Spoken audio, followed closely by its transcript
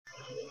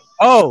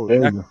Oh,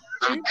 There you go.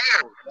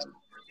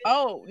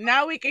 Oh,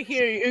 now we can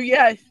hear you.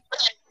 Yes.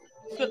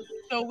 So,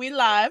 so we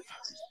live.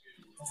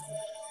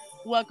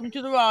 Welcome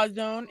to the Raw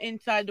Zone.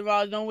 Inside the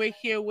Raw Zone, we're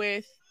here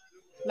with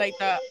like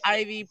the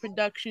Ivy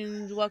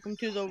Productions. Welcome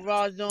to the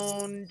Raw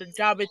Zone, the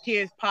Jobber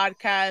Tears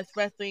podcast,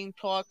 wrestling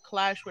talk,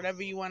 clash,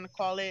 whatever you want to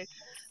call it.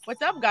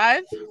 What's up,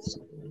 guys?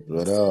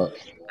 What up?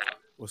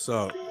 what's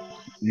up?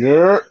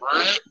 Yeah.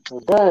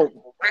 Okay.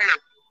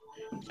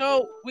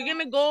 So we're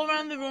gonna go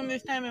around the room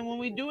this time, and when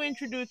we do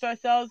introduce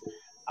ourselves,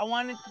 I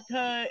wanted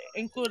to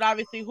include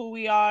obviously who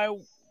we are,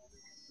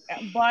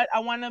 but I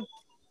want to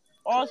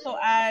also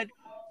add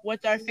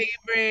what's our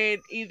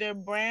favorite either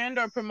brand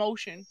or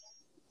promotion.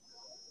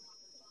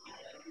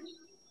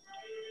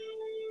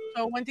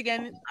 So once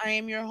again, I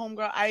am your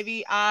homegirl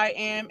Ivy. I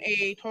am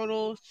a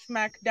total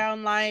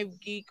SmackDown Live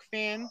geek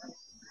fan.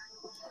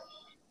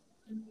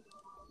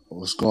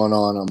 What's going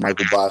on? I'm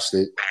Michael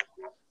Bostic.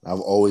 I've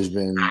always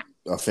been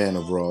a fan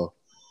of Raw.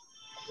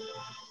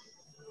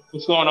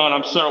 What's going on?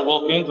 I'm Sir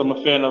Wilkins. I'm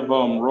a fan of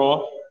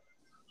Raw.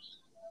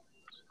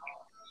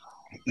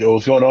 Yo,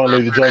 what's going on,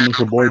 ladies and gentlemen? It's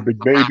your boy Big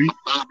Baby,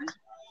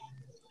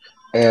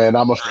 and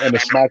I'm a fan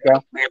of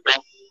SmackDown.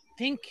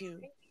 Thank you.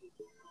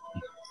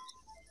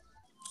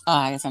 Oh,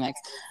 I guess I'm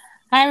next.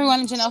 Hi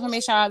everyone, I'm Janelle from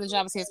HR, the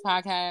Java Series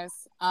podcast.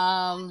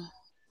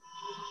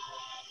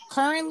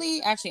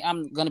 Currently, actually,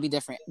 I'm gonna be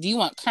different. Do you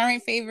want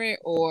current favorite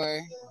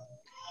or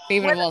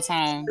favorite of all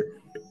time?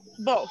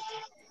 Both.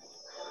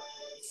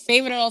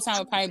 Favorite of all time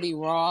would probably be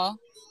Raw.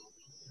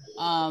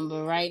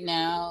 But right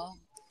now,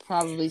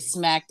 probably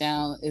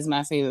SmackDown is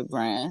my favorite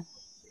brand.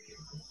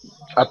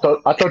 I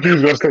thought you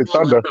was gonna say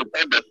Thunder.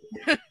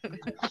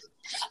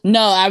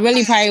 No, I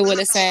really probably would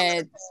have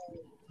said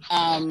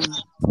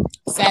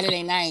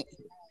Saturday night.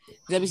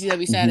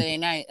 WCW Saturday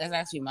night. That's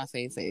actually my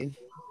fave.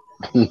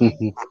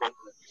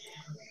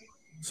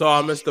 So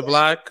I'm Mr.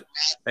 Black.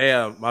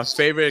 Yeah, my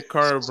favorite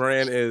current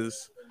brand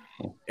is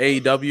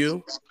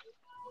AEW.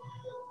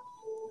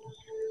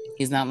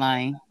 He's not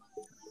lying.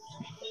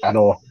 At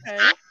all. Okay.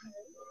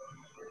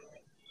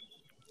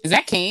 Is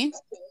that Kane?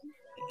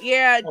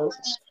 Yeah.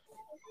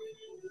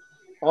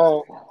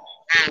 Oh.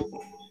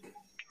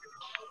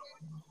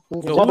 Yo,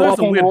 who has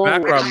some weird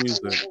background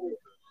music?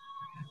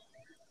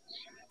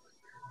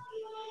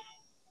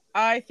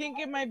 I think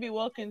it might be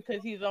Wilkins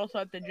because he's also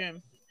at the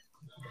gym.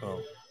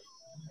 Oh.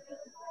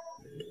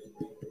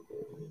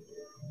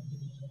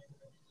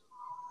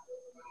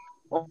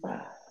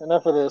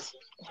 Enough of this.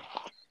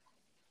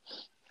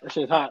 This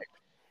shit's hot.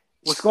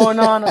 What's going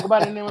on? I go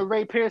by the name of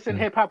Ray Pearson,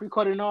 hip hop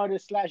recording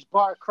artist /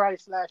 Bart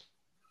Christ /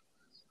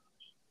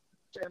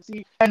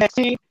 MC.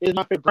 NXT is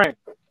my favorite brand.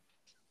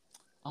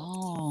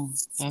 Oh,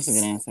 that's a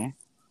good answer.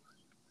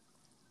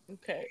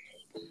 Okay.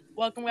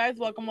 Welcome, guys.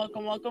 Welcome.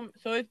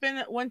 So it's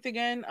been once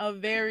again a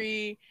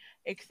very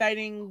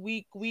exciting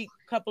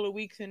couple of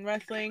weeks in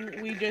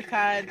wrestling. We just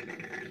had.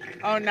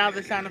 Oh, now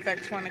the sound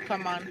effects want to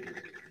come on.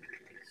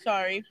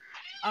 Sorry.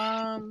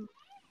 So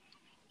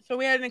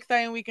we had an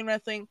exciting week in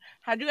wrestling.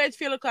 How do you guys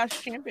feel at Clash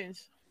of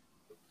Champions?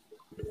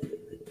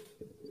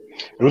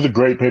 It was a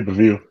great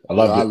pay-per-view. I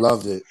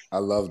loved it. I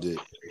loved it.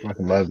 I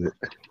fucking loved it.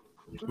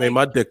 Made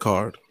my dick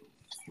hard.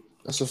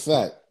 That's a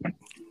fact.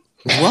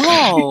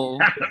 Whoa.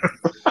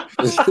 What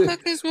the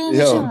fuck is wrong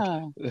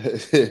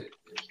with y'all?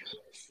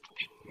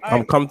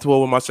 I'm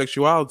comfortable with my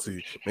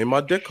sexuality. Made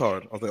my dick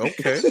hard. I was like,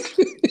 okay.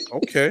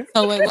 Okay.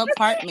 So wait, what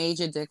part made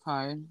your dick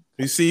hard?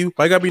 You see,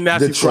 why gotta be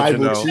nasty The for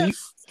tribal Janelle?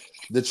 chief.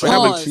 The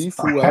tribal Pause. chief.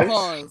 Who else?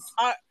 Pause.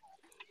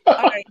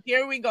 All right,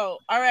 here we go.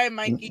 All right,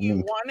 Mikey, you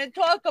want to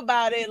talk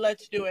about it?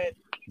 Let's do it.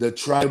 The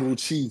tribal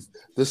chief.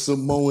 The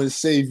Samoan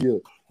savior.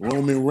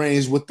 Roman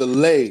Reigns with the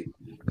lay.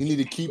 You need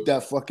to keep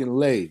that fucking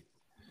lay.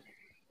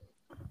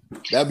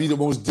 That'd be the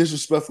most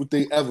disrespectful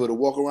thing ever to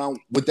walk around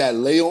with that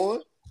lay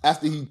on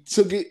after he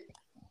took it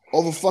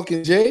over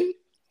fucking Jay.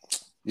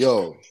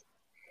 Yo,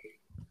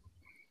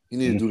 you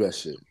need to do that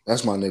shit.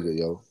 That's my nigga,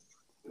 yo.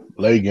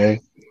 Lay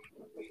gang.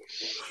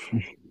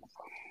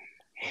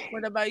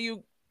 What about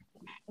you?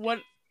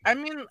 I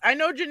mean, I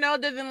know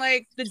Janelle doesn't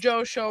like the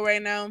Joe Show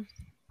right now.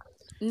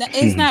 No,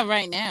 it's not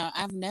right now.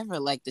 I've never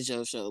liked the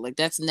Joe Show. Like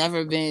that's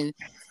never been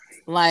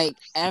like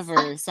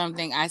ever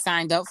something I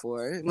signed up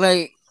for.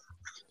 Like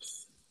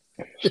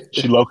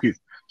She low key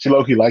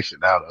likes it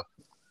now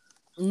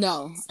though.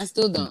 no, I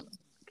still don't.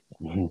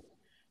 Mm-hmm.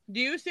 Do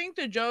you think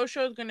the Joe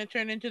Show is going to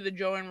turn into the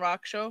Joe and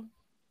Rock Show?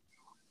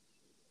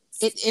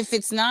 If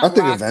it's not, I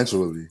think Rock,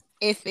 eventually.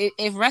 if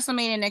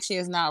WrestleMania next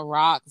year is not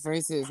Rock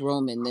versus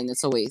Roman, then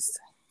it's a waste.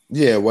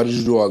 Yeah, what did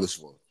you do all this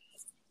for?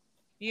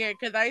 Yeah,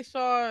 because I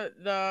saw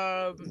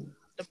the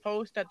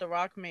post that The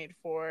Rock made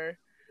for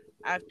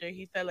after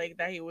he said like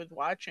that he was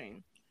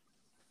watching.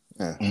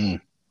 Yeah.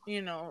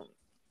 You know,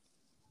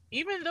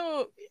 even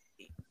though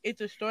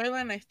it's a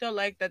storyline, I still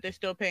like that they're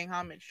still paying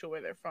homage to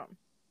where they're from.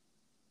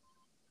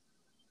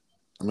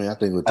 I mean, I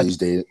think with this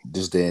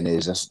day and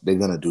age, they're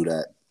gonna do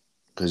that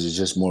because it's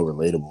just more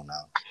relatable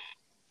now.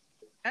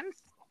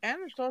 And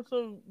it's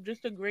also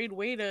just a great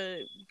way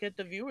to get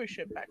the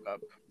viewership back up.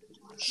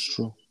 It's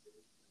true.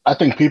 I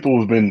think people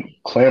have been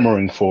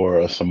clamoring for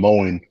a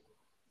Samoan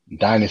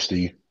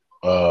dynasty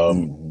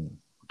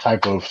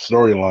type of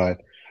storyline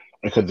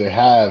because they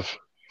have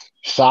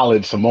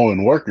solid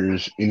Samoan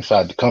workers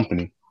inside the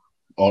company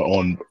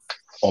on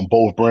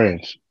both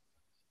brands.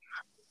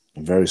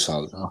 Very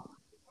solid.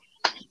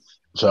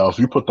 So if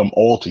you put them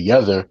all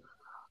together,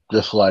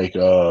 just like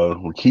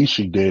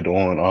Rikishi did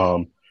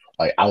on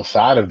like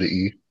outside of the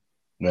E,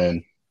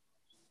 then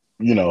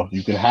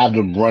you can have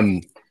them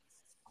run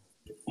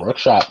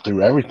workshop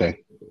through everything.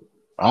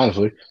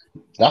 Honestly,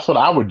 that's what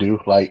I would do.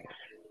 Like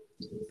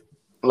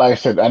I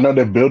said, I know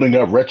they're building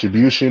up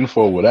Retribution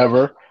for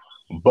whatever,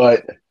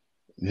 but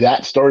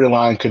that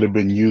storyline could have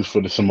been used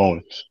for the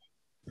Samoans.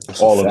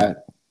 That's all a of fact.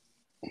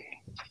 them.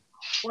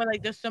 Or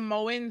like the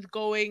Samoans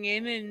going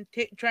in and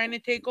trying to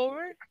take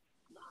over?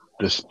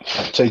 Just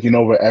taking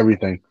over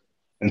everything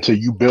until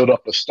you build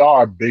up a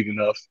star big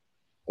enough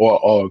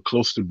or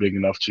close to big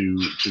enough to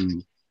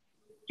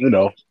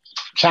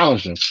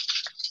challenge them.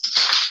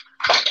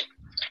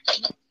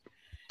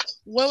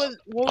 What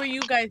were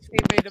you guys'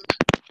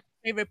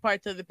 favorite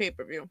parts of the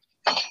pay-per-view?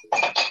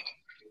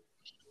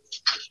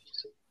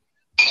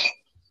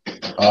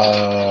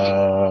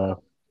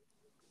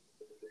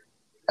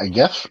 I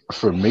guess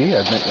for me,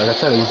 I think, like I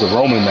said, it was a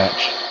Roman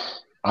match.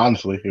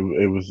 Honestly,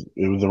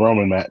 it was a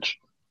Roman match.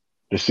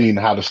 Just seeing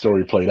how the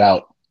story played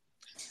out,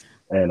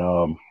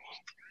 and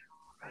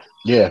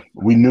yeah,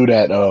 we knew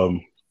that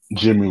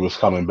Jimmy was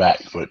coming back,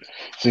 but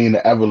seeing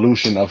the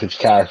evolution of his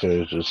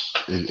character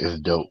is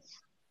dope.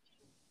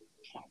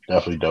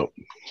 Definitely dope.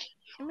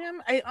 I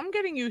mean, I'm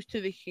getting used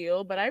to the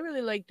heel, but I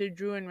really like the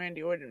Drew and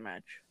Randy Orton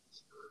match.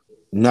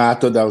 No, I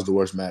thought that was the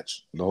worst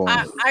match. The whole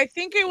I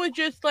think it was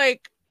just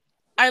like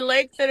I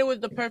liked that it was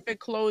the perfect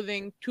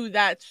closing to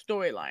that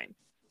storyline.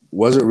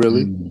 Was it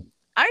really?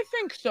 I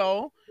think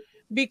so,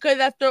 because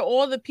after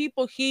all the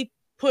people he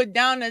put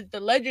down as the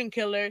legend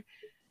killer,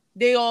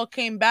 they all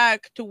came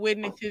back to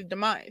witness his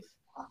demise.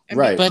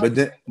 Right, but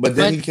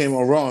then he came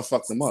on Raw and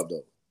fucked them up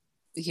though.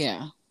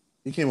 Yeah,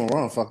 he came on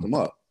Raw and fucked them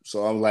up.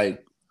 So I'm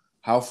like,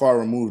 how far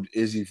removed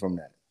is he from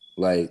that?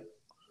 Like,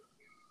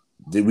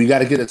 we got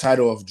to get a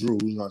title off Drew.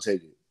 Who's gonna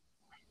take it?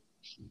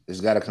 It's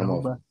got to come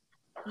off.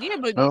 Yeah,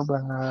 but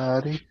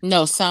nobody.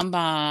 No,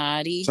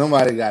 somebody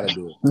got to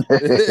do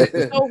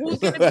it. So who's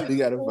gonna fucking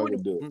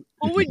do it.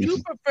 Who would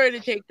you prefer to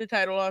take the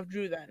title off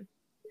Drew then?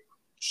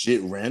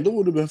 Shit, Randall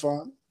would have been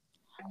fine.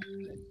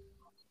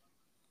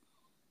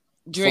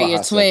 Dre,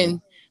 your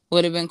twin,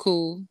 would have been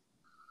cool.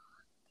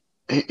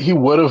 He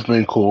would have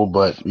been cool,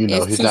 but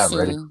he's not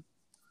ready.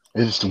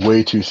 It's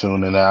way too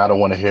soon, and I don't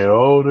want to hear,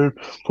 oh, they're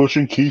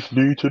pushing Keith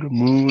Lee to the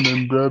moon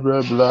and blah,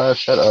 blah, blah.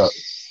 Shut up.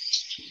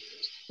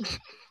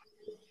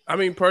 I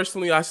mean,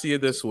 personally, I see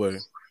it this way.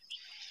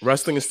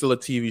 Wrestling is still a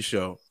TV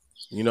show.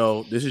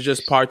 This is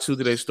just part 2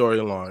 to their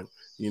storyline.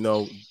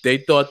 They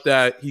thought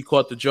that he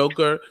caught the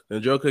Joker, the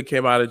Joker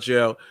came out of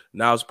jail.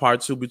 Now it's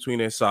part 2 between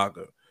their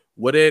saga.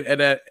 Would it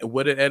end at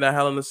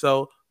Hell in a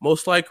Cell?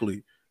 Most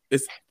likely.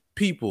 It's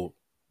people.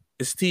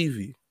 It's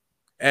TV.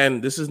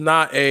 And this is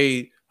not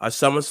a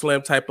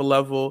SummerSlam type of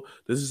level.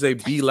 This is a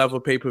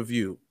B-level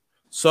pay-per-view.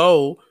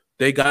 So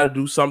they got to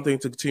do something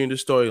to continue the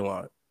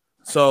storyline.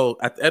 So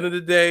at the end of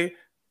the day,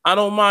 I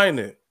don't mind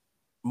it.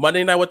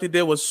 Monday night, what they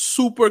did was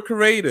super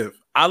creative.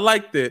 I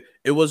liked it.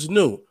 It was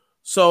new.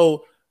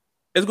 So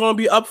it's going to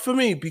be up for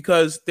me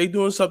because they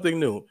doing something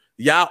new.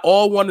 Y'all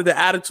all wanted the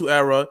Attitude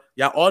Era.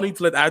 Y'all all need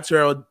to let Attitude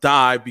Era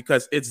die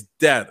because it's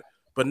dead.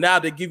 But now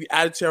they give you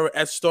Attitude Era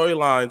as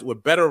storylines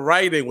with better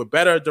writing, with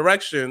better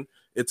direction.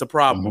 It's a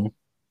problem. Mm-hmm.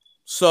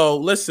 So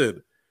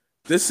listen,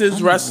 this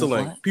is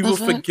wrestling. People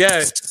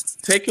forget.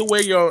 Take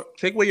away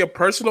your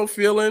personal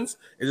feelings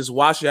and just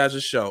watch it as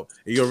a show,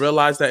 and you'll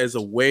realize that it's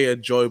a way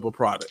enjoyable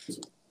product.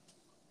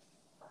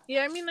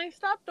 Yeah, I mean, I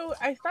stopped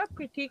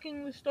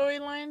critiquing the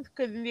storylines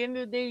because in the end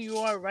of the day, you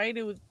are right.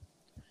 It was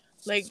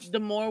like the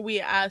more we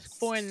ask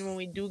for, and when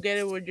we do get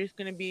it, we're just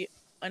gonna be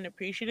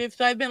unappreciative.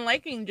 So I've been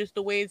liking just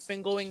the way it's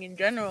been going in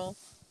general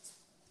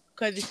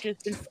because it's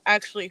just been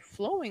actually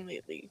flowing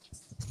lately.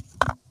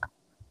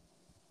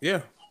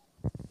 Yeah.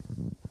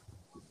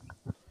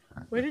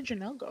 Where did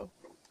Janelle go?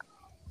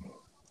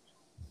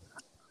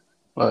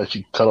 Well,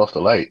 she cut off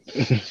the light.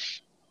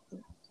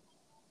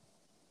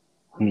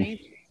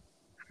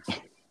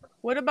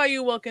 What about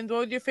you, Wilkins? What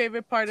was your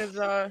favorite part of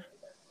the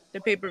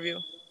pay-per-view?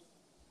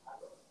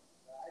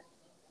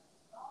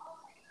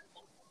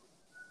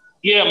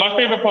 Yeah, my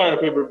favorite part of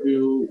the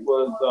pay-per-view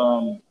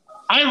was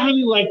I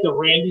really liked the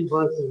Randy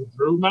versus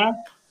Drew match.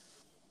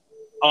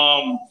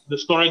 The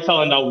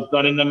storytelling that was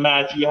done in the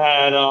match. You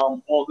had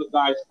all the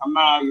guys come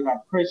out. You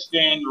had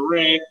Christian,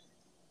 Rick.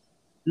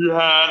 You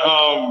had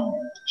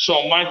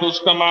Shawn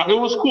Michaels come out. It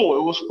was cool.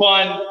 It was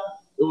fun.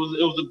 It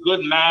was a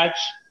good match.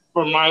 It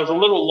was a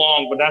little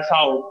long, but that's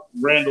how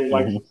Randall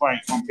likes to fight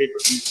on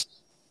pay-per-view.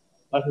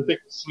 Like to take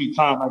a sweet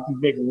time, like he's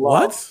making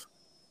love.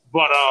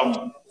 What? But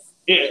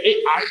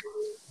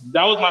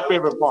that was my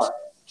favorite part.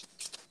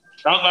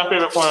 That was my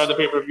favorite part of the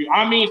pay-per-view.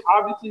 I mean,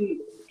 obviously,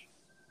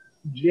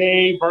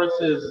 Jay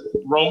versus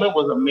Roman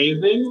was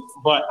amazing,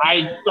 but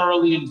I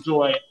thoroughly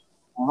enjoyed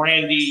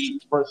Randy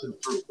versus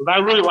Drew because I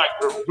really like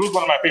Drew. Drew's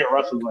one of my favorite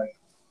wrestlers. Like,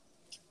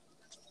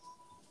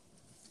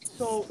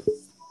 So,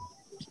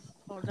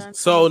 hold on.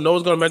 So no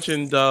one's gonna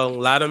mention the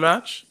ladder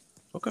match.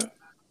 Okay.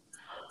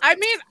 I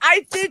mean,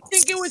 I did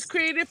think it was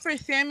creative for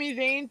Sami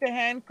Zayn to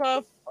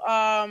handcuff.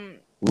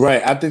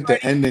 Right. I think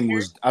the ending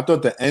was. I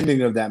thought the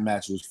ending of that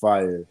match was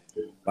fire,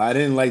 but I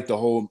didn't like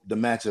the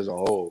match as a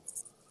whole.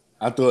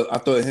 I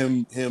thought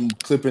him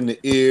clipping the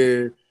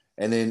ear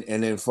and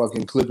then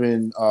fucking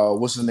clipping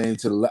what's his name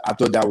to the left. I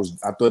thought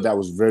that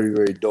was very,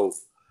 very dope.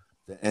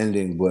 The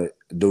ending, but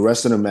the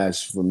rest of the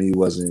match for me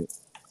wasn't.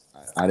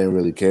 I didn't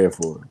really care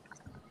for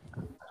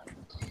it.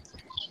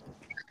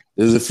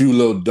 There's a few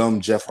little dumb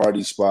Jeff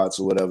Hardy spots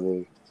or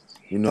whatever.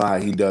 You know how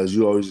he does.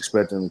 You always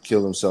expect him to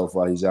kill himself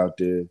while he's out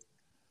there.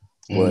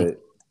 But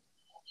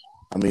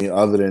I mean,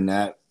 other than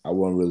that, I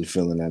wasn't really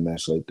feeling that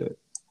match like that.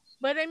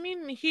 But I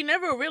mean, he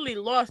never really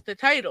lost the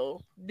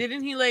title.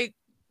 Didn't he like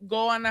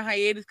go on a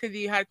hiatus because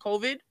he had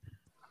COVID?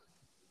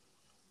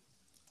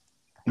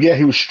 Yeah,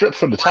 he was stripped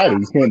from the title.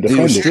 You can't defend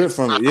He was it. stripped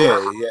from it.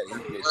 Yeah,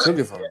 he took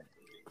it from him.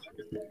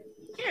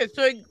 Yeah,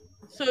 so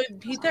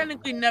he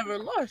technically never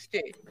lost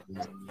it.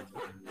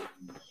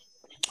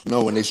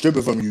 No, when they strip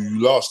it from you, you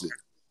lost it.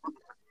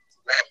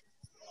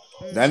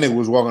 That nigga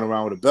was walking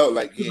around with a belt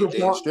like they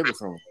didn't strip it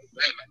from him.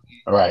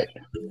 All right.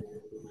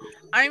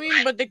 I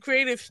mean, but the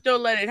creative still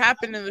let it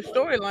happen in the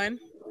storyline.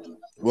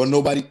 Well,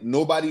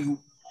 nobody who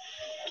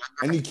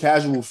any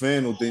casual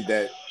fan will think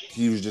that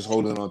he was just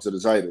holding on to the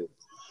title.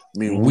 I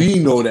mean, we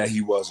know that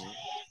he wasn't,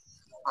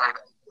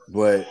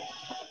 but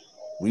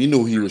we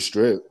knew he was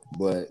stripped.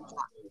 But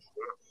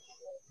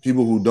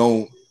people who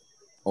don't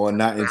or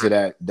not into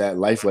that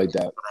life like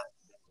that,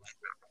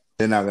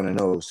 they're not gonna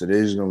know. So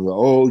they're just gonna go,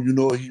 oh, you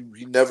know,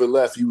 he never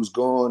left. He was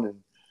gone, and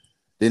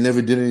they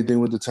never did anything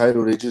with the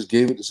title. They just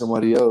gave it to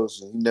somebody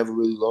else, and he never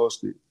really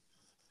lost it.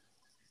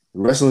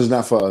 Wrestling is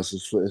not for us.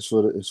 It's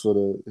for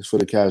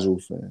the casual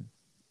fan.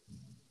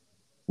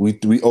 We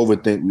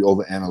overthink. We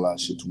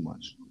overanalyze shit too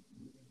much.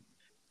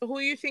 Who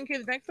you think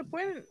his next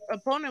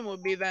opponent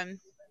would be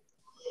then?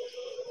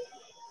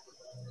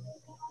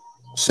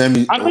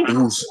 Sami,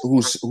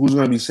 who's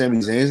gonna be Sami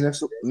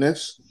Zayn's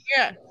next?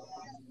 Yeah.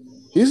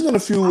 He's gonna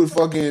feud with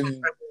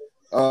fucking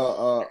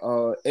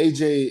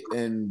AJ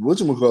and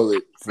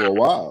whatchamacallit for a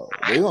while.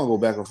 They're gonna go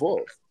back and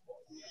forth.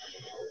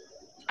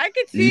 I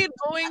could see it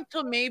going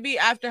to maybe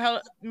after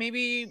Hell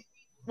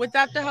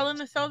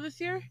in a Cell this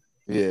year.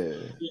 Yeah.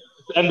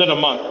 End of the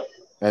month.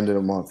 End of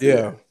the month.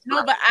 Yeah.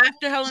 No, but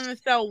after Hell in a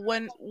Cell,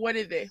 what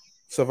is it?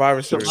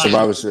 Survivor Series.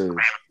 Survivor Series.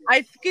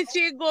 I could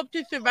see it go up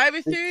to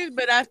Survivor Series,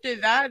 but after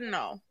that,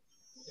 no.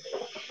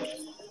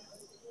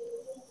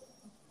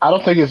 I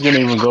don't think it's gonna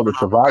even go to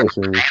Survivor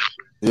Series.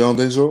 You don't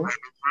think so?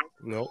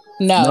 No.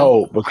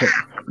 No, because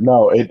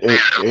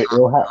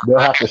they'll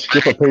have to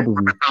skip a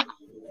pay-per-view.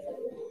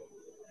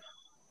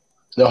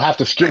 They'll have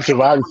to skip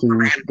Survivor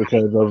Series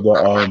because of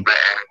the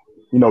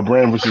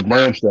brand versus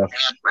brand stuff.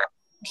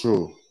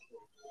 True.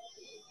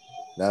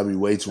 That'd be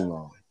way too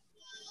long.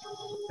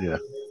 Yeah.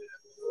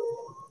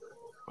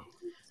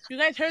 You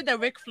guys heard that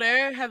Ric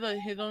Flair has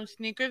his own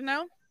sneakers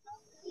now?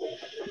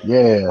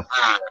 Yeah.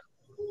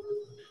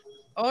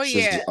 Oh It's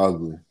yeah. just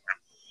ugly.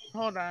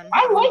 Hold on.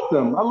 I like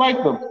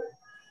them.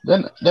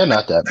 They're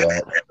not that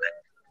bad.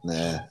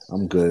 Nah,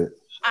 I'm good.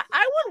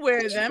 I would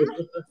wear them.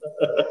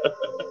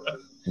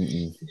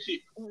 Mm-mm.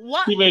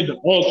 What? He made the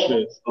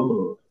bullshit.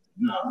 Oh,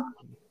 no.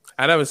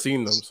 I never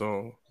seen them,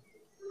 so.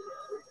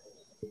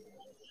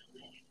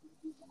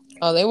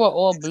 Oh, they were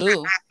all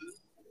blue.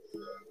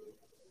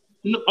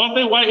 Aren't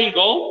they white and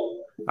gold?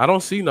 I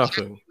don't see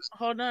nothing.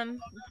 Hold on.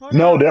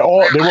 No, they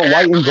were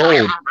white and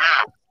gold.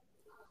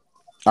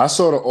 I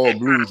saw the all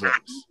blue ones.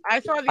 I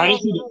saw the I all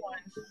didn't see blue the-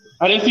 ones.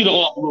 I didn't see the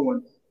all blue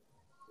ones.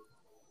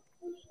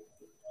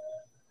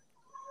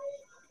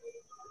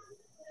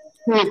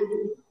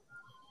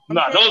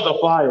 Nah, those are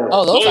fire.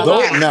 Oh, those are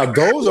hot. Now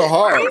those are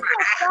hard. These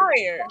are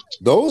fire.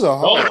 Those are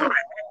hard.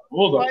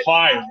 Those are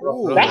fire,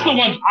 bro. Ooh. That's the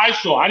ones I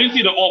saw. I didn't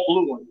see the all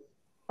blue ones.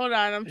 Hold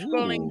on, I'm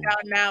scrolling Ooh. down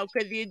now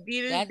because the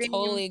Adidas. That Dame-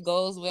 totally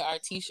goes with our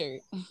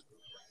T-shirt.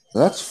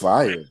 That's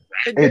fire.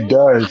 the It Dame-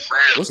 does.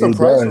 What's the It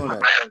price does. on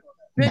that?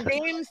 The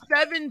Dame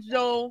Sevens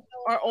though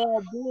are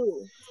all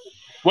blue.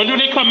 When do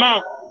they come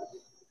out?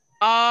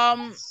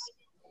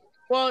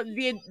 Well,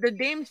 the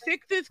Dame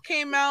Sixes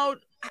came out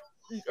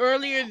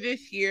earlier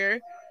this year.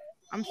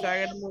 I'm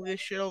sorry, I gotta move this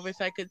shit over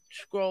so I could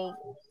scroll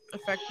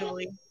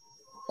effectively.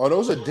 Oh,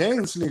 those are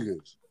Dame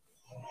sneakers.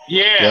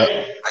 Yeah.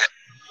 Yep.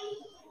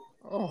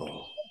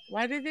 Oh,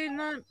 Why did they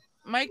not,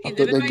 Mikey? I thought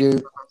Didn't they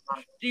gave.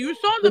 you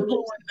saw the blue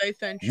ones I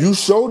sent you? You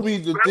showed me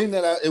the thing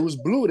that it was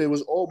blue. They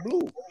was all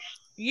blue.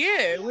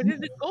 Yeah, where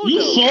did it go You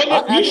though? sure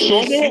that I you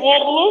sure actually- they were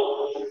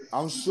all blue?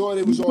 I'm sure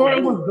they You was all sure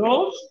it blue. was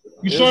those?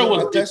 You It sure was it on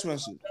my was text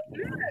message.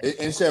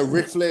 It said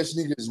Ric Flair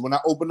sneakers. When I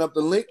opened up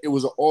the link, it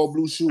was an all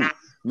blue shoe.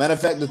 Matter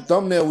of fact, the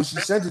thumbnail when she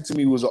sent it to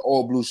me was an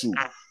all blue shoe.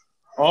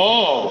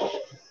 Oh.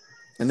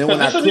 And then when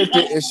I This is clicked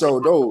it, it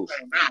showed those.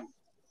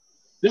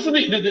 This is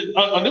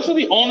this is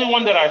the only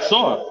one that I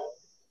saw.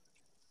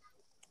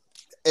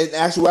 In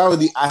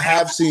actuality, I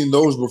have seen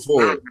those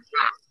before,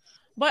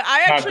 But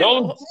I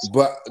actually,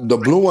 but the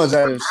blue ones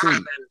I didn't see.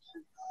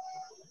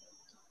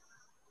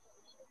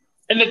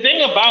 And the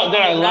thing about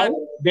that I like,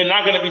 they're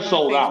not going to be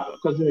sold out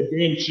because they're a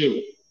game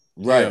shoe.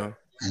 Right. Yeah.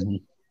 Mm-hmm.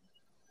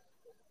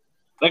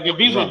 Like if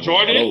these were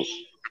Jordans,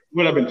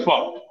 would have been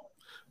fucked.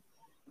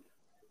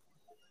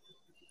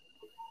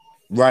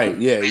 Right.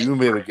 Yeah. You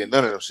wouldn't be able to get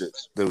none of them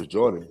shits. They was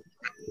Jordan.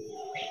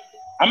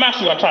 I'm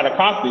actually gonna try to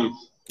cop these.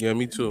 Yeah,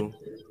 me too.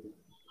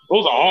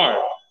 Those are hard.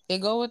 They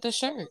go with the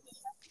shirt.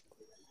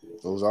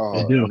 Those are hard.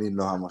 I don't even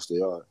know how much they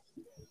are.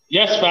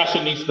 Yes,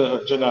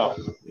 fashionista Janelle.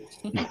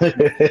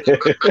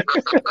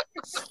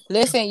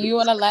 Listen, you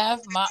want to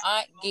laugh? My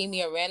aunt gave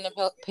me a random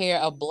pair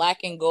of black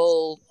and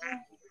gold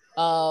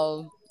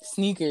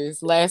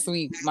sneakers last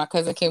week. My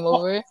cousin came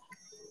over.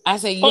 I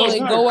said, yo, they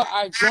go with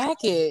our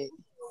jacket.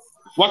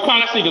 What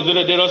kind of sneakers? Did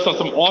they some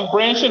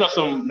off-brand shit or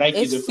some Nike?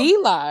 It's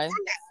Feli.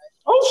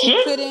 Oh, she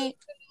shit. couldn't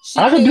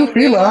I can do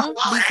Fila.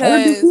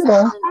 because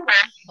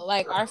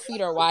like our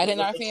feet are wide in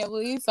our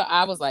family. So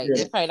I was like,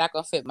 they're probably not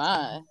going to fit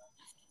mine.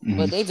 Mm-hmm.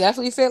 But they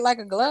definitely fit like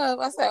a glove.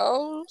 I said,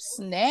 oh,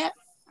 snap.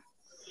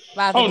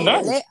 About to be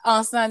lit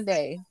on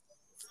Sunday.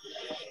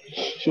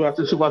 She about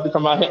to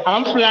come out here.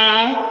 I'm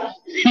fly.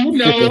 You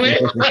know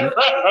it.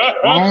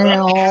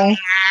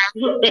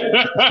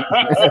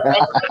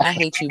 I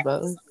hate you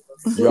both.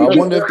 Yo, I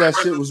wonder if that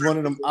shit was one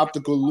of them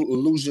optical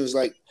illusions,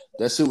 like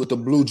that shit with the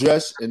blue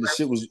dress and the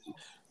shit was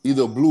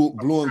either blue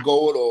and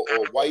gold or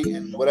white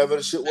and whatever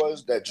the shit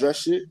was, that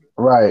dress shit.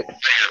 Right.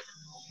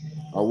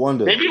 I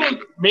wonder. Maybe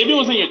it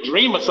was in your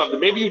dream or something.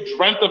 Maybe you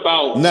dreamt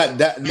about. Not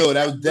that. No,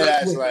 that was dead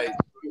ass like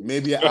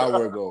maybe an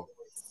hour ago.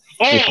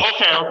 Oh,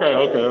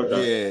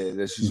 okay. Yeah,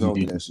 that she told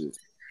me that shit.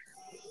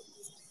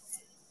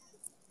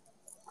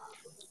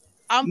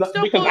 I'm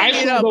still pulling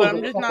it up, but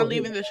I'm just not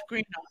leaving the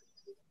screen up.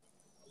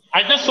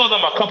 I just saw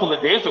them a couple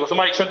of days ago.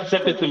 Somebody sent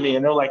it to me,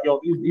 and they're like,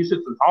 "Yo, these shits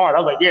is hard." I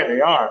was like, "Yeah,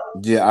 they are."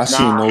 Yeah, I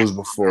seen those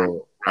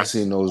before. But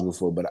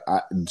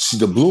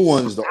the blue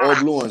ones, the all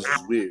blue ones,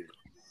 is weird.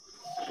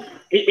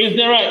 Is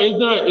there a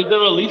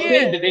release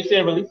date? Did they say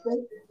a release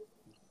date?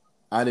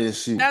 I didn't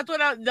see. That's what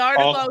the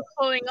article I was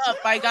pulling up.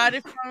 I got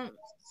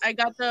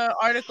the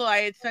article I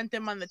had sent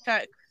him on the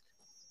text.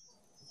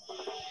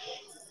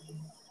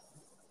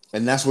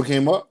 And that's what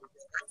came up?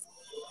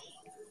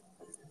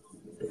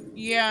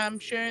 Yeah,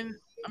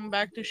 I'm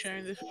back to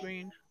sharing the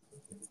screen.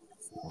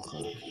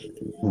 Okay.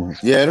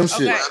 Yeah, them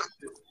shit.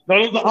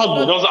 Those are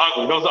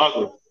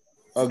ugly.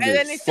 Ugly. And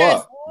then it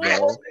fuck, says,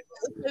 bro.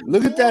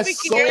 Look at that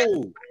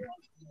soul.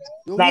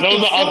 Nah,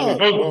 those are ugly.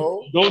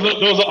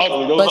 Those are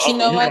ugly. But you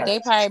know what? They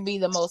probably be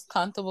the most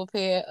comfortable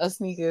pair of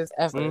sneakers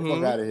ever.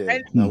 Fuck out of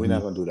here. No, we're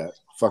not gonna do that.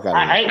 Fuck out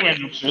of here.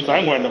 I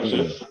ain't wearing them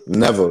shits.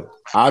 Never.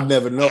 I'll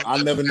never know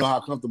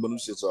how comfortable them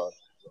shits are.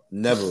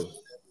 Never.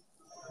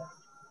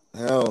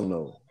 Hell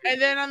no. And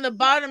then on the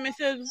bottom it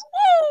says, "Woo!"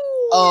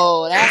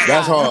 Oh,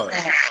 that's hard.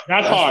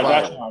 That's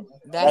hard.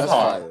 That's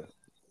hard.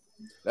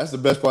 That's the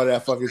best part of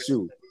that fucking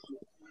shoe.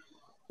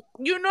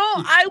 You know,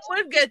 I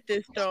would get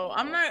this though.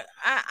 I'm not.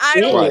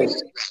 I don't.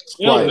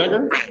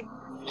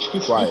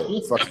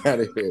 Quiet. Fuck out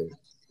of here.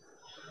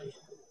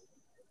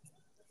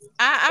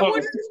 I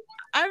wouldn't.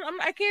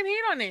 I can't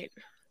hate on it.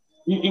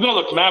 You're gonna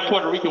look mad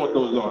Puerto Rican with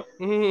those on.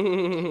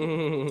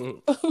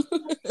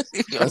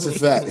 That's a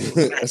fact.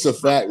 That's a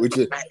fact.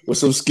 With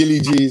some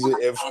skinny jeans.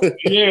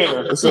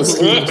 Yeah. With some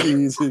skinny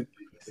jeans.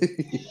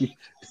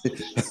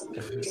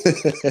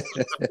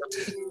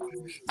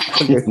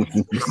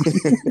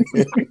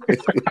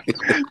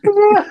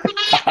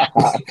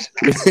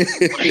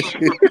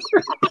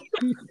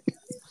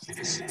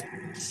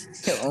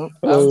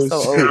 I'm so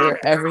over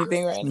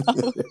everything right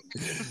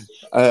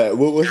now.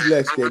 What's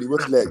next, Katie?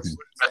 What's next?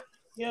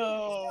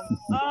 Yo,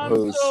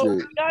 Oh, so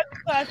shit. we got the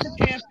Clash of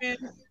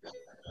Champions.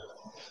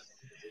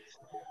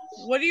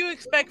 What do you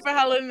expect for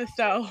Hell in a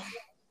Cell?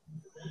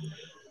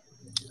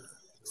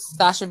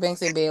 Sasha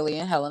Banks and Bailey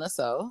and Hell in a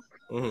Cell.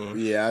 Mm-hmm.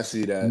 Yeah, I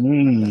see that. I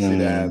see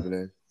that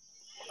happening.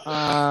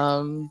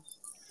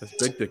 That's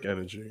big dick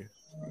energy.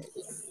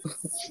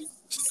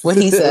 What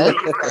he said.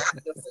 It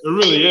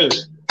really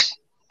is.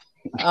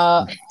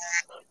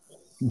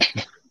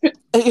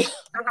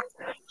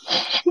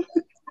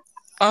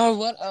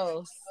 What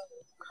else?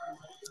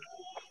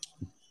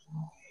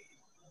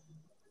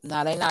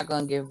 Nah, they're not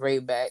gonna give Ray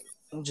back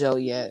Joe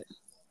yet.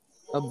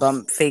 A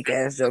bum fake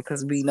ass Joe,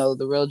 because we know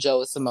the real Joe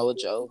is Samoa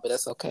Joe, but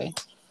that's okay.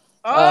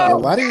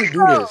 Why do you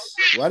do this?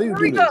 Why do you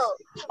do this?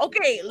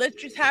 Okay, let's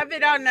just have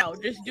it out now.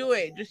 Just do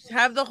it. Just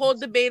have the whole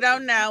debate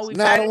out now.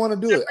 No, I don't want to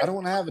do it. I don't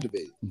want to have a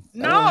debate.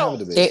 No,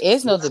 there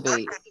is no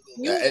debate.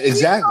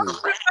 Exactly.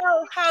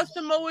 How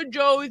Samoa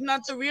Joe is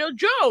not the real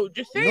Joe.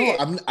 Just say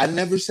it. I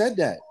never said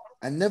that.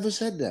 I never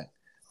said that.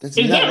 That's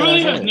Is not that what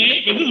really I his said.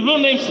 name? Is his real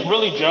name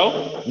really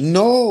Joe?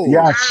 No.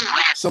 Yes.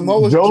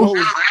 Samoa Joe.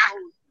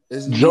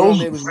 His real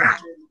name is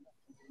what?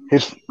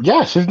 His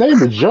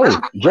name is Joe.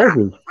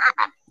 Jerkins.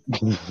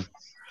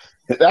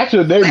 His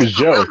actual name is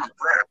Joe.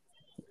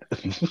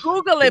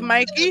 Google it,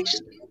 Mikey.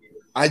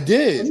 I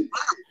did.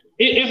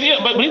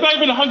 But he's not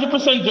even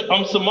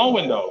 100%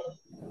 Samoan though.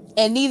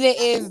 And neither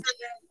is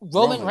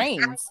Roman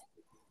Reigns.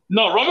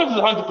 No, Roman's is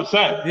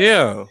 100%.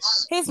 Yeah.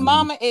 His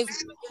mama is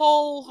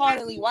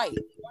wholeheartedly white.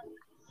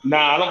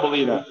 Nah, I don't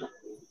believe that.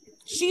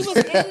 She was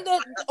in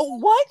the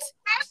what?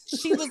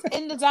 She was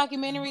in the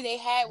documentary they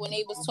had when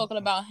they was talking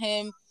about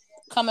him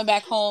coming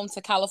back home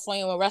to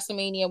California when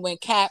WrestleMania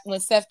when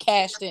Seth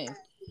cashed in.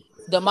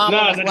 The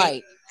mama was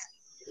white.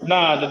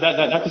 Nah,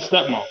 that's a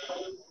stepmom.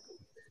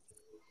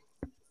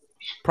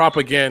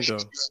 Propaganda.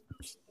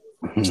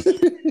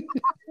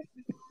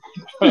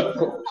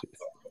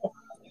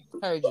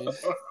 Heard you.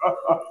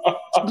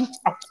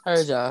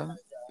 Heard y'all.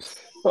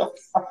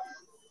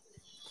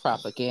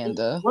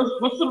 Propaganda.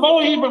 Was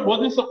Samoa even?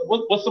 Was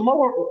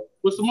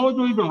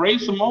Samoa even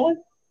raised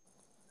Samoan?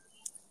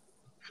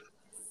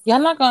 Y'all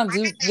not gonna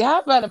do.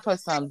 Y'all better put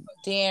some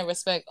damn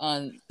respect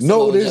on.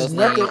 No, there's Joe's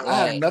nothing. name.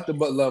 I have nothing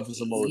but love for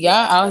Samoa Joe. Y'all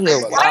out here.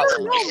 I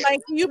don't know, Mike.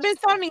 You've been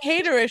sounding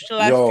haterish the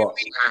last few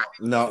weeks.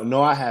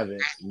 No, I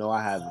haven't.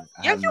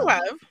 Yes, you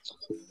have.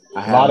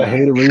 A lot of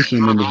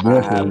hateration in this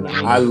dance.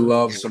 I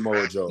love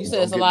Samoa Joe. You said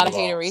there's a lot of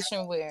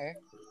hateration where.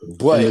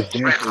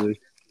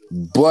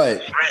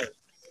 But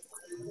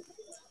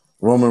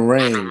Roman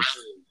Reigns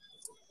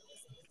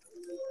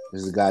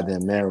is a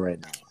goddamn man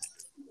right now.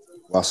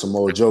 While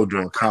Samoa Joe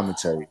doing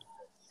commentary.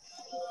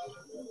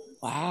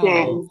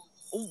 Wow.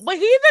 But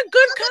he's a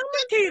good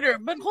commentator.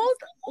 But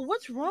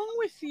what's wrong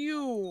with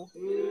you?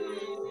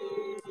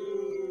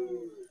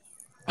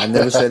 I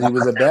never said he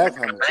was a bad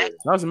commentator.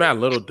 That was Matt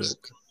Little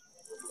Dick.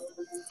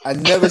 I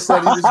never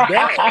said he was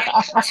bad.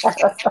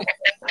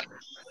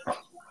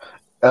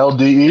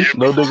 LDE,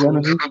 no dick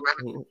energy.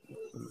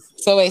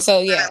 So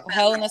yeah,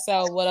 Hell in a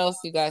Cell. What else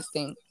you guys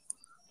think?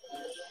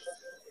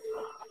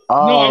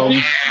 Go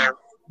ahead.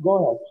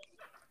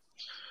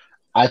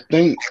 I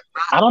think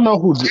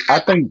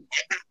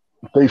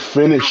they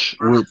finish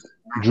with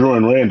Drew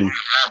and Randy.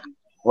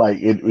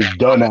 Like it was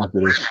done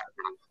after this.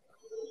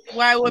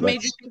 Why? What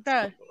made you think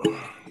that?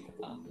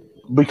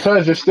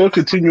 Because they're still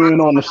continuing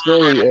on the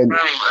story, and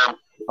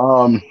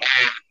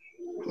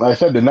like I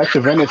said, the next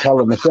event is Hell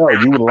in a Cell.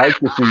 You would like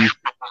to see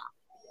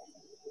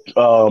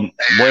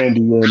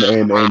Randy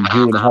and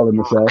Drew in Hell in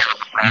a Cell.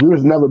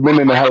 Drew's never been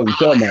in a Hell in a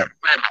Cell match.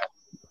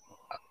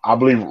 I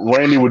believe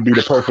Randy would be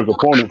the perfect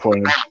opponent for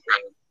him.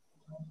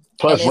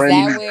 Plus,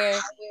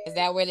 is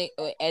that where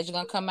Edge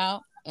gonna come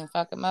out and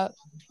fuck him up?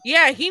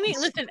 Yeah,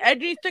 Edge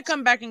needs to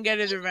come back and get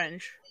his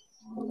revenge.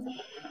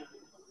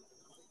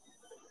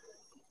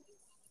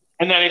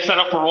 And then they set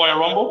up for Royal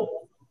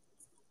Rumble.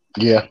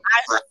 Yeah.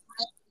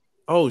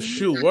 Oh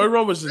shoot, Royal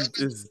Rumble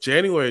is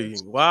January.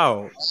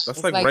 Wow,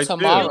 that's like right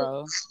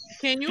tomorrow.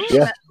 There. Can you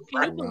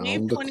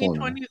believe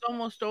 2020 is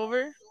almost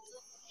over?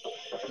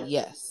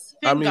 Yes.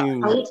 I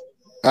mean,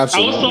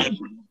 absolutely.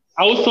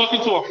 I was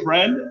talking to a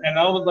friend, and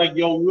I was like,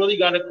 "Yo, we really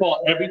got to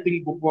call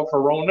everything before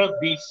Corona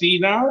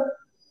BC now,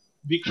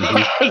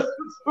 because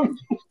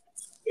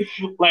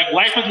like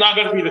life is not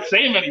going to be the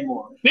same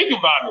anymore. Think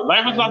about it.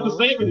 Life is not the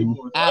same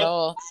anymore at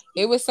all.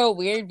 It was so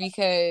weird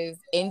because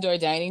indoor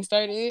dining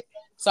started.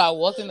 So I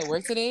walked into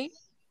work today,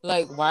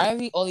 like, why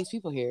are all these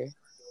people here?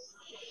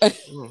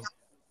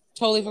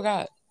 Totally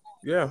forgot.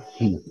 Yeah.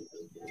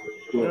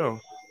 Yeah.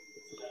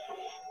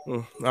 I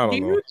don't know. Do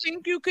you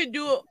think you could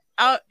do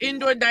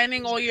indoor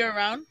dining all year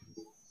round?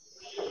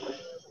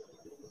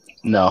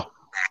 No.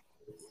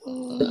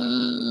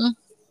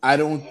 I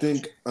don't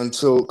think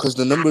because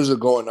the numbers are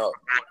going up.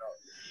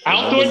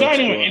 Outdoor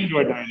dining or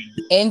indoor dining?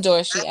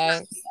 Indoor, she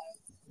asked.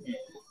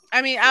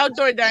 I mean,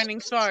 outdoor dining,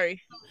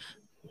 sorry.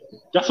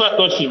 That's what I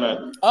thought she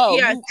meant. Oh,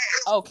 yes.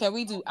 Can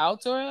we do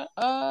outdoor?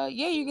 Yeah,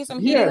 you get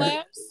some heating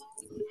lamps.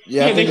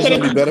 Yeah, I think it's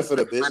gonna be better for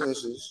the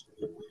businesses.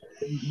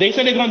 They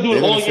said they're gonna do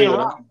it all year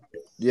round.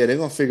 Yeah, they're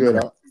gonna figure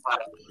it out.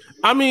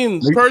 I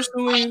mean,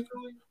 personally,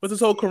 with this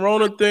whole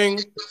Corona thing,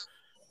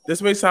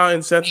 this may sound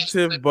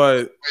insensitive,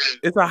 but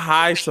it's a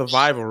high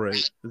survival rate.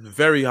 It's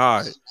very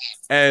high.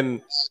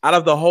 And out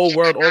of the whole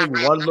world,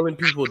 only 1 million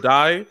people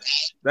die.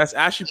 That's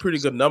actually pretty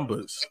good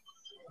numbers.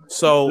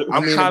 So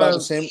I mean, about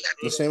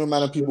the same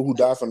amount of people who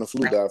die from the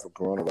flu die from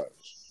coronavirus.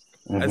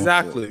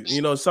 Exactly.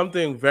 You know,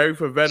 something very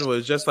preventable.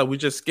 It's just like we're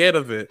just scared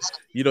of it.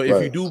 You know,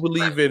 if you do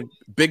believe in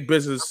big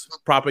business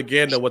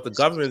propaganda, what the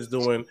government is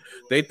doing,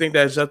 they think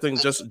that's something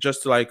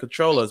just to like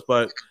control us.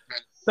 But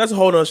that's a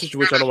whole other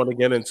situation I don't want to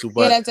get into.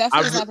 But that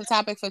definitely is not the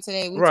topic for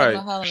today. We right.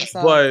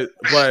 But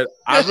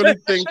I really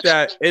think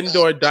that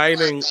indoor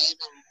dining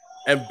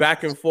and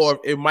back and forth,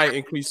 it might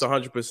increase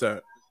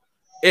 100%.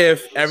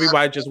 If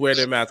everybody just wear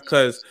their masks,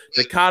 because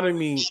the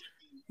economy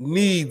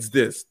needs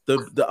this.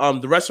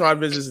 The restaurant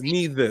business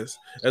need this.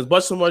 As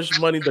much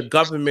money the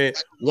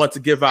government wants to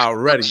give out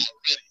already.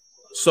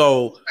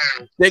 So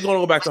they're gonna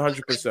go back to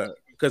 100%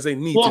 because they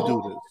need to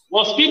do this.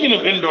 Well, speaking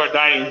of indoor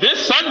dining,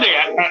 this Sunday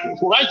at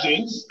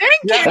Legends,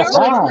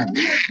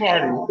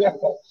 party.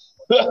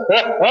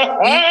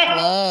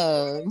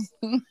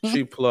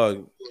 Cheap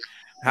plug.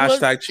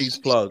 Hashtag cheap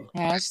plug.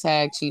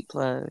 Hashtag cheap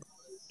plug.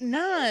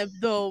 Nah,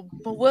 though.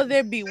 But will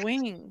there be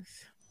wings?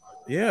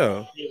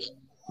 Yeah.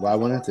 Why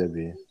wouldn't there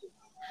be?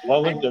 Why I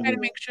would there try be?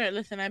 to make sure.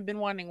 Listen, I've been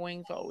wanting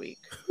wings all week.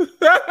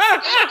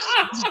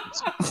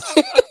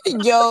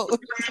 Yo.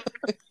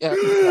 Yo.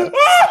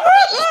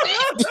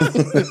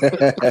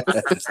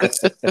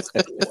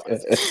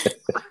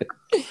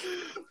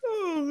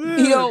 Oh,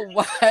 man. Yo,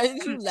 why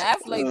did you laugh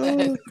like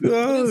that? What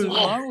is God.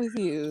 wrong with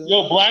you?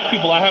 Yo, black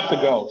people, I have to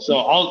go.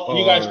 So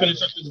you guys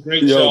finish up this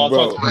great Yo, show. I'll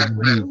bro. talk to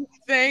you later.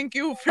 Thank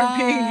you for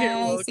being here,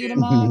 Bye. See you Logan.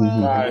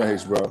 tomorrow. Bye.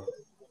 Thanks, bro.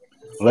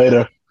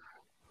 Later.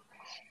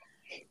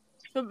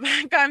 So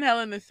back on Hell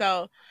in a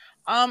Cell.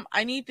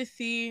 I need to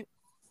see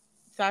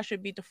Sasha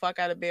beat the fuck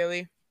out of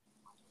Bailey.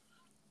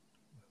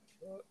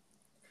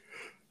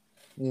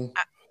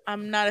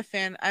 I'm not a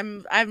fan.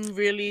 I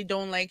really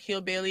don't like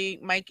heel Bailey.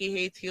 Mikey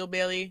hates heel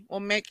Bailey. Well,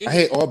 Mikey I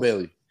hate all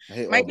Bailey.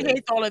 Mikey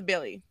hates all of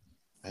Bailey.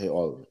 I hate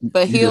all of it.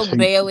 But You heel just hate-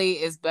 Bailey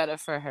is better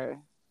for her.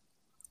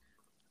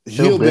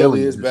 Heel Bailey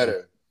Bailey is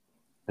better.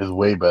 Is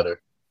way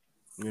better.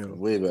 Yeah.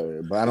 Way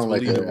better. But I don't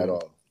like her at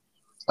all.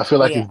 I feel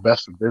like Yeah. it's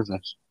best for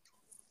business.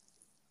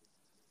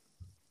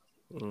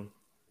 Mm.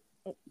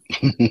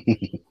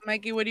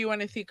 Mikey, what do you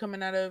want to see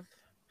coming out of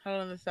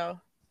Hell in the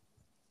Cell?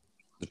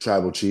 The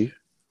tribal chief.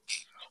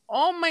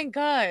 Oh my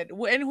god!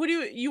 And who do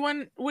you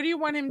want? What do you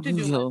want him to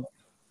do? Yo,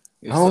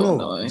 I don't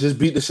know. Just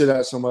beat the shit out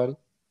of somebody.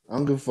 I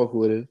don't give a fuck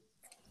who it is.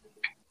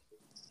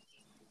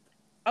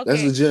 Okay.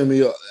 That's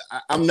legitimately.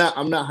 I'm not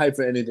hyped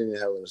for anything in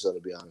Hell in a Cell,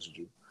 to be honest with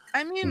you.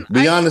 I mean,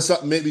 Beyond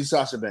maybe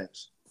Sasha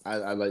Banks.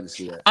 I'd like to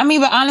see that. I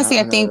mean, but honestly,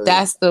 I think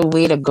that's the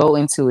way to go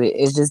into it.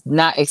 Is just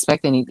not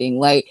expect anything.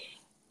 Like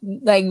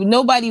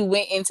nobody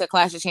went into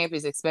Clash of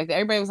Champions expecting.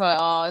 Everybody was like,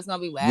 "Oh, it's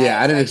gonna be bad." Yeah,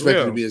 I didn't Like, expect it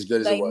Yeah. to be as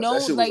good as like it was. no,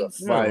 That shit like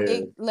was a fire.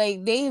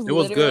 they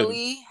was good.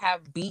 literally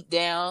have beat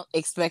down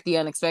expect the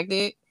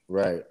unexpected.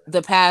 Right.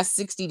 The past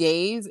 60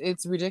 days,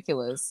 it's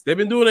ridiculous. They've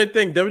been doing their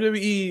thing.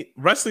 WWE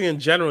wrestling in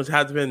general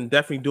has been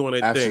definitely doing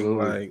their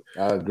Absolutely. thing.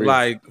 I agree.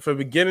 Like from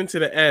beginning to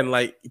the end.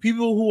 Like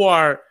people who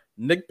are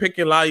nitpicking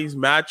a lot of these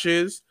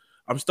matches,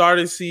 I'm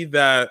starting to see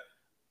that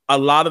a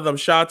lot of them,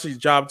 shout out to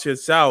Job to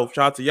yourself,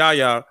 shout out to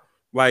Yaya,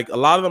 like a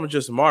lot of them are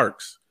just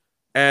marks.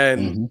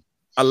 And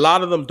a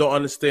lot of them don't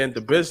understand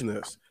the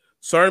business.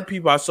 Certain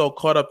people are so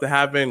caught up to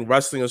having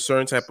wrestling a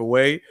certain type of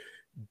way.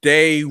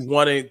 They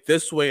want it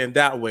this way and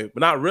that way,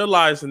 but not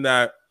realizing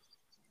that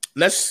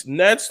let's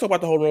talk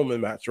about the whole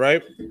Roman match,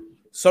 right?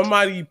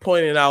 Somebody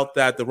pointed out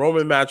that the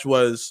Roman match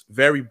was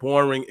very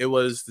boring. It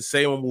was the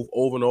same move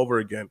over and over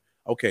again.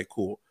 Okay,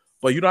 cool.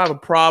 But you don't have a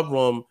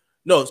problem.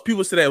 No, it's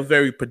people say that it was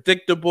very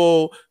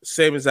predictable,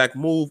 same exact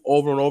move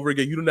over and over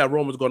again. You knew that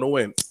Roman was going to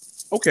win.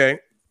 Okay.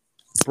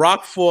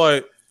 Brock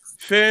fought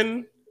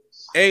Finn,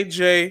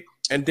 AJ,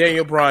 and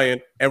Daniel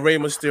Bryan and Rey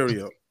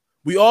Mysterio.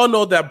 We all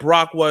know that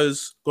Brock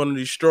was going to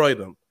destroy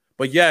them,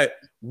 but yet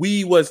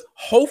we was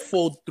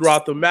hopeful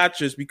throughout the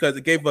matches because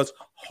it gave us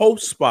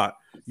hope spot.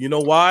 You know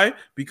why?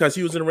 Because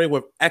he was in the ring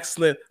with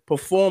excellent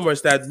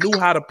performers that knew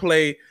how to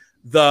play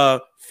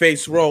the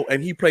face role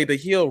and he played the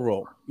heel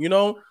role. You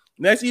know,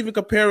 let's even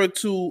compare it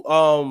to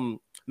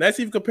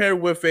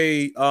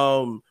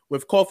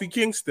with Kofi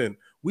Kingston.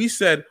 We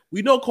said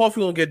we know Kofi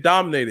will get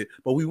dominated,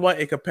 but we want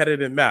a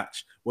competitive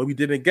match. When we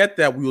didn't get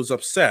that, we was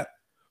upset.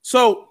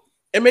 So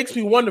it makes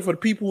me wonder for the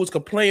people who's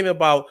complaining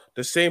about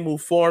the same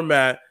move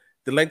format,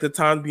 the length of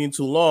time being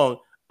too long.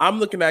 I'm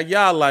looking at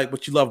y'all like,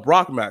 but you love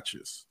Brock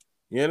matches.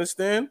 You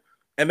understand?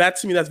 And that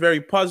to me, that's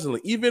very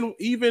puzzling. Even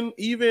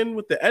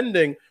with the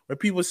ending, where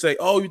people say,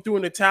 "Oh, you threw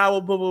in the towel,"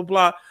 blah blah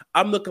blah.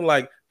 I'm looking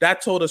like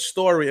that told a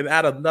story and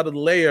added another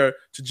layer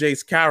to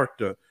Jay's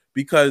character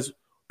because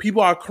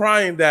people are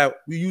crying that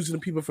we're using the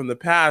people from the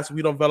past.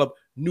 We don't develop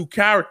new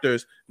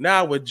characters.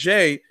 Now with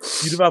Jay,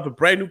 you develop a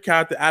brand new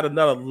character, add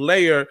another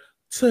layer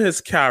to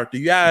his character.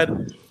 You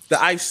add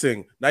the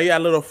icing. Now you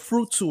add a little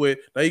fruit to it.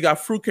 Now you got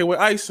fruitcake with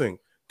icing.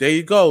 There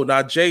you go.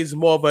 Now Jay's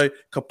more of a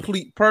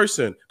complete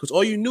person because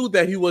all you knew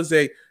that he was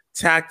a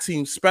tag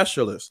team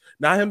specialist.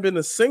 Now him being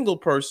a single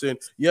person,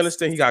 you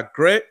understand he got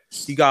grit,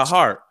 he got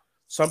heart.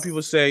 Some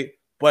people say,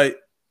 but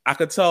I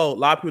could tell a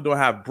lot of people don't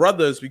have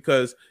brothers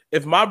because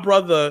if my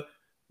brother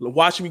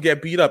watching me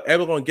get beat up,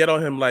 everyone's gonna get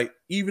on him like,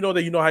 even though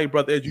that you know how your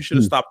brother is, you should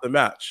have stopped the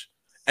match.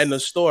 And the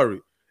story.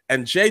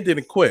 And Jay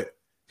didn't quit.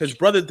 His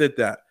brother did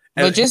that.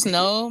 And but just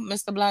know,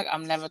 Mr. Black,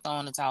 I'm never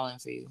throwing the towel in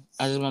for you.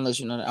 I just want to let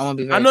you know that. I want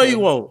to be very I know clear. you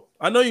won't.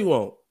 I know you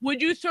won't.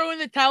 Would you throw in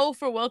the towel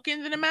for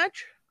Wilkins in a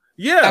match?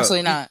 Yeah.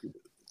 Absolutely not.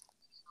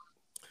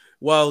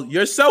 Well,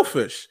 you're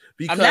selfish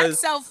because I'm not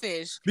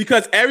selfish.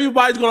 Because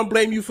everybody's gonna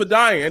blame you for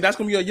dying, and that's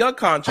gonna be on your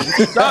conscience. If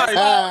you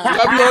die,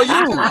 it's gonna be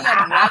on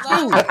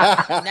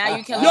you. Now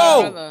you killing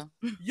your brother.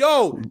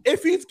 Yo,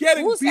 if he's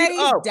getting Who beat said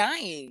up, he's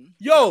dying?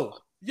 Yo,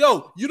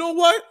 you know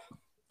what?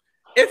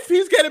 If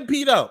he's getting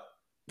beat up,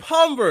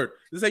 Pumbered,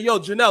 they say, yo,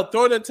 Janelle,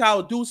 throw in the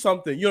towel, do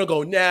something. You don't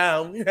go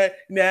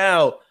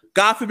now.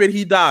 God forbid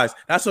he dies.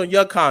 That's on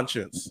your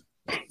conscience.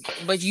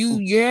 But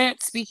you're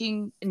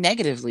speaking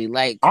negatively.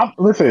 Like,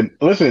 listen.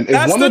 That's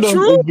If one the of them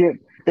truth.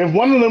 if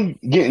one of them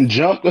getting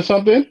jumped or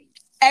something,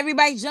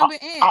 everybody jumping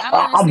in.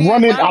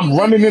 I'm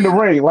running in the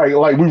ring.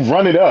 Like we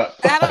run it up.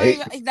 I don't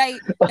even,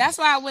 like. That's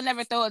why I would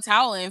never throw a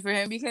towel in for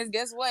him because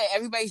guess what?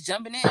 Everybody's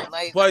jumping in.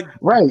 Like, but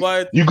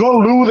you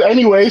gonna lose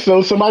anyway,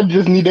 so somebody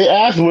just need their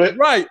ass whipped.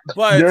 Right,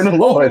 but during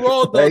the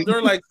overall, though,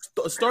 during like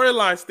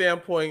storyline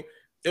standpoint,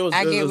 it was.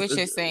 I get what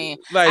you're saying.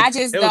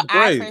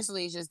 I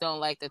personally just don't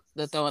like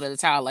the throwing of the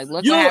towel. Like,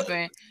 look what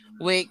happened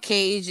with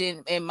Cage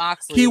and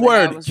Moxley.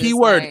 Keyword.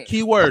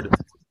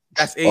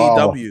 That's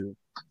AEW.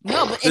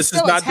 No, but it's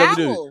still a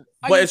towel.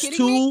 But it's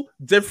two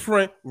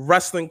different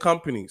wrestling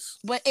companies.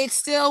 But it's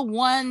still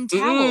one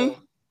towel.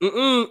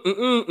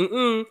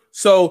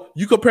 So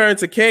you compare it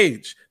to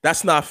Cage.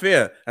 That's not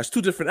fair. That's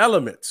two different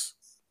elements.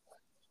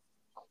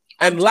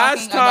 And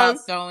last time,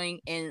 about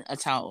throwing in a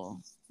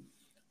towel.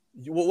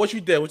 What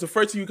you did was the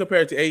first thing you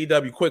compared to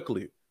AEW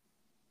quickly.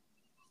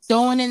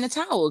 Throwing in the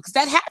towel because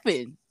that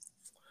happened.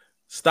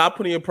 Stop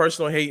putting your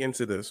personal hate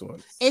into this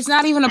one. It's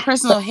not even a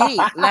personal hate.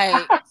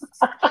 Like,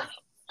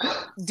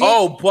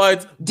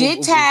 did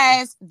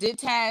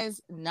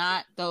Taz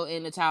not throw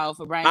in the towel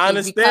for Brian? I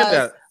understand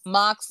that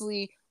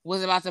Moxley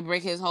was about to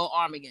break his whole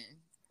arm again.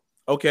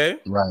 Okay,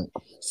 right.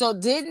 So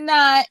did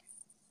not,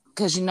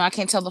 because I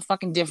can't tell the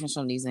fucking difference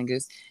from these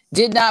niggas.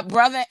 Did not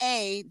Brother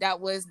A that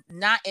was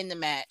not in the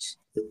match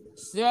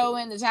throw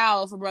in the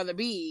towel for Brother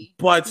B,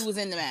 who was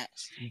in the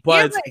match?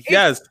 But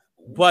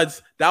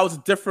but that was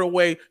a different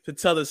way to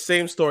tell the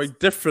same story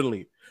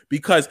differently.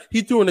 Because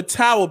he threw in the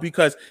towel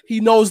because he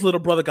knows little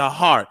brother got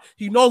hard.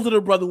 He knows little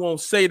brother won't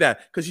say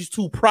that because he's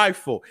too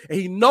prideful. And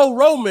he know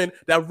Roman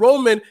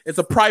is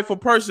a prideful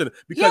person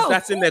because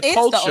that's in their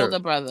culture. The older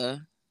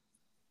brother.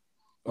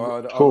 The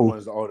other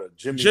one's the older.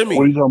 Jimmy.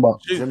 What are you talking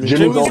about?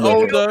 Jimmy's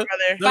older.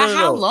 By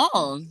how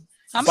long?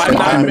 By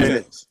 9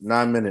 minutes.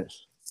 9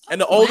 minutes. And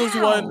the oldest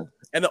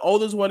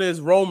one is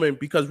Roman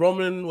because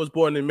Roman was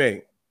born in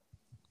May.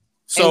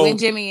 So and when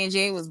Jimmy and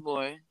Jay was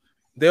born?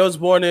 They was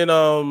born in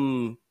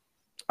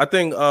I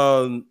think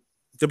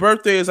the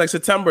birthday is like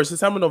September,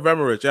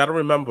 November-ish. I don't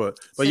remember.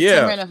 But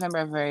September and November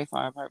are very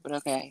far apart, but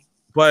okay.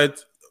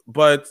 But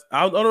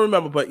I don't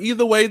remember. But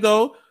either way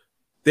though,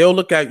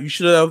 you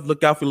should have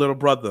looked out for your little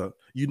brother.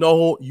 You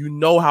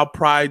know how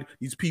pride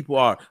these people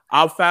are.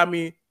 Our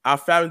family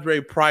is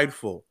very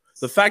prideful.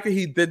 The fact that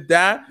he did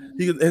that,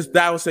 his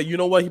dad would say, you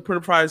know what, he put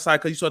a pride aside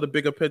because he saw the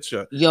bigger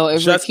picture. Yo,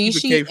 if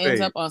Rikishi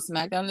ends up on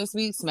SmackDown this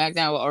week,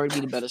 SmackDown will already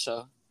be the better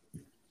show.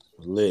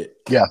 Lit.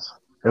 Yes.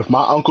 If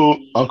my uncle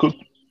Fatu.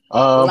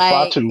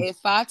 If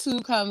Fatu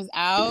comes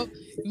out,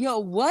 yo,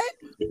 what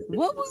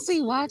was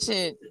he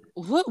watching?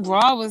 What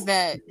Raw was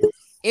that?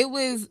 It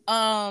was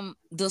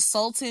the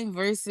Sultan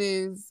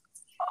versus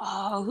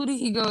who did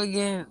he go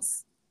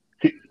against?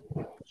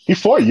 He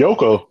fought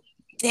Yoko.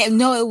 Damn,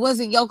 no, it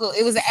wasn't Yoko.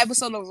 It was an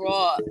episode of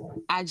Raw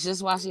I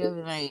just watched the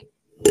other night.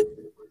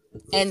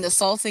 And the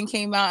Sultan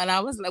came out and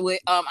I was like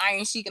with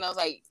Iron Sheik and I was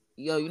like,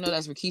 yo, you know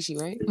that's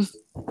Rikishi, right?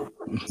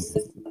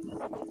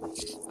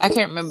 I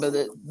can't remember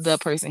the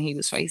person he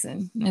was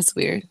facing. It's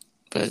weird,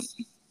 but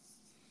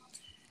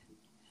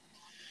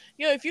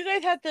if you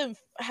guys had to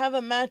have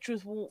a match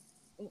with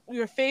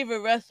your favorite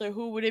wrestler,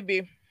 who would it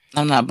be?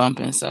 I'm not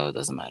bumping, so it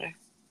doesn't matter.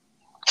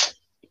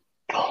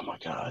 Oh my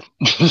god!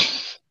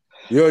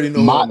 You already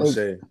know what I'm gonna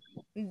say.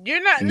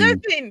 You're not.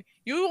 Listen,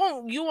 you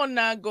will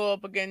not go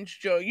up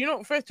against Joe.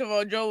 First of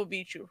all, Joe will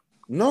beat you.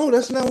 No,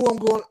 that's not who I'm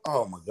going.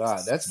 Oh my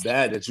god, that's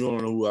bad that you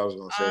don't know who I was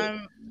gonna say.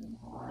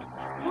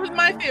 Who's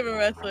my favorite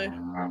wrestler?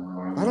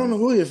 I don't know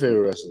who your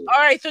favorite wrestler is. All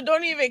right, so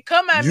don't even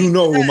come at me. You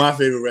know who my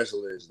favorite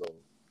wrestler is, though.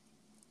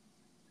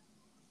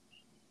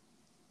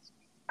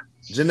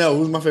 Janelle,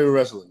 who's my favorite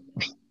wrestler?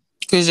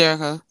 Chris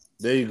Jericho.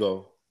 There you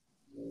go.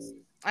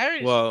 I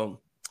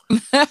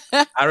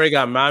already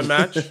got my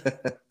match.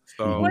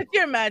 So what's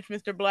your match,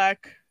 Mr.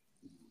 Black?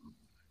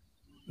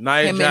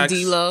 Nia Jax. And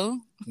D-Lo?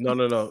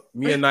 No.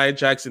 Me and Nia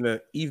Jax in an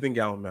evening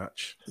gown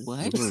match.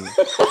 What?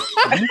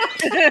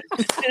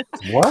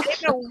 What? What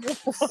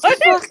the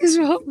fuck is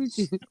wrong with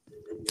you?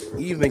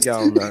 Evening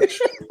gown match.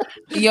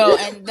 Yo,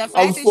 and the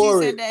fact that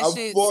you said that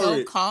shit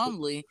so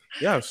calmly.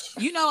 Yes.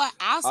 You know what?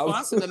 I'll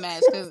sponsor the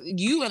match because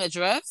you in a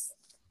dress.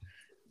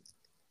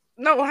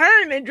 No,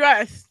 her in a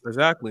dress.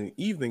 Exactly.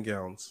 Evening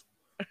gowns.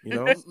 You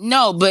know?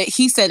 No, but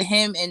he said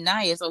him and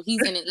Nia, so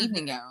he's in an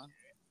evening gown.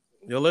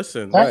 Yo,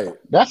 listen.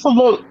 That's a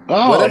little.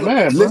 Oh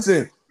man,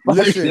 listen.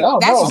 That's very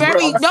gold dust.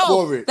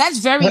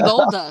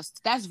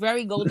 That's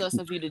very gold dust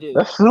of you to do.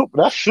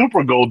 That's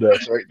super gold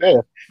dust right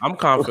there. I'm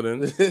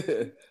confident.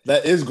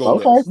 That is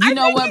gold dust. You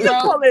know what,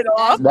 bro?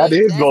 That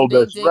is gold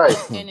dust, right?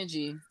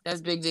 Energy.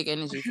 That's big dick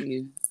energy for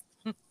you.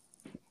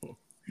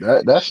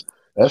 That's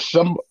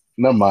some.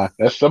 Never mind.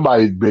 That's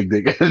somebody's big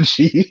dick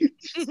energy.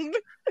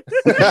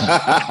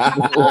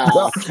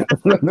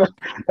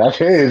 That's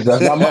his.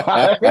 That's not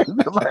mine.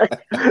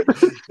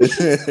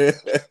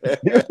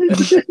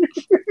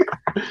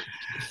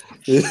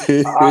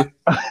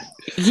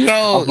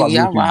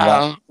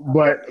 Wow.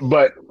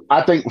 But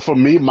I think for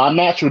me, my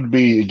match would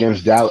be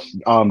against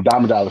Diamond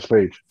Dallas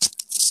Page.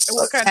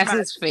 What kind That's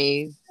his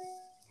fave.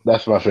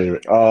 That's my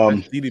favorite.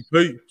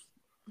 DDP.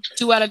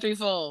 2 out of 3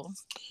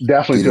 falls.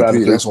 Definitely 2 out of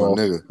DDP, 3 that's my falls.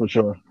 nigga. For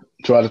sure.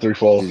 2 out of 3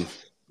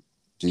 falls.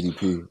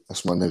 DDP,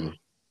 that's my nigga.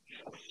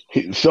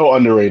 He's so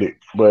underrated,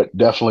 but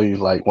definitely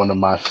like one of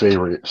my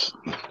favorites.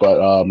 But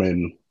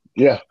and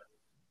yeah,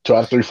 2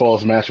 out of 3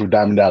 falls match with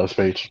Diamond Dallas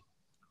Page.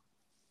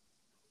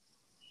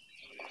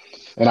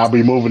 And I'll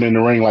be moving in the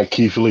ring like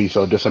Keith Lee,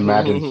 so just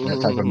imagine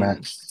that type of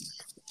match.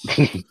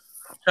 Shout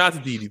out to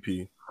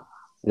DDP.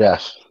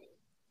 Yes.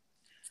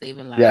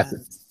 Saving lives. Yes.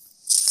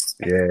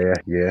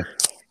 Yeah.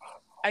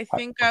 I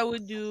think I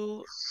would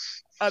do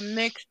a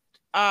mixed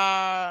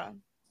a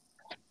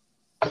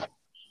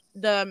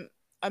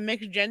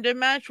mixed gender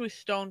match with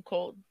Stone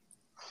Cold.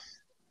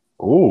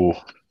 Ooh.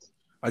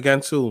 Again,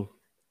 too.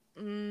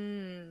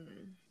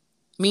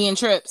 Me and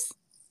Trips.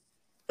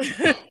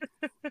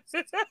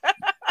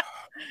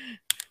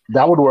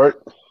 That would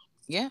work.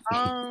 Yeah.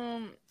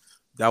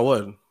 That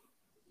would.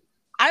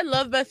 I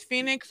love Beth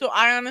Phoenix, so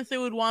I honestly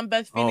would want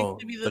Beth Phoenix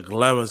to be the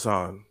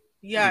Glamazon.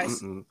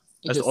 Yes.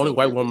 That's the only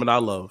white woman I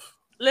love.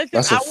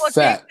 Listen, I will take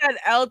that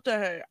L to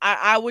her.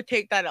 I would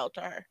take that L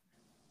to her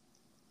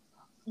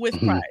with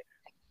pride.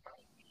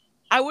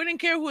 I wouldn't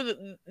care who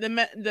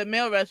the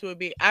male wrestler would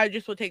be. I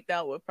just would take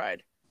that with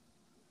pride.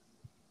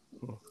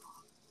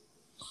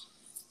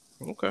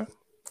 Okay.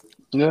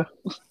 Yeah,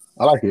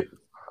 I like it.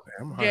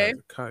 I'm high as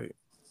a kite.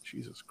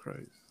 Jesus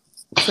Christ.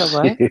 So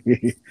what?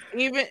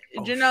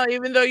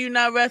 Even though you're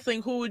not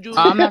wrestling, who would you?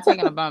 I'm not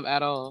taking a bump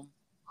at all,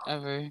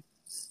 ever.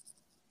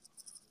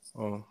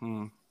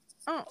 Oh.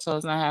 So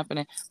it's not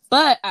happening.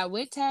 But I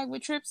would tag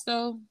with Trips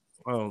though.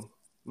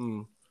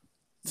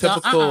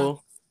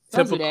 Typical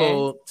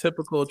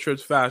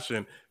Trips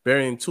fashion,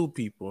 burying 2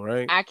 people,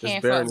 right? I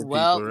can't fuck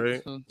well.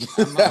 Right?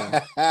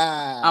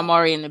 I'm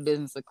already in the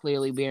business of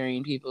clearly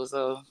burying people,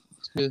 so.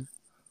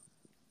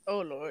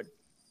 Oh Lord.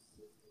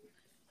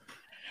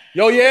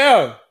 Yo,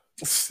 yeah,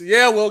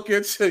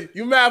 Wilkins,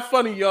 you mad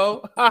funny,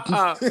 yo.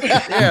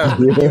 Yeah,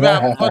 you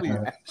mad funny.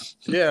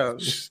 Yeah,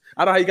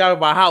 I know how you got in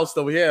my house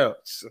though. Yeah,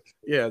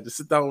 just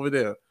sit down over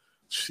there.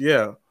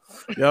 Yeah,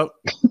 yep.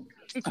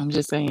 I'm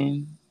just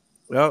saying.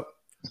 Yep.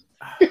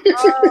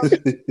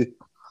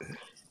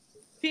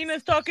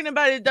 Cena's talking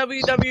about his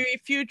WWE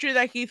future,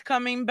 that he's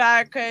coming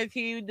back because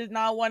he does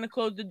not want to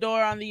close the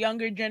door on the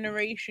younger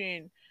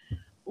generation.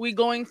 We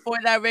going for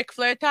that Ric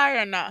Flair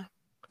tie or not?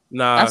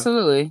 Nah,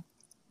 absolutely.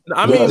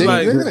 I mean,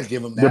 they're gonna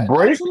give him that. The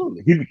break.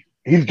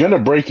 He's gonna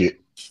break it.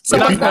 So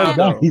he's gonna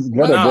break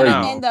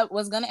it.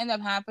 What's gonna end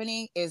up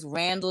happening is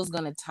Randall's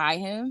gonna tie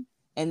him,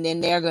 and then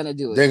they're gonna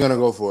do it. They're gonna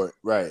go for it,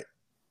 right?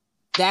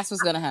 That's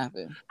what's gonna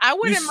happen. I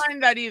wouldn't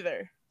mind that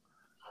either.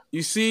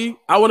 You see,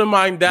 I wouldn't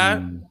mind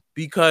that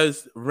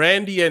because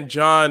Randy and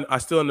John are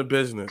still in the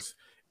business,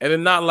 and they're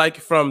not like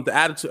from the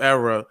Attitude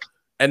Era,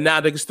 and now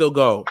they can still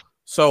go.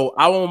 So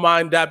I won't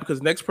mind that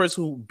because next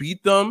person who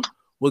beat them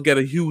will get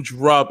a huge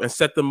rub and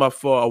set them up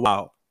for a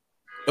while.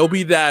 It'll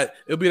be that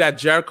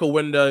Jericho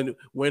winning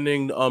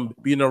beating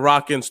The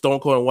Rock and Stone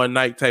Cold in one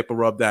night type of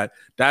rub. That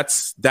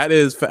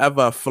is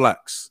forever a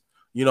flex.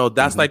 You know,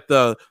 that's like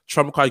the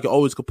trump card you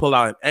always could pull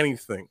out in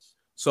anything.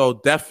 So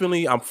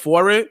definitely I'm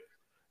for it.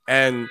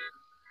 And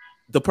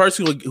the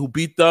person who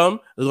beat them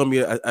is gonna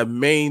be a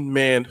main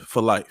man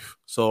for life.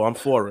 So I'm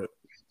for it.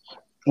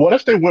 What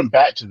if they went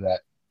back to that?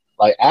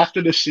 Like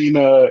after the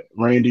Cena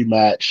Randy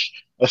match,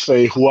 let's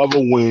say whoever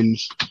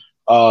wins,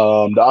 the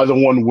other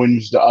one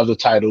wins the other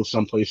title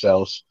someplace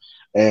else,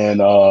 and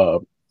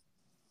the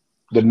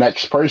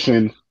next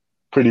person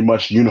pretty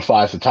much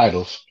unifies the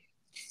titles.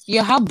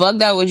 Yeah, how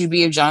bugged out would you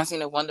be if John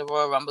Cena won the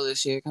Royal Rumble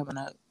this year coming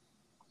up?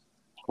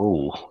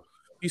 Oh,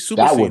 he's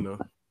Super Cena.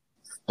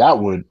 That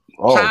would.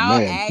 Oh how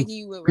man,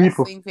 aggy with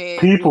wrestling fans.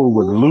 People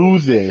would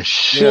lose their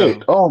shit.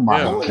 Yeah. Oh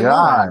my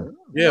god.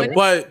 Yeah,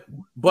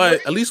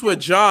 but at least with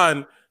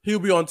John, he'll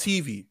be on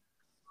TV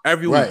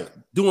every week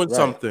doing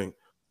something.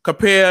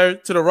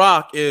 Compared to The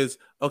Rock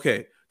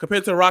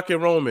compared to Rock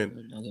and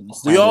Roman,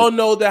 we all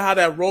know how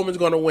that Roman's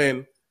gonna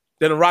win.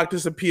 Then The Rock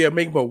disappear,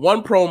 make but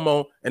one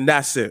promo, and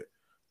that's it.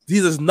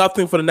 These is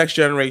nothing for the next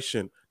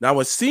generation. Now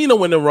with Cena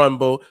win the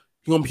Rumble,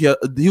 he'll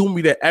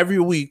be there every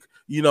week,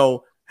 you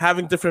know,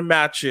 having different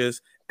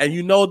matches, and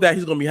you know that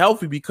he's gonna be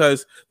healthy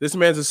because this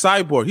man's a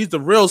cyborg. He's the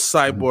real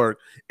cyborg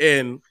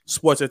in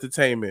sports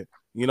entertainment.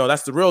 You know,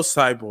 that's the real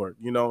cyborg.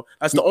 You know,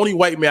 that's the only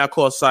white man I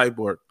call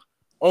cyborg.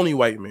 Only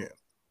white man.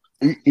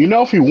 You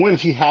know, if he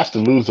wins, he has to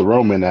lose the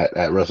Roman at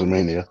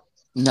WrestleMania.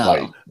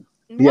 No.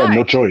 He had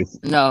no choice.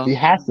 No. He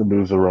has to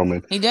lose the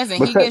Roman. He doesn't.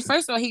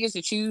 First of all, he gets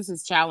to choose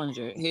his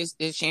challenger, his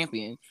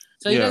champion.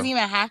 So he doesn't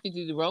even have to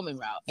do the Roman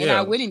route. And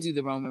I wouldn't do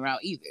the Roman route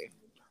either.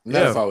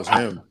 Not if I was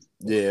him.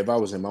 Yeah, if I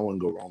was him, I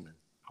wouldn't go Roman.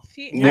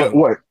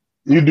 What?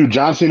 You do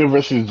John Cena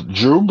versus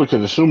Drew?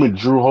 Because assuming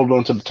Drew hold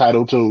on to the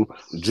title till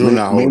Drew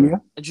not holding.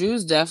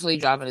 Drew's definitely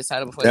dropping his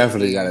title before.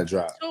 Definitely got to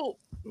drop. So,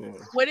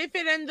 what if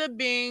it ends up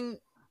being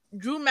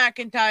Drew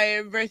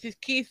McIntyre versus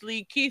Keith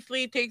Lee? Keith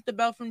Lee takes the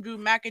belt from Drew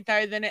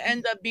McIntyre, then it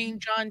ends up being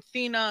John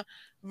Cena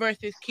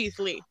versus Keith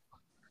Lee.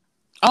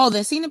 Oh,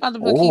 then Cena about to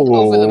put Keith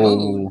over the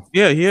moon.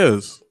 Yeah, he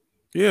is.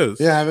 Yeah,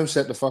 have him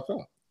set the fuck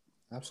up.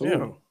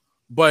 Absolutely.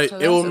 But So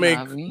it will that's make,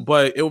 Navi.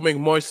 but it will make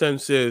more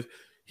sense if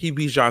he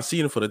beats John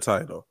Cena for the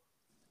title.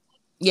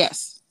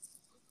 Yes.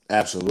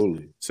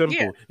 Absolutely. Simple.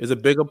 Yeah. It's a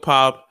bigger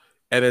pop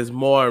and it's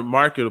more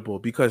marketable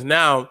because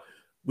now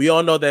we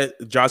all know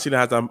that John Cena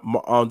has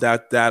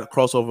that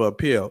crossover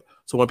appeal.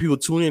 So when people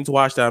tune in to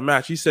watch that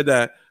match, he said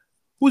that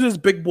who's this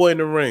big boy in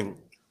the ring?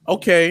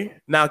 Okay,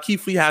 now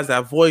Keith Lee has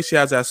that voice, he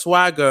has that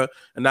swagger,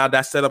 and now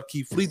that set up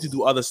Keith Lee to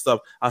do other stuff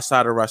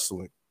outside of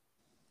wrestling.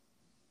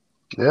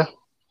 Yeah.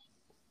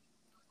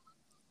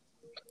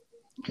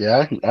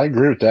 Yeah, I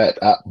agree with that.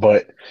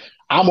 But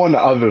I'm on the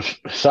other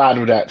side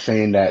of that,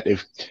 saying that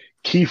if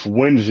Keith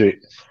wins it,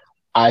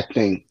 I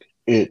think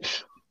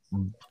it's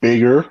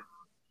bigger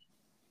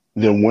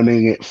than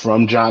winning it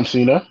from John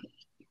Cena.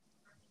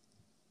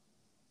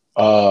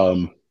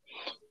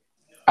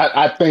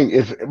 I think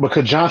if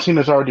because John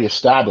Cena's already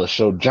established,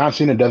 so John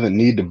Cena doesn't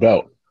need the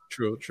belt.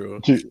 True.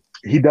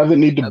 He doesn't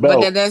need the But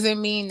belt. that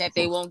doesn't mean that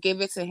they won't give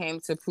it to him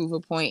to prove a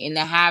point and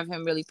to have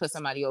him really put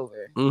somebody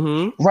over.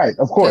 Mm-hmm. Right,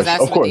 of course,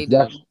 that's what they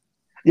do.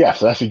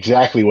 That's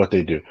exactly what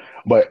they do.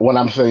 But what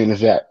I'm saying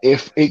is that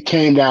if it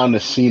came down to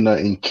Cena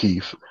and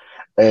Keith,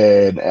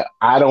 and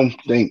I don't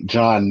think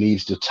John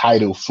needs the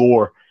title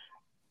for.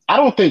 I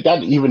don't think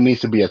that even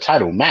needs to be a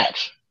title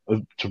match.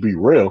 To be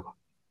real,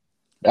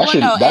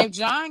 if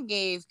John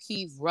gave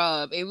Keith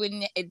rub, it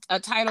wouldn't a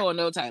title or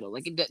no title.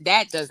 Like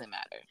that doesn't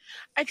matter.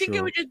 I think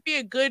it would just be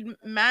a good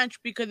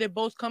match because they're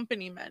both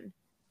company men.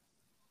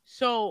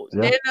 So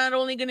they're not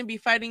only going to be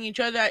fighting each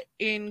other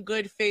in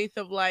good faith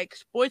of like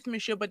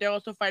sportsmanship, but they're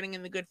also fighting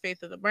in the good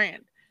faith of the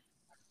brand.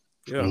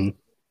 Yeah. Mm-hmm.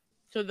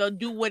 So they'll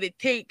do what it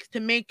takes to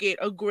make it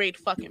a great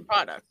fucking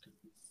product.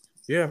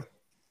 Yeah.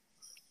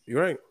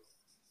 You're right.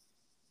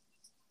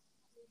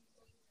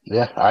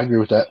 Yeah, I agree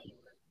with that.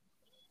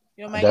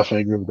 Yo, I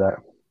definitely agree with that.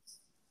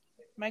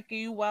 Mikey,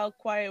 you wild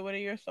quiet. What are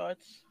your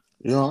thoughts?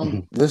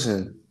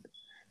 Listen,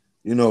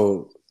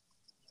 John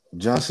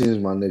Cena's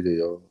my nigga,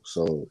 yo.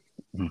 So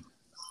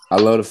I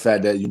love the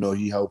fact that,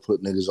 he helped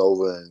put niggas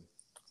over. And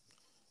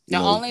the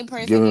only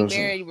person he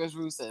buried was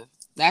Rusev.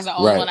 That's the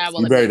only one I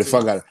will. He buried the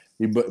fuck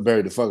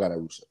out of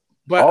Rusev.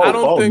 But I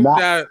don't think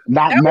not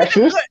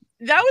Nexus.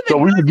 So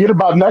we forget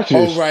about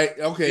Nexus. Oh right,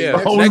 okay. Yeah.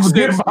 We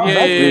forget about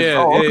Nexus.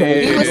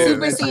 Okay. He was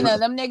Super Cena.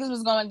 Them niggas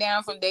was going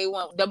down from day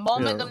one. The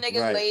moment them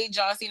niggas laid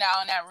John Cena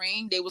out in that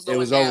ring, they was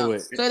going down. Over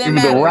with. So it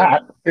was a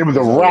wrap. It was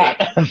a wrap.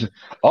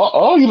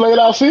 You laid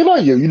out Cena.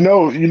 You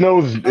know,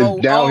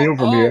 it's downhill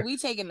from here. We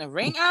taking the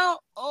ring out.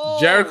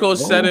 Jericho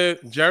said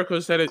it. Jericho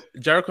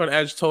and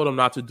Edge told him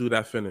not to do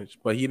that finish,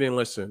 but he didn't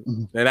listen.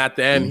 Mm-hmm. And at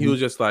the end, he was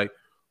just like,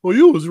 "Well,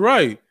 you was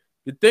right.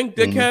 You think,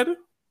 dickhead?"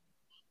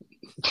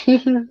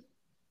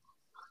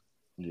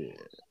 Yeah.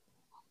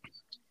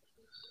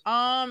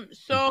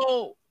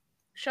 So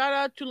shout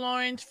out to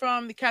Lawrence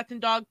from the Cat and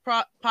Dog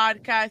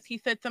podcast. He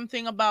said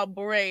something about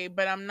Bray,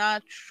 but I'm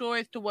not sure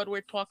as to what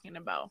we're talking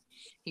about.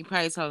 He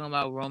probably talking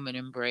about Roman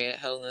and Bray at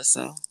Hell in a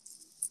Cell.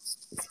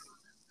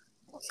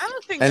 I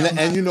don't think. And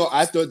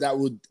I thought that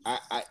would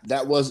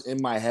that was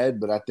in my head,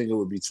 but I think it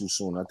would be too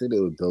soon. I think they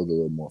would build a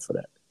little more for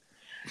that.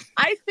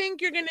 I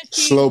think you're gonna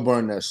see slow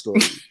burn that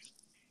story.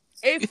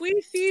 If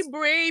we see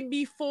Bray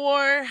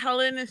before Hell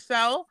in a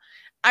Cell,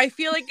 I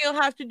feel like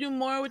you'll have to do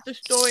more with the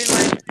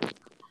storyline.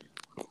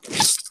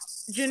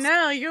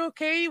 Janelle, you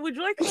okay? Would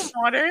you like some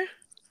water?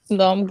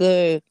 No, I'm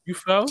good. You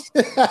fell?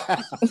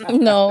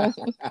 No.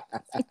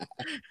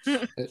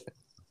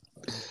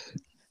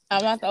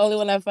 I'm not the only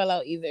one that fell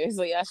out either,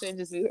 so y'all shouldn't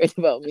just be worried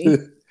about me.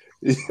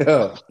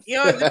 Yeah.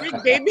 Yo, is the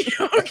big baby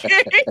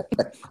okay?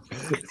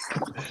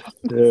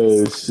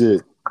 Oh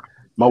shit.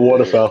 My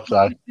water fell,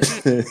 sorry.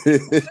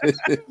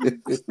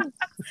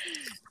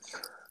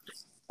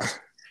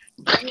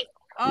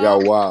 Yeah,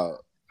 wow.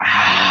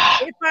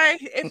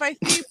 If I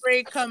see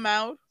Bray come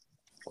out,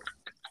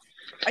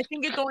 I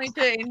think it's only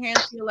to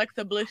enhance the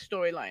Alexa Bliss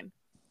storyline.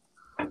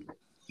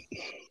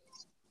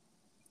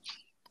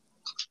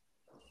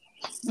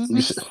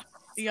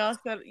 Y'all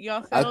said.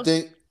 I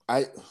think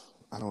I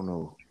don't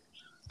know.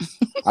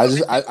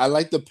 I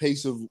like the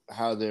pace of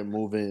how they're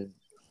moving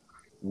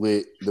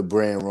with the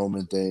Bray and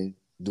Roman thing,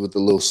 with the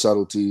little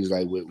subtleties,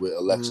 like with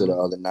Alexa the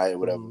other night or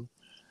whatever.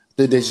 I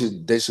think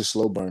they should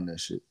slow burn that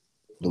shit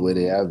the way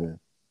they have been.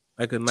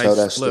 Like a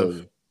nice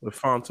split with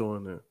Fonto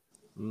in it.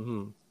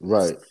 Mm-hmm.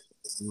 Right.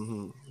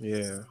 Mm-hmm.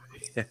 Yeah.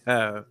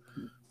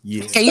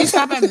 Yeah. Can you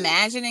stop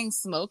imagining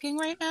smoking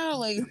right now?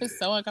 Like, it's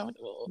so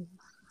uncomfortable.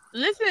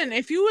 Listen,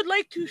 if you would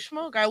like to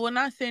smoke, I will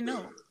not say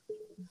no.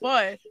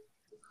 But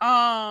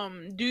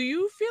do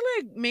you feel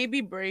like maybe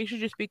Bray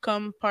should just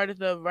become part of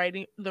the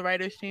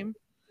writers team?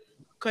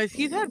 Because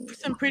he's had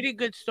some pretty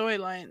good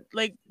storylines,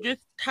 like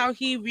just how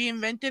he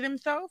reinvented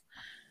himself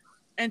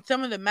and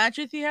some of the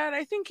matches he had.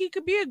 I think he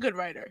could be a good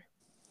writer.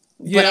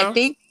 Yeah. But I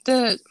think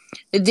the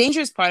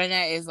dangerous part of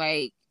that is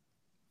like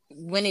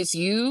when it's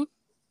you,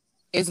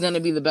 it's gonna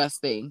be the best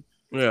thing.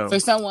 Yeah.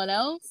 For someone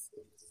else,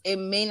 it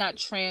may not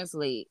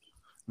translate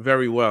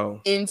very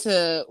well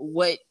into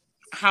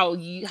how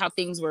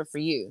things were for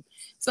you.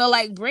 So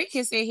like Bray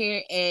can sit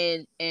here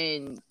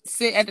and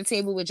sit at the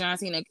table with John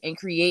Cena and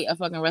create a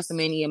fucking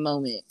WrestleMania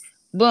moment.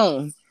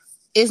 Boom.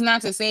 It's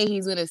not to say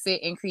he's gonna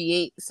sit and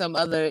create some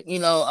other,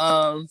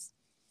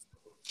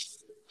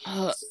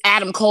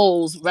 Adam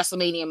Cole's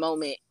WrestleMania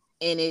moment,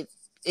 and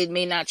it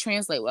may not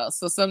translate well.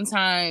 So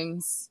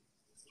sometimes,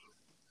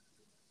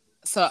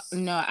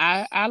 no,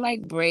 I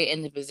like Bray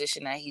in the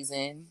position that he's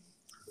in.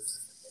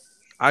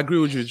 I agree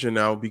with you,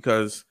 Janelle,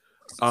 because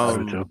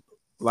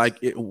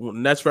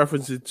that's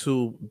referencing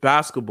to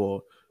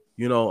basketball.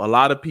 A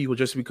lot of people,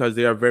 just because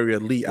they are very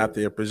elite at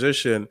their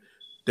position,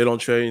 they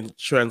don't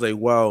translate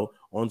well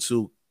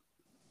onto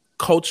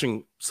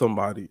coaching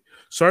somebody.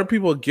 Certain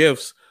people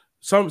gifts.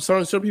 Some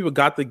people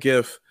got the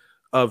gift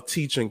of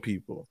teaching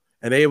people,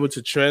 and they're able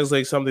to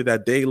translate something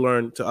that they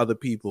learn to other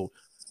people.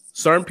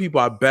 Certain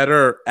people are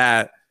better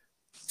at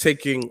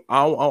taking,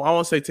 I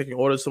won't say taking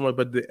orders somewhere,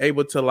 but they're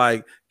able to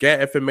like get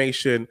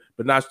information,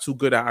 but not too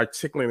good at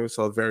articulating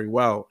themselves very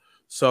well.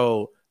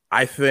 So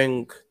I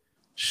think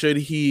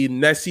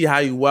let's see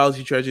how well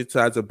he translates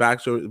as a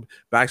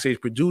backstage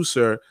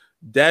producer,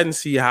 then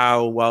see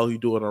how well he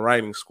do in a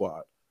writing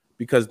squad.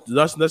 Because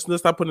let's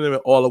not putting him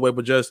all the way,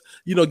 but just,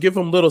 give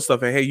him little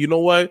stuff. And hey, you know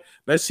what?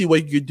 Let's see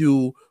what you could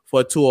do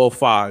for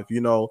 205,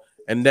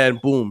 and then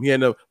boom, he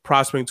ended up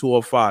prospering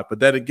 205. But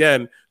then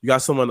again, you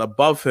got someone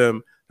above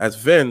him as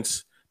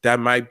Vince that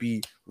might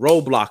be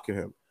roadblocking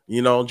him.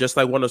 Just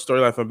like one of the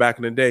storylines from back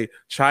in the day,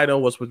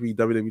 Chyna was supposed to be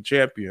WWE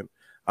champion.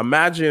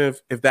 Imagine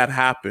if that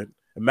happened.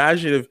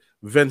 Imagine if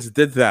Vince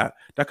did that.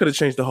 That could have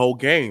changed the whole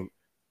game.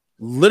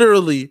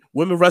 Literally,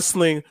 women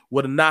wrestling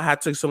would have not had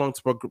to take so long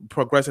to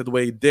progress it the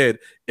way it did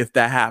if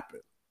that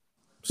happened.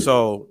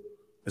 So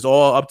it's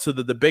all up to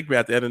the big man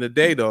at the end of the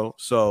day, though.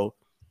 So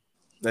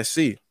let's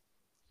see.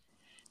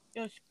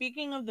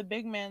 Speaking of the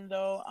big man,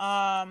 though,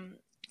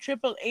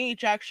 Triple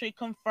H actually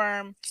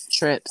confirmed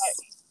trips.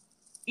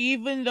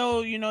 Even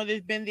though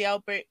there's been the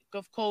outbreak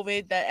of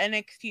COVID, that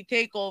NXT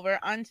TakeOver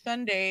on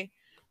Sunday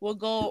will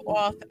go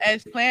off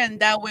as planned.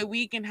 That way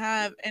we can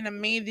have an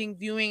amazing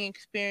viewing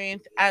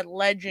experience at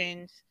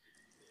Legends.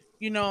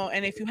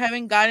 And if you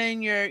haven't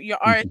gotten your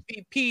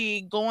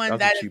RSVP, go on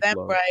that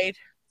Eventbrite.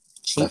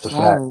 That's a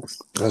fact.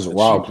 That's a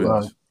wild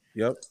plug.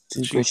 Yep.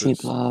 Super cheap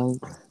plug.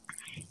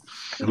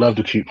 Love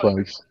the cheap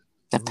plugs.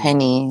 The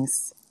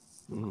pennies.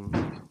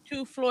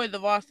 2 floors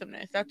of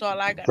awesomeness. That's all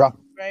I got.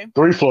 Right?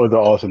 3 floors of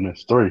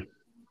awesomeness. 3.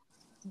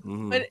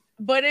 But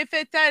if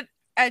it's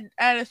at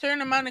a certain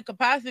amount of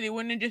capacity,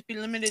 wouldn't it just be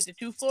limited to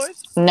 2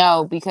 floors?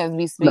 No, because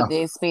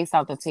they space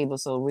out the table,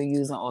 so we're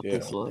using all 3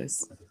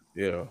 floors.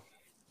 Yeah.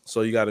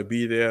 So you got to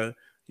be there.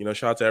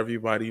 Shout out to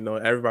everybody.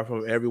 Everybody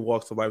from every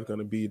walks of life is going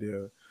to be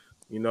there.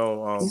 You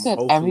said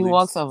every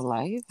walks of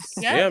life?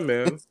 Yeah,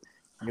 man.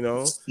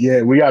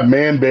 Yeah, we got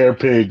Man Bear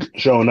Pig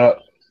showing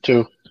up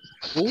too.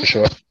 Ooh. For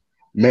sure.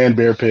 Man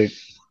Bear Pig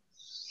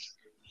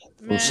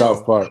from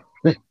South Park.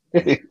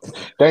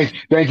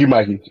 Thank you,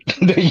 Mikey.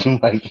 Thank you,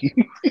 Mikey.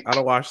 I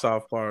don't watch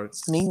South Park.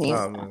 Me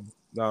neither.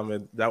 Nah,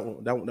 man. That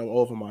went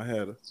over my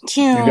head.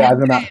 You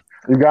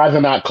guys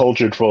are not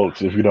cultured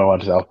folks if you don't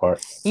watch South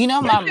Park.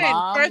 My mom.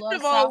 First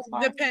of all,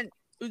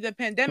 the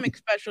pandemic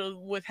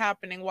special was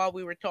happening while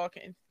we were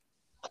talking.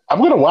 I'm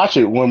gonna watch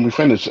it when we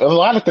finish. A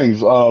lot of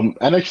things.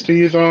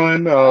 NXT is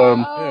on.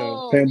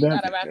 Pandemic.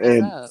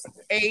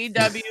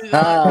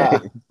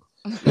 AEW.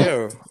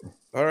 Yeah.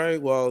 All right.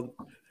 Well,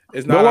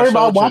 it's not. Don't worry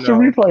about watch the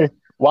replay.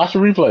 Watch the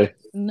replay.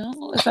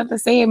 No, it's not the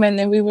same. And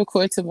then we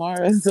record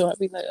tomorrow, so I'll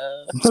be like,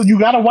 So you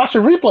gotta watch the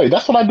replay.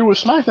 That's what I do with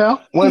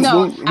SmackDown. When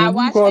I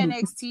watch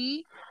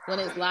NXT when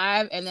it's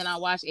live, and then I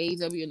watch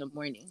AEW in the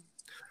morning.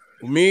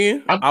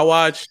 I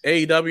watch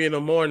AEW in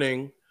the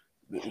morning.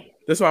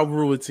 This is my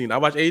routine. I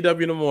watch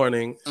AEW in the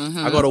morning.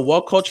 I go to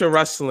What Culture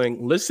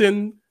Wrestling,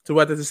 listen to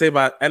what they have to say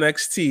about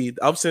NXT,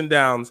 the ups and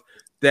downs.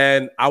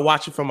 Then I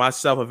watch it for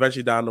myself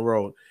eventually down the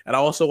road. And I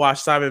also watch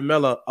Simon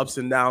Miller ups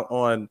and down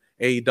on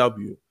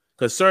AEW.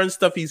 Because certain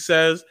stuff he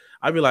says,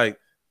 I'd be like,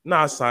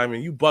 nah,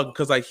 Simon, you bug.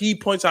 Because like he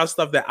points out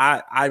stuff that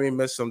I may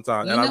miss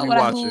sometimes. And I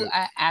rewatch it.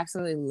 I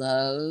absolutely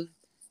love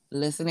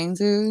listening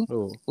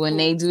to when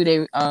they do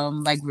their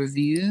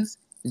reviews,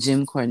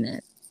 Jim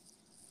Cornette.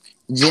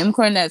 Jim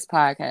Cornette's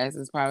podcast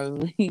is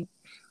probably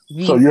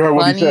the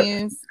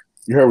funniest.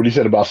 You heard what he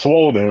said about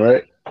Swole then,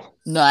 right?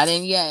 No, I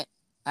didn't yet.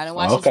 I didn't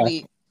watch this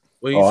week.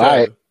 What he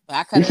said?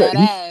 I cut that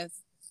ass.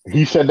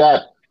 He said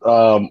that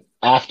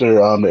after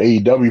the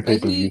AEW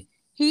pay-per-view.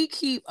 He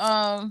keep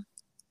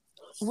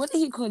what did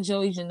he call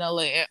Joey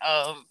Janela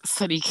and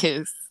Sonny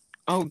Kiss?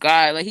 Oh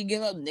God, like he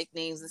give up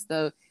nicknames and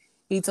stuff.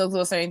 He talks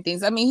about certain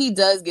things. I mean, he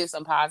does give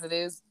some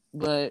positives,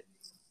 but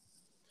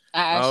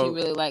I actually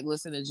really like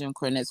listening to Jim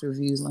Cornette's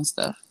reviews and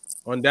stuff.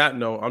 On that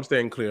note, I'm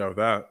staying clear of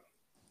that.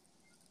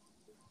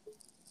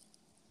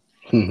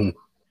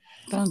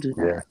 Don't do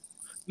that. Yeah.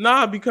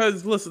 Nah,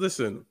 because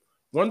listen.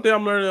 One thing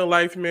I'm learning in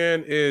life,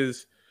 man,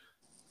 is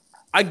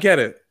I get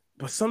it,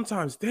 but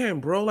sometimes, damn,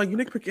 bro, like you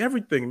nitpick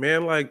everything,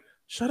 man. Like,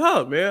 shut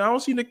up, man. I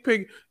don't see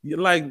nitpick.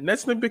 Like,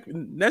 let's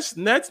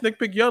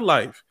nitpick your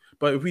life.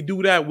 But if we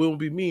do that, we'll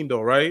be mean,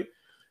 though, right?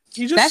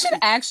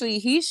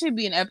 He should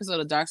be an episode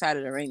of Dark Side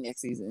of the Ring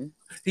next season.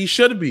 He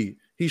should be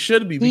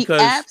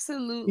because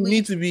absolutely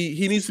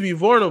he needs to be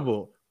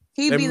vulnerable.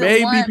 He'd be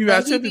the one,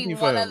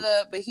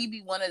 but he'd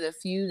be one of the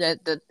few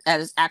that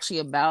is actually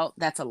about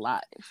that's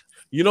alive.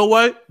 You know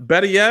what?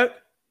 Better yet,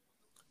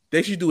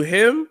 they should do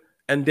him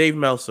and Dave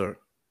Meltzer.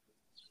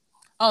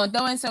 Oh, and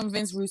throw in some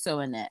Vince Russo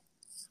in that.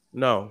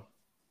 No.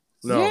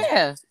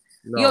 Yeah.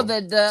 No. Yo,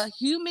 the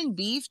human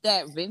beef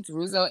that Vince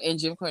Russo and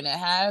Jim Cornette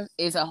have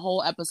is a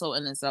whole episode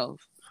in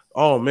itself.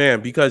 Oh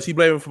man, because he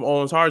blamed him from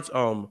Owen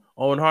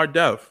Hart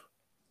death.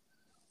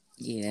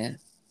 Yeah.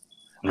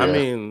 I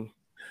mean,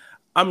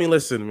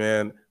 listen,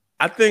 man.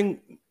 I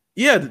think,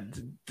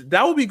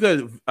 that would be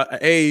good.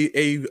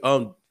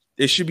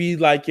 It should be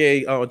like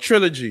a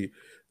trilogy: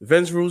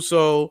 Vince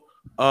Russo,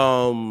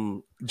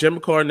 Jim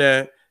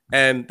Cornette,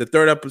 and the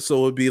third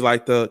episode would be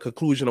like the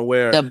conclusion of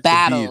where the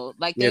battle,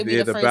 like they'd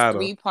be the first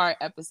 3-part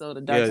episode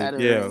of Dark Side of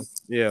the Ring.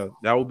 Yeah,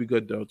 that would be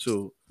good though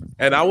too.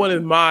 And I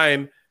wouldn't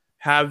mind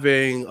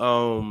having.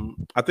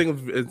 I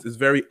think it's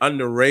very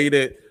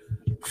underrated.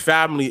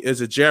 Family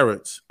is a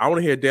Jarrett's. I want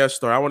to hear their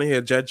story. I want to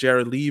hear Jet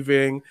Jarrett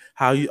leaving,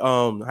 how he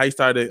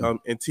started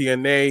in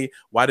TNA,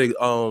 why did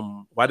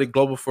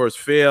Global First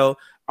fail.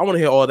 I want to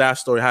hear all that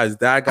story. How his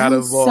dad got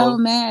involved. So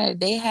mad.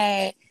 They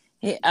had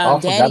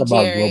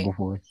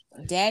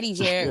Daddy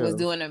Jarrett was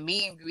doing a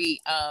meet and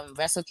greet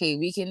WrestleCade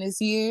weekend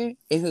this year.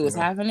 If it was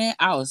happening,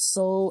 I was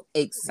so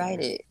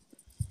excited.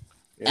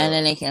 Yeah. And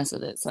then they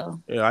canceled it.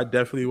 So yeah, I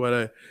definitely want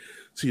to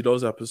see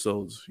those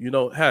episodes.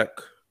 Heck.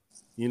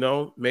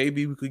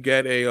 Maybe we could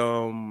get a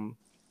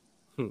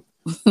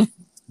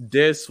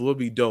this would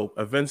be dope.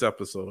 A Vince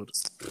episode.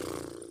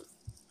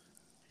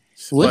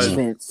 Which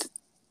Vince?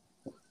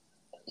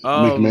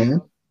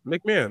 McMahon.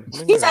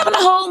 He's having a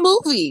whole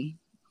movie.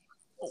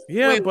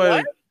 Yeah, wait, but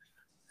what?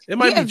 It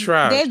might be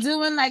trash. They're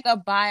doing like a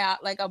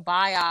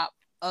biop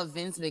of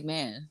Vince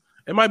McMahon.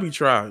 It might be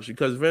trash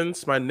because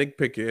Vince might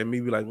nitpick it and me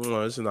be like,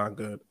 "No, this is not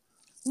good."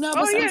 No,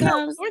 but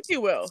sometimes, of course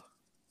you will.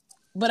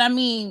 But I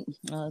mean,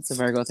 it's a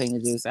Virgo thing to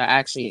do. So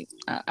I'll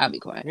be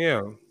quiet.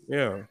 Yeah.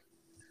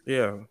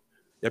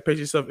 Pace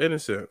yourself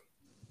innocent.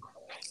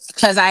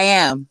 Because I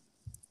am.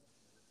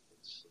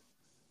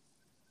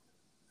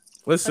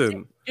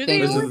 Listen.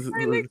 Listen,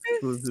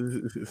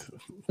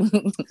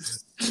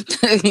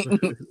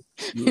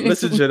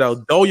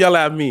 Janelle. Don't yell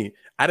at me.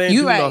 I didn't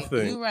do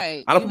nothing. You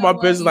right. I don't put my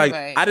business like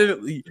right. I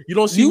didn't. You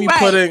don't see me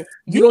putting.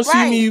 You don't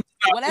see me.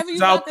 Whatever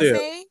you out there.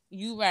 Say,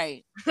 you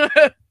right. You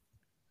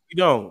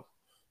don't.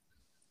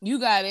 You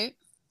got it.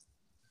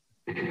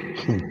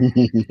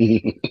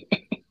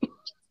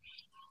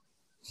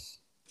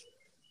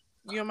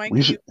 You might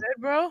be good,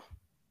 bro.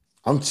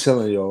 I'm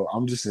chilling, yo.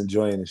 I'm just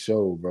enjoying the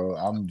show, bro.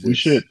 We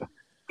should.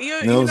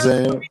 You know what I'm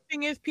saying? The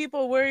thing is,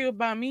 people worry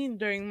about me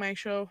during my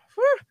show.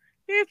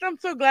 Yes, I'm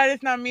so glad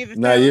it's not me.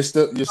 You're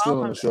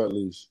still on a short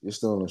leash. You're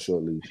still on a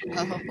short leash.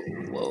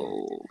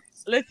 Whoa.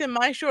 Listen,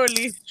 my short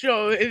leash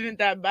show isn't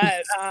that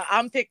bad.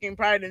 I'm taking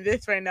pride in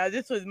this right now.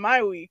 This was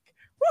my week.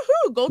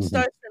 Woohoo! Gold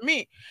stars for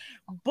me.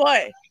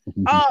 But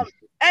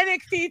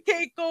NXT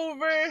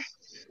TakeOver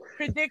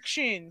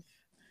predictions.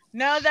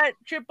 Now that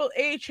Triple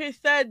H has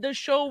said the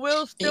show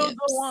will still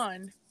go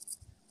on.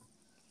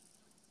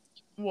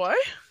 What?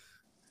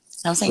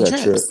 I was saying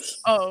Trips.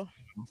 Oh.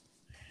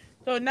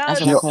 So now that's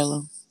what I call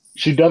him.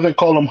 She doesn't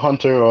call him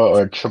Hunter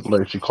or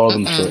Triple H. She calls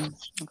him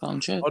Trips. I call him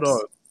Trips. Hold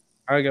on.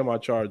 I gotta get my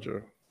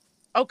charger.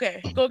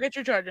 Okay, go get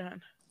your charger, hon.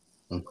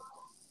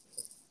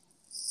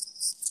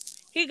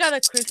 He got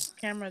a crisp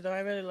camera though.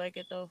 I really like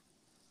it though.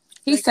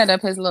 He set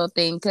up his little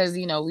thing because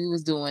we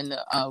was doing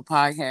the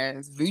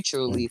podcast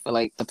virtually for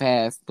like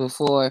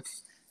before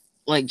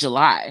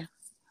July,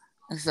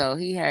 so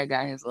he had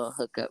got his little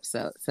hookup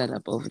set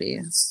up over there.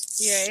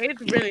 Yeah,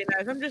 it's really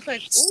nice. I'm just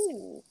like,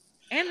 ooh,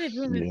 and his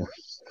room is.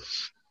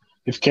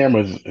 His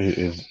camera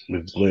is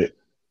lit.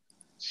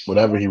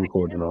 Whatever he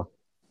recorded on.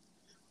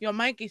 Yo,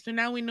 Mikey. So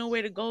now we know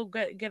where to go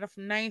get a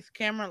nice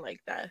camera like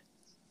that.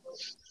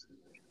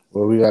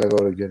 Well, we gotta go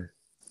to get it.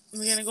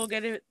 We're gonna go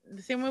get it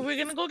the same way we're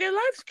gonna go get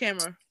Live's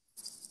camera.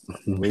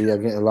 Where y'all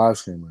getting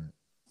Live's camera?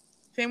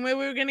 Same way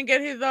we were gonna get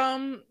his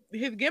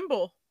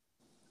gimbal.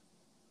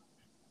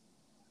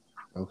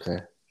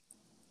 Okay.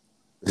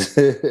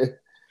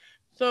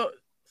 So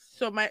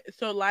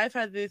Live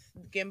has this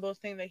gimbal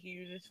thing that he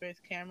uses for his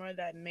camera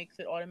that makes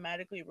it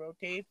automatically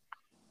rotate.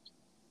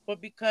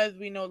 But because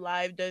we know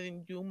Live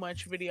doesn't do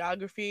much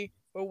videography,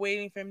 we're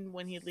waiting for him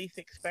when he least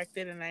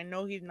expected, and I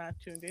know he's not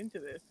tuned into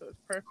this, so it's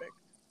perfect.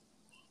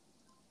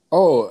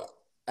 Oh,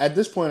 at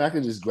this point, I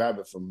can just grab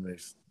it from him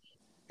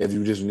if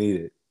you just need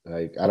it.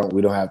 Like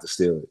we don't have to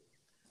steal it.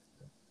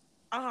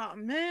 Oh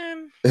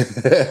man!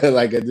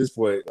 Like at this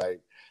point, like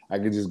I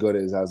could just go to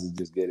his house and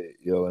just get it.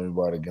 Yo, let me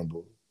borrow the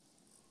gimbal.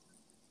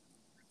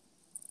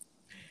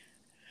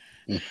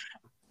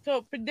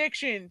 So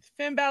predictions: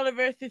 Finn Balor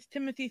versus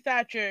Timothy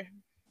Thatcher.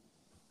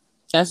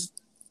 That's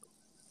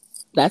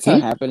not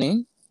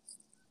happening.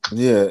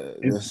 Yeah,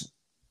 it's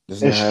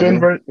Finn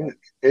versus.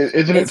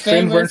 Isn't it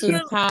Finn versus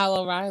Kyle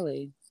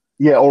O'Reilly?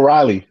 Yeah,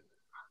 O'Reilly.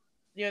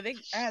 Yo,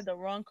 I had the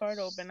wrong card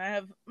open.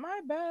 My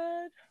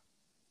bad.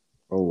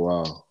 Oh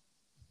wow.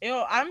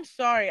 Yo, I'm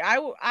sorry.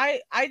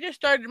 I just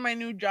started my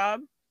new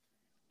job,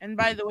 and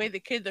by the way,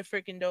 the kids are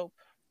freaking dope.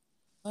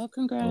 Oh,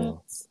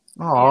 congrats.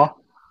 Aw.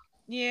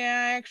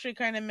 Yeah, I actually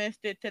kind of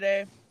missed it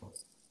today.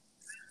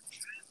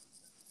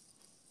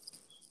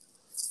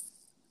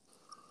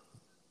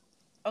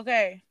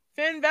 Okay,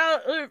 Finn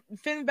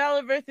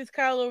Balor versus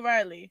Kyle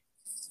O'Reilly.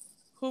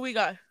 Who we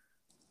got?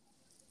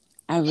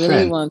 I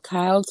really want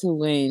Kyle to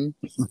win,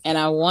 and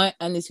I want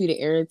Undisputed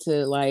Era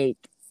to like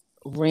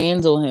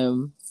Randall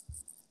him.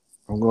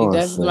 Like,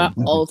 that's my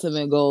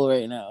ultimate goal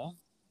right now.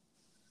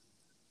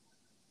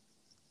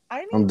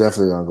 I'm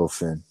definitely gonna go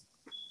Finn.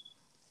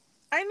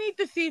 I need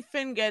to see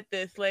Finn get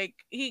this. Like,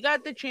 he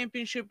got the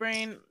championship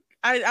reign.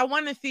 I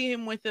want to see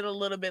him with it a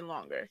little bit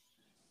longer.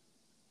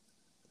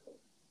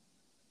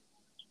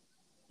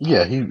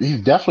 Yeah, he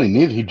definitely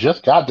needs. He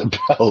just got the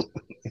belt.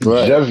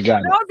 Right. Just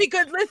got No,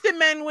 because listen,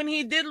 man, when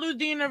he did lose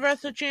the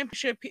Universal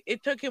Championship,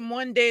 it took him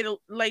one day to,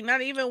 like,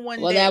 not even one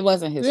day. Well, that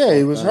wasn't his fault. Yeah,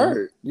 he was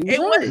hurt.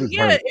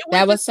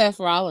 That was Seth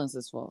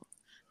Rollins' fault.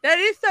 That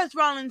is Seth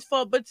Rollins'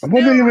 fault, but still, it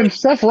wasn't even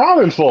Seth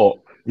Rollins'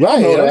 fault. Y'all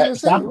know that.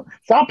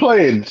 Stop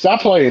playing.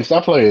 Don't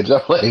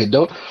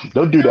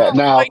do that.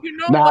 Now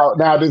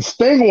the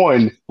Sting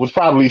one was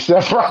probably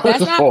Seth Rollins'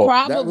 That's not fault.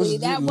 probably.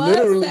 That was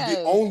literally Seth.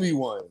 the only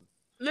one.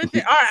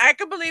 Listen, all right, I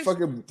can believe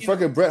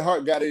fucking Bret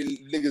Hart got in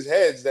niggas'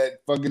 heads that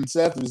fucking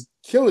Seth was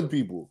killing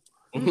people.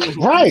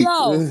 Right.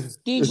 Yo,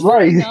 did you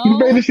right. know? You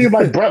made it seem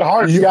like Bret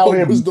Hart out here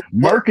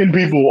murking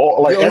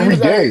people every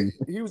day.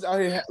 He was out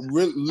here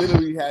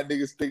literally had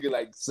niggas thinking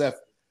like Seth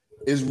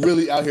is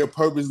really out here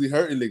purposely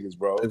hurting niggas,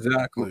 bro.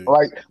 Exactly.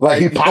 Like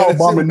he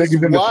powerbombing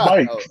niggas in the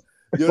spikes.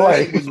 Yo,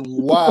 that was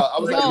wild. I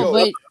was like, yo,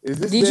 but is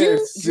this did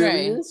you,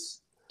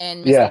 serious?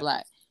 And Mr.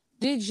 Black,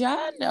 did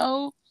y'all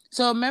know?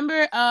 So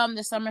remember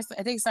the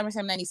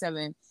SummerSlam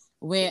 97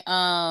 when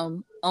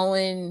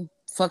Owen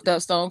fucked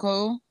up Stone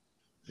Cold?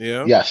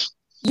 Yeah. Yes.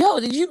 Yo,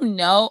 did you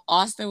know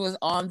Austin was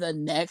on the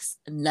next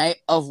night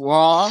of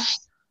Raw?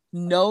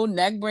 No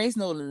neck brace,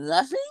 no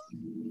nothing.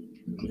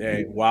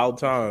 Hey, wild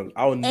time.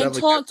 I would never. And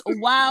talked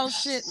wild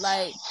shit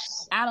like,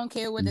 I don't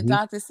care what the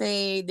doctors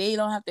say. They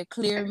don't have to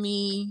clear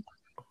me.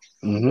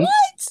 Mm-hmm.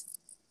 What?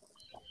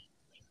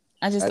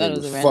 I just thought it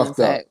was a random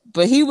fact.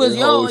 But he was,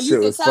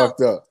 you can tell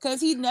because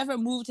he never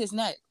moved his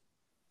neck.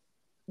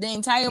 The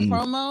entire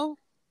promo,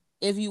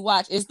 if you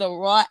watch, it's the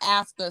Raw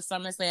after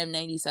SummerSlam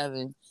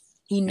 97.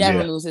 He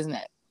never moves his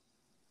neck.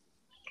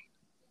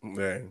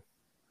 Dang.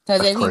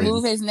 Because if he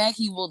moves his neck,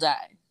 he will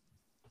die.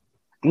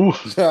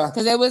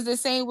 Because it was the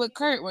same with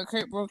Kurt when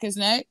Kurt broke his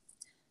neck.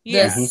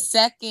 The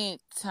second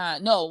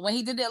time. No, when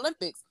he did the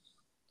Olympics.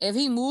 If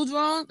he moved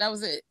wrong, that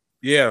was it.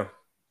 Yeah.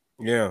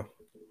 Yeah.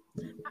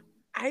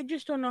 I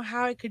just don't know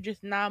how I could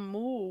just not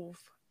move.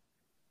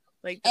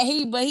 But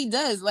he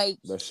does. Like,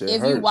 if hurts.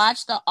 you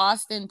watch the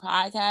Austin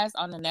podcast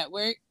on the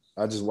network,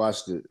 I just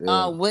watched it.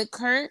 With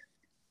Kurt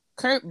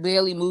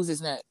barely moves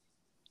his neck.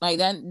 Like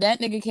that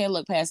nigga can't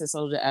look past his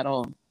shoulder at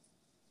all.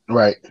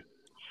 Right.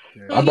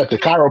 Yeah. I bet the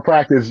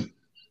chiropractors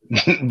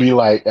be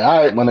like,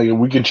 all right, my nigga,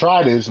 we can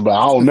try this, but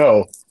I don't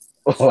know.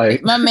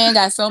 Like, my man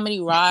got so many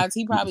rods,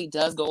 he probably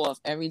does go off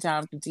every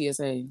time through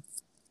TSA.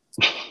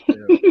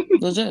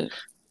 Legit.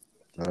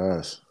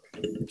 Nice.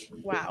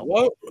 Wow.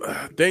 Well,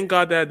 thank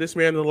God that this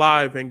man is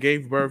alive and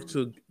gave birth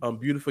to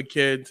beautiful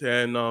kids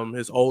and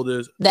his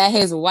oldest. That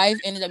his wife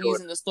ended up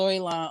using the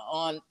storyline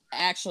on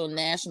actual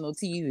national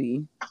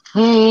TV.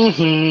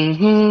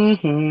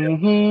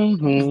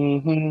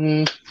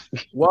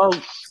 Well,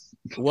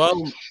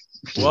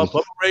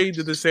 Bubba Ray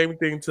did the same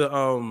thing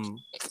to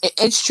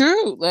It's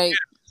true, like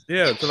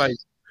to like.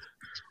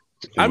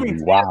 I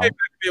mean, wow.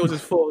 It was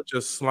just full of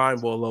just slime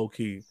ball, low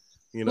key.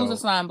 You know, who's a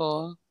slime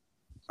ball?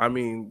 I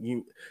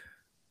mean,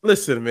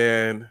 listen,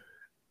 man.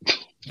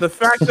 The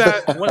fact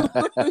that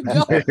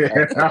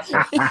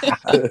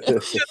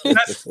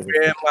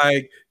man,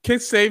 like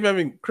Chris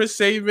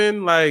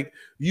Sabin, like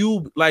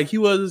he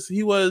was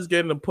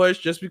getting a push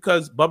just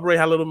because Bubba Ray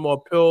had a little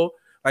more pill.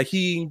 Like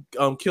he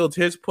killed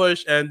his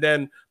push and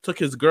then took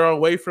his girl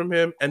away from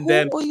him. And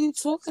then what are you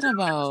talking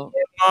about?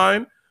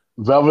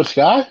 Velvet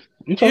Sky?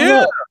 You talking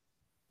about?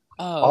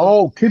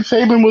 Oh, Kid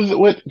Sabin was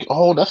with.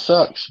 Oh, that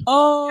sucks.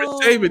 Oh,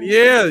 Chris Sabin,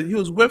 yeah, he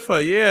was with her.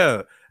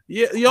 Yeah.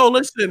 Yo,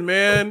 listen,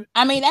 man.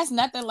 I mean, that's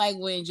nothing like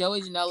when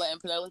Joey Janela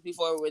and Penelope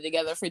Ford were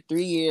together for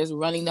 3 years,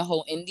 running the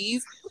whole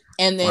Indies,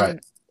 and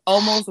then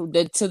almost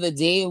to the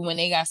day when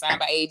they got signed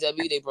by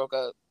AEW, they broke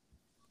up.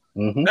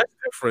 Mm-hmm. That's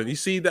different. You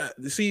see,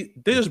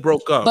 they just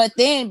broke up. But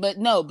then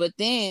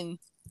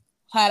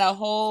had a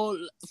whole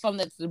from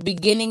the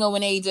beginning of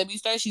when AEW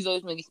started. She's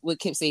always been with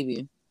Kip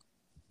Sabian.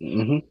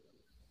 Mm-hmm.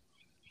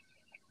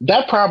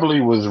 That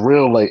probably was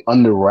real, like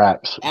under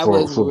wraps. That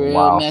was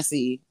real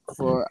messy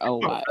for a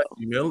while.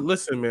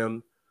 Listen,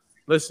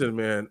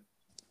 man.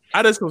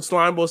 I did some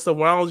slime ball stuff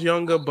when I was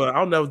younger, but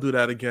I'll never do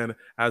that again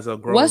as a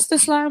grown. What's the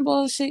slime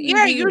ball shit?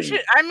 You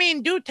should. I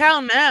mean, do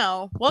tell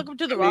now. Welcome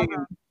to the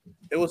Rawrrzone.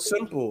 It was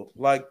simple.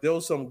 Like there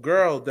was some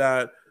girl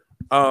that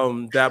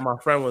that my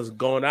friend was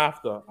going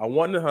after. I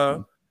wanted her,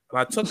 and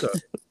I took her.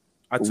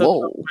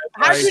 Whoa.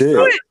 How'd you Shit.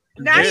 do it?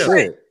 Now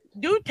Shit.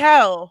 do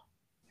tell.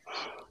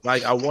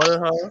 Like I wanted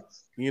her,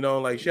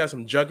 like she had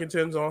some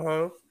Junkintons on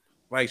her.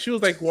 Like she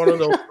was like one of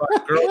those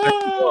girls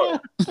next door.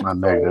 My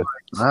nigga.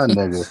 My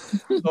nigga.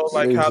 So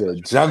like They how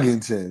said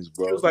Junkintons, she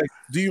bro. was like,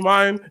 "Do you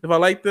mind if I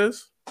like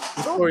this?" Go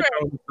for Story it.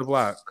 telling Mr.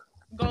 Black.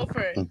 Go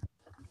for it.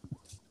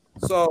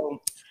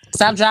 So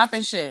Stop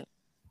dropping shit.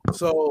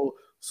 So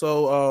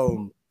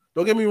don't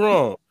get me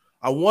wrong.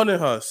 I wanted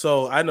her,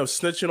 so I ended up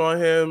snitching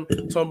on him,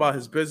 talking about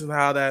his business,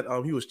 how that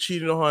he was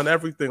cheating on her and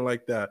everything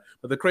like that.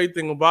 But the crazy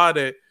thing about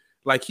it,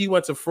 like he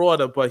went to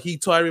Florida, but he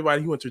told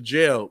everybody he went to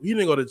jail. He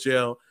didn't go to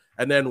jail,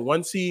 and then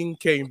once he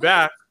came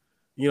back,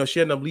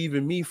 she ended up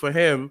leaving me for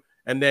him,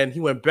 and then he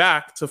went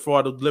back to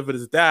Florida to live with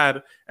his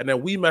dad, and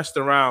then we messed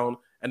around,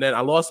 and then I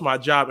lost my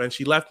job, and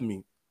she left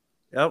me.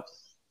 Yep.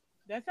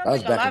 That sounds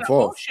like a lot of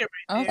bullshit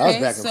right there. Okay,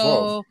 back and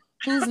so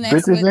who's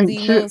next Bitches with ain't the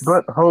shit most?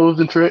 but hoes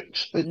and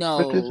tricks. No.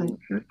 Bitches ain't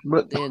shit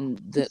but. Then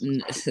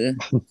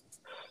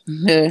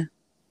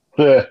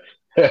Your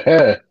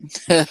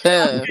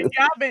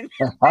job and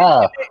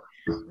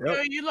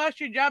you lost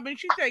your job, and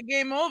she said,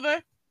 "Game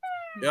over."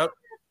 Yep.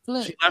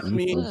 She left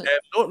me, and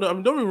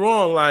don't get me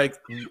wrong. Like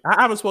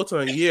I haven't spoken to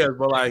her in years,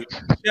 but like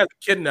she has a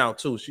kid now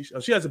too.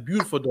 She has a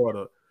beautiful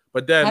daughter.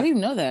 But then how do you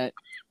know that?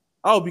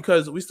 Oh,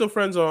 because we still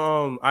friends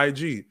on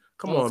IG.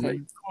 Come on,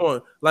 man. Come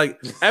on.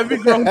 Like every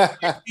girl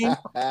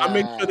I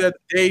make sure that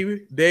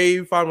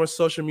they find my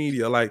social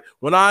media. Like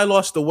when I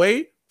lost the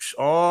weight,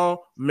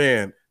 oh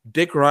man,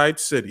 Dick Ride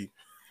City.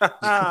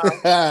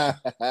 But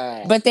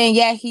then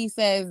he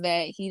says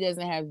that he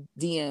doesn't have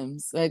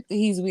DMs. Like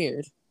he's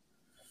weird.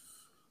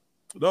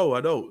 No, I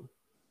don't.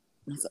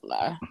 That's a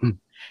lie.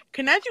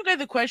 Can I ask you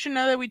guys a question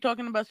now that we're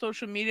talking about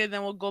social media?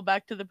 Then we'll go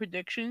back to the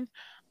predictions.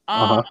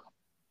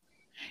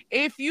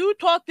 If you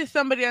talk to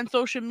somebody on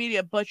social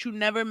media, but you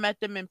never met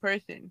them in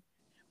person,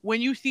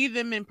 when you see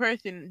them in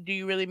person, do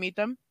you really meet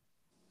them?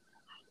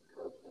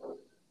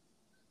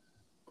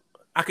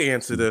 I can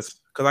answer this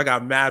because I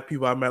got mad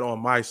people I met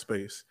on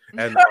MySpace.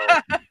 And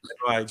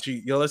like,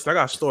 yo, listen, I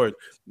got stories.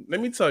 Let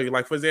me tell you,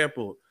 like, for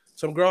example,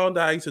 some girl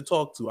that I used to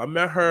talk to, I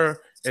met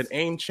her in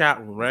AIM chat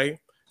room, right?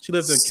 She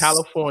lives in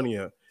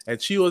California, and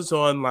she was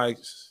on, like,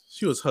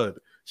 she was hood.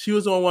 She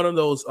was on one of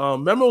those,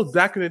 remember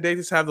back in the day,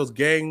 just have those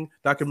gang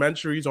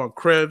documentaries on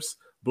Crips,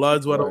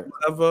 Bloods,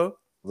 whatever.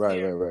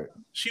 Right.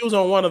 She was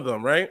on one of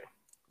them, right?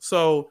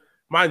 So,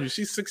 mind you,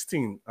 she's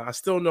 16. I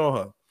still know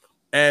her.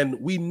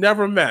 And we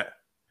never met.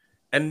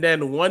 And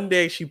then one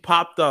day she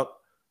popped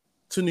up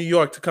to New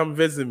York to come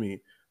visit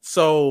me.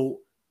 So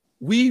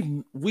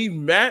we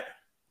met,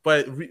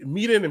 but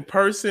meeting in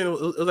person, it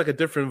was like a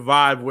different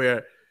vibe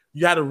where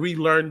you had to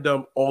relearn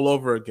them all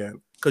over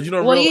again. Because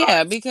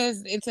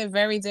because it's a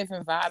very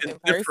different vibe in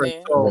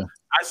person. So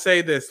I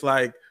say this,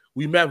 like,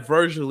 we met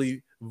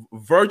virtually,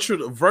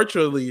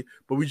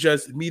 but we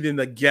just meeting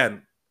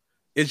again.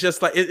 It's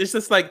just like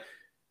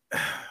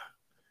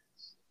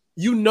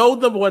you know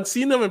them, when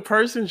seeing them in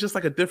person, it's just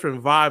like a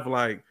different vibe.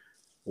 Like,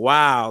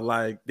 wow,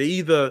 like they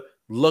either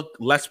look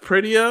less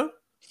prettier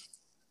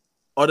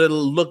or they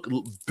look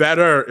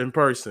better in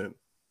person.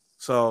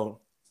 So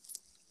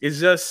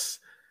it's just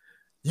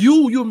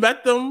you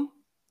met them.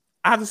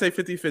 I have to say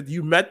 50-50.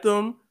 You met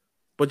them,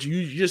 but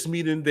you just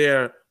meeting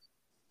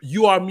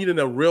you are meeting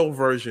a real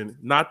version,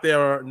 not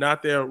their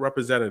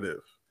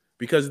representative.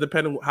 Because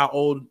depending how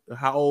old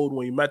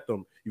when you met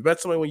them. You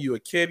met somebody when you were a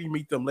kid, you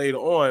meet them later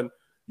on,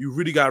 you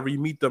really gotta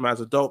re-meet them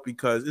as adult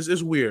because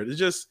it's weird.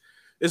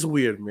 It's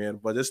weird, man.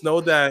 But just know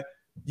that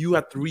you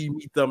have to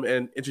re-meet them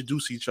and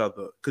introduce each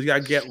other. Because you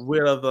gotta get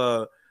rid of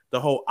the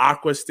whole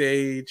awkward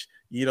stage,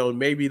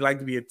 maybe like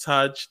to be in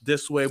touch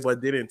this way,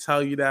 but they didn't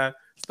tell you that.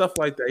 Stuff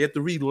like that. You have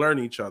to relearn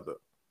each other.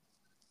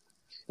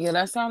 Yeah,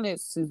 that sounded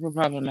super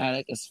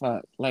problematic as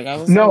fuck. Like I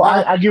was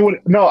I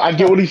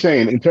get what he's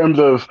saying in terms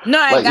of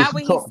I got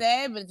what he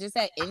said, but just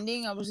that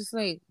ending, I was just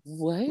like,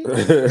 what?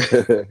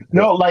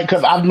 No, like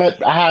because I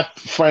have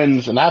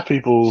friends and I have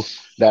people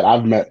that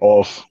I've met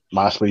off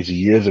MySpace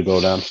years ago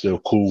that I'm still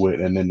cool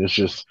with, and then it's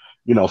just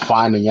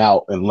finding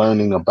out and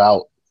learning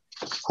about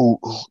who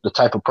the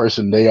type of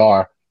person they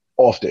are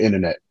off the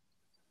internet.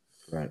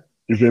 Right.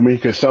 You feel me?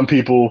 Because some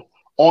people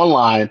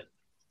online,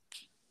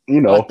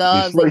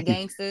 thugs and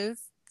gangsters.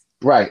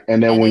 Right.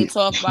 And then when they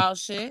talk about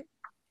shit.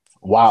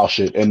 Wild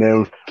shit. And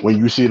then when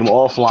you see them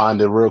offline,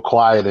 they're real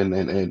quiet and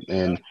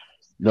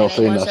don't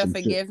say want nothing. Your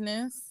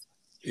forgiveness?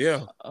 Shit.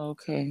 Yeah.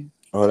 Okay.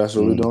 Oh, that's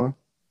what we're doing?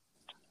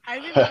 I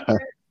remember.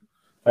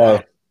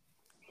 Hey,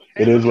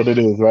 it is what it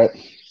is, right?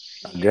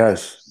 I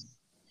guess.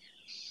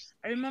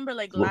 I remember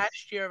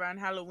last year around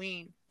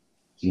Halloween,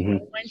 I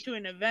went to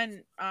an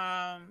event.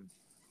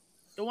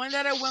 The one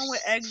that I went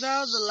with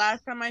Exile, the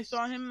last time I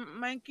saw him,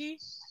 Mikey.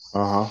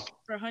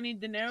 For Honey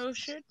Dinero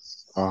shit.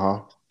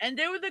 And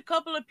there was a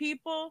couple of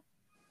people.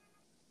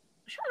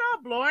 Shut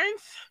up,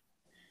 Lawrence.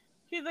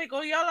 He's like,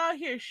 oh, y'all out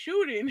here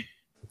shooting.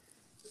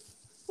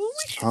 Who we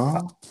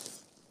shooting?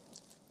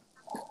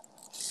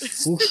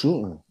 Who's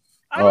shooting?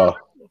 I don't know.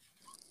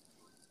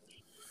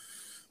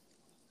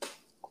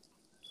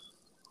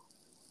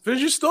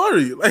 Finish your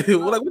story. Like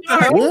what the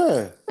hell?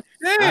 Yeah.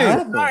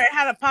 Dang. Sorry, I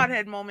had a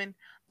pothead moment.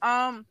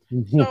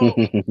 So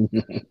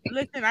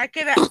listen,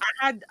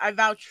 I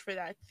vouched for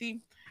that. See,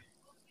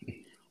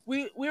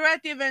 we were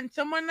at the event.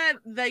 Someone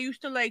that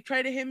used to like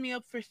try to hit me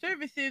up for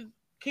services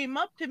came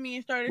up to me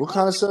and started What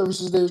kind of talking.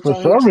 services they was For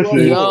trying to hit you up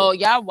services? Yo, for?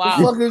 y'all What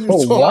the wow. fuck is you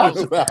Oh, what?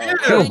 talking about? I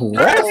Yo, knew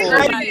what?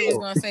 somebody was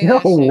gonna say Yo,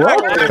 that shit.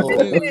 what?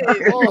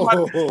 I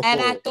knew. Whoa.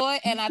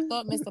 And I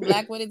thought Mr.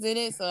 Black would have did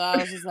it, so I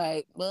was just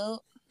like,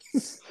 well,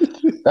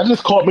 That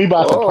just caught me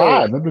by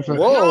surprise. Whoa. I'm just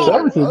No,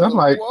 services. I'm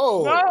like,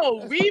 Whoa.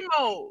 no,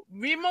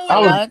 Remo I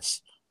was was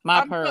clutch my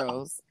I'm so-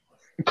 pearls.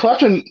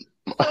 clutching.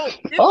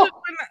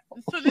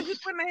 So this is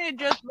when I had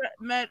just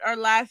met our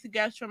last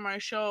guest from our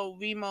show,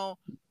 Remo,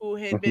 who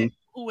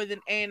was an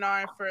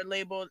A&R for a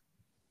label,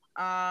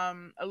 a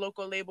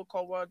local label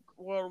called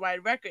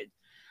Worldwide Records.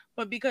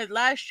 But because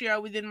last year I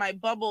was in my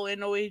bubble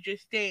and always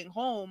just staying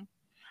home,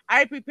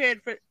 I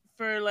prepared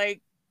for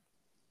like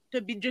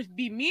to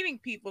be meeting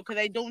people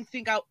because I don't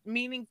think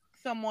meeting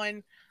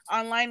someone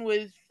online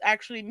was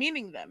actually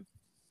meeting them.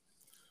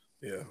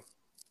 Yeah.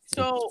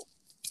 So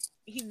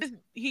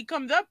he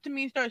comes up to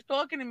me and starts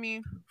talking to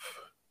me,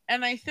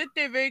 and I sit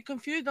there very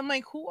confused. I'm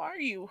like, who are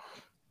you?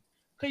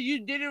 Because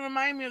you didn't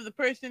remind me of the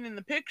person in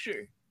the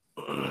picture.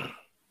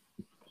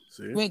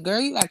 See? Wait, girl,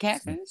 you got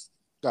catfish?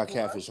 Got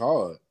catfish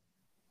hard.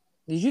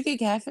 Did you get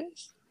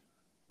catfish?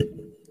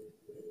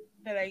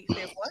 Did I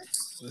say what?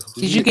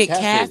 Did you get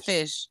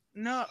catfish?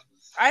 No,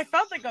 I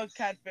felt like I was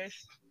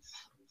catfish.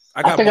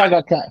 I think I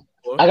got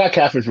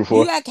catfish before.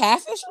 You got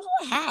catfish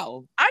before?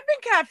 How? I've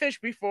been catfish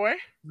before.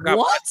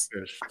 What?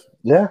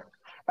 Yeah.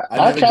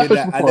 I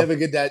never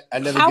get that. I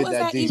never How get is that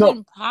that deep.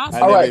 even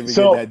possible? All right, get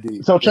that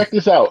deep. so check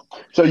this out.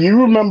 So you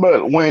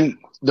remember when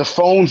the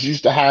phones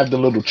used to have the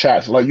little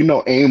chats, like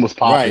AIM was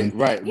popping,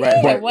 Right.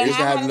 Yeah, But what Used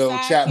to have happened little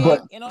to chat sidekick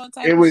but and all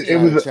type it of was shit? it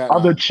was Chat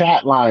other line.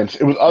 chat lines.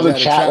 It was other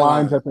chat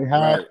lines that they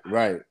had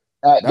Right.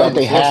 that was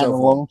they before had cell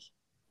alone. phones.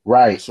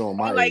 Right. Showing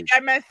my Like age.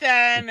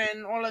 MSN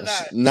and all of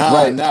that. Nah,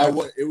 Right.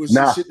 it was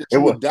some shit that it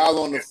you was would dial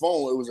on the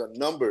phone. It was a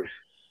number.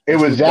 it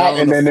was that,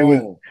 and then there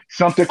was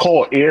something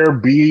called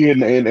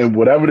Airbnb and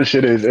whatever the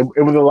shit is. It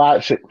was a lot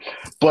of shit,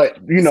 but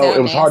it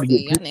Sound was hard to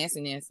nasty. get. Y'all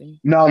nasty.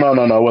 No,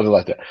 it wasn't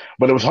like that.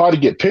 But it was hard to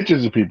get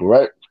pictures of people,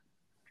 right?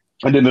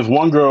 And then this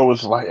one girl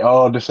was like,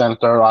 "Oh, this and the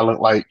third, I look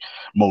like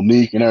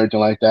Monique and everything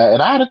like that."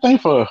 And I had a thing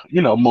for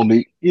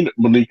Monique,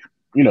 Monique,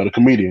 the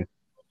comedian.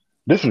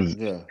 This was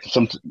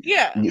some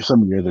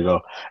years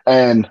ago,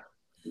 and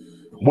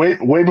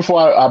way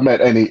before I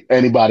met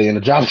anybody in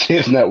the Job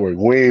Kids Network.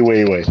 Way,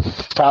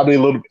 probably a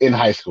little in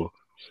high school.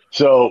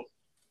 So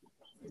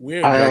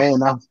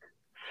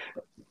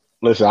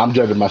listen, I'm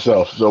judging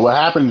myself. So what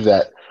happened is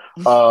that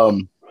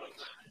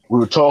we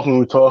were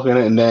talking,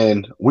 and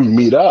then we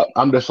meet up.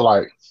 I'm just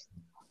like,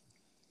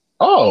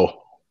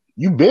 "Oh,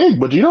 you big,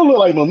 but you don't look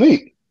like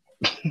Monique."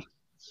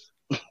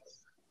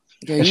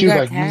 And she was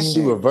like, she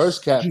reverse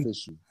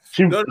catfish you.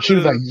 She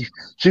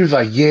was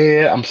like,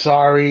 "Yeah, I'm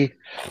sorry.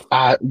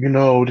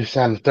 This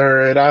and the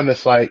third." I'm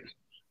just like,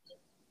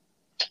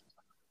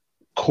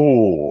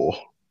 cool.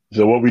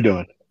 So what we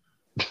doing?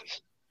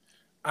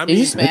 Did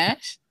you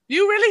smash?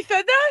 You really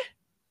said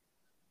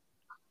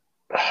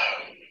that?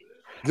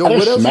 Yo,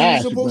 what else are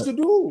you supposed to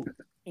do?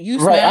 You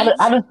smashed?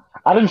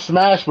 I didn't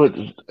smash, but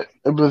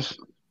it was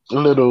a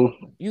little.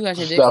 You got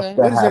your stuff dick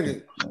that Wait a happened.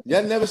 second.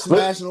 Y'all never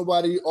smashed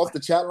nobody off the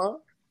chat line?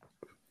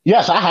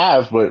 Yes, I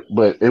have, but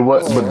it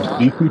was. But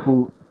these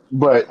people.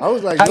 But I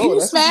was like, are yo, you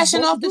that's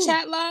smashing off the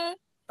chat line?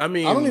 I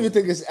don't even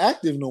think it's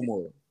active no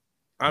more.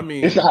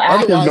 It's not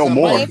active no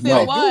more. But if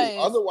it was,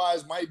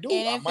 otherwise, might do.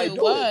 And I if might it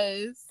do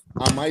was,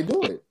 I might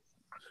do it.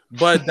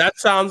 But that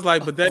sounds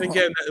like. But then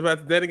again,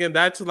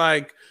 that's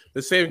like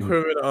the same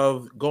equivalent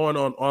of going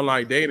on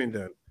online dating.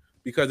 Then,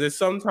 because there's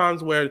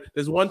sometimes where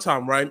there's one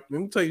time, right? Let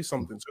me tell you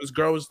something. So this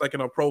girl was like in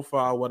her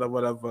profile,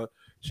 whatever.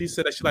 She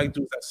said that she like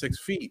dudes at 6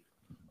 feet.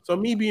 So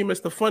me being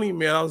Mr. Funny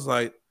Man, I was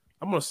like,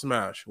 I'm gonna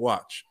smash.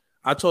 Watch.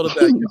 I told her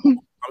that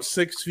I'm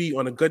 6 feet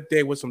on a good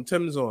day with some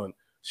Timbs on.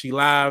 She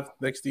laughed.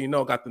 Next thing you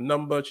know, got the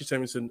number. She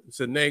sent me some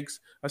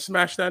next. I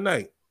smashed that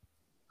night.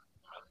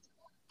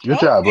 Good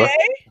job, bro.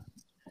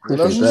 That's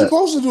what you're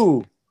supposed to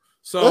do.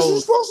 So that's what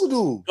you're supposed to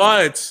do.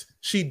 But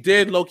she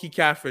did low-key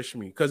catfish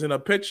me because in her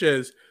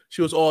pictures,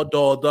 she was all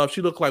dolled up.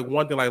 She looked like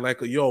one thing, like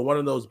one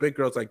of those big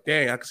girls. Like,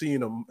 dang, I can see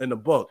you in the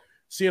book.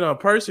 Seeing her in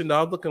person, though,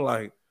 I was looking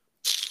like,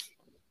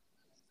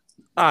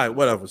 all right,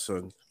 whatever,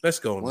 son. Let's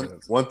go.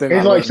 One thing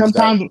it's like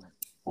sometimes,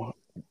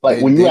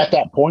 like when you're at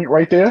that point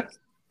right there,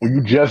 when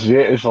you just there,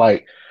 it's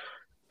like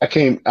I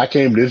came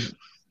this,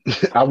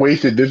 I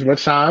wasted this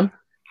much time.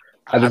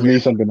 I just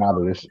need something out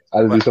of this.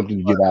 I just need something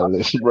to get out of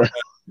this, bro.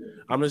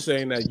 I'm just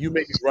saying that you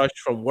make me rush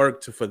from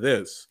work for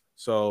this.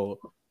 So,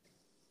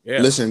 yeah.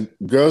 Listen,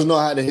 girls know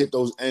how to hit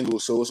those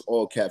angles, so it's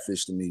all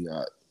catfish to me.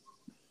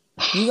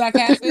 You got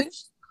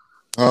catfish?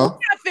 Huh?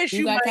 Catfish?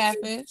 You got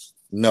catfish?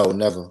 No,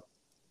 never.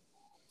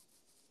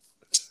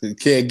 You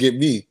can't get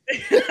me.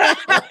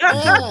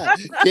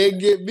 Can't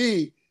get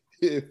me.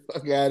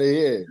 Fuck out of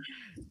here.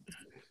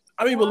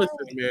 I mean, but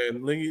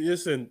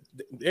listen.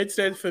 It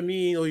said for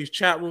me, all these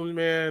chat rooms,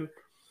 man.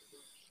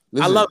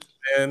 Listen. I love it,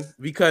 man,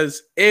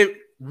 because it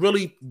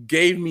really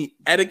gave me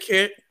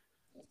etiquette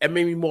and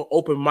made me more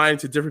open-minded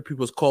to different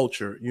people's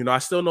culture. You know, I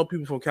still know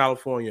people from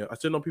California. I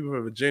still know people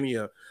from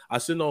Virginia. I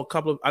still know a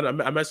couple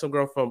of. I met some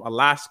girl from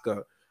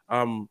Alaska,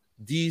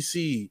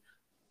 DC,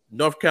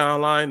 North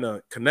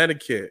Carolina,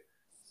 Connecticut.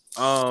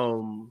 I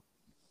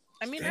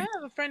mean, I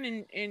have a friend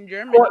in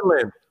Germany.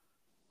 Portland.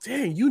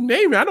 Dang, you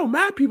name it. I know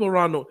mad people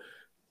around.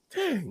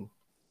 Dang.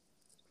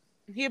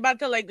 He about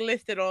to like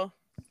list it all.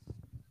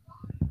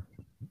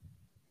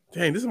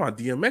 Dang, this is my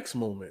DMX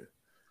moment.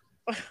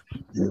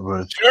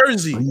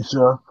 Jersey.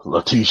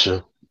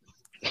 Letitia.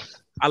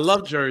 I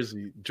love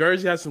Jersey.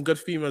 Jersey has some good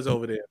females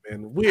over there,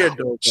 man. Weird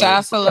though.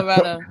 Shots for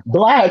Loretta.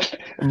 Black.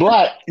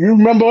 You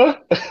remember?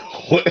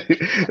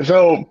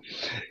 So,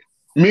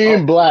 me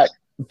and Black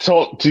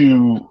talked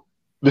to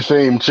the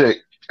same chick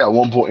at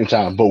one point in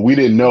time, but we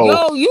didn't know.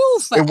 Yo, you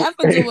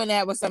forever doing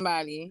that with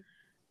somebody.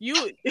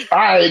 All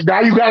right, now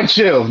you gotta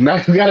chill.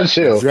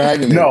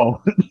 Dragging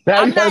now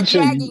I'm you gotta not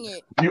chill. dragging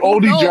it. You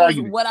only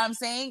dragging it. What I'm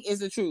saying is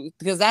the truth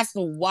because that's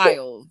the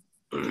wild.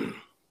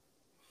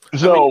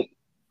 So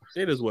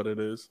it is what it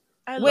is.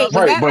 Wait,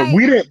 right, but like,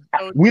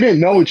 we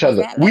didn't know each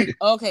other.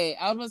 Okay,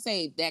 I was gonna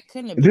say that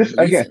couldn't have been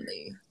recently. Again,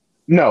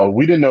 no,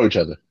 we didn't know each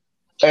other.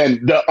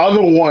 And the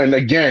other one,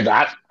 again,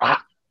 I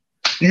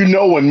you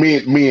know when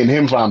me and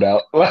him found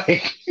out,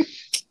 like,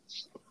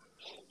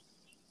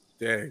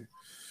 dang.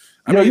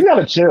 You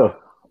gotta chill.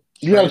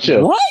 You gotta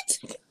chill. What?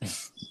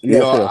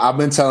 Yo, I've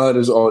been telling her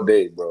this all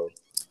day, bro.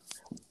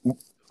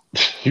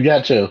 You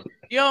gotta chill.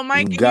 Yo,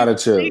 Mike, you gotta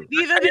chill.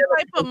 These are the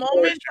type of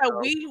moments that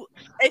we.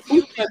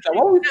 Who said that?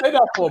 What would we say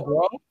that for,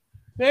 bro?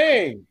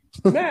 Dang,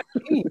 Matt,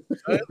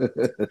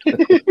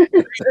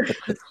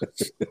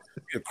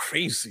 you're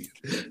crazy.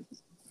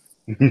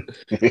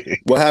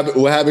 What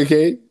happened,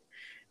 Kate?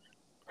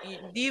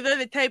 These are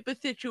the type of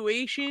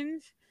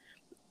situations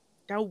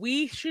that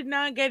we should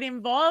not get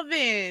involved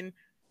in.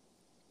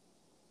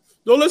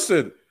 No,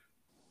 listen.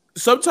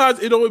 Sometimes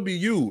it don't be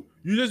you.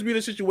 You just be in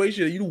a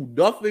situation and you do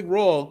nothing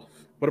wrong,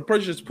 but a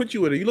person just put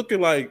you in it. You looking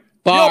like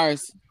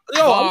bars.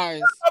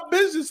 Bars. I'm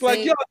business.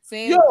 Like,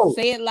 say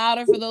it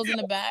louder for those in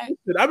the back.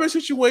 I've been in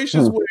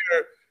situations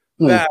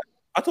where that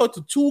I talked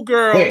to two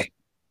girls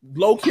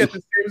low key at the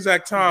same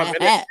exact time,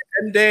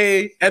 and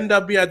they end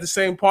up being at the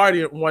same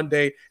party one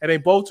day, and they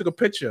both took a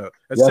picture.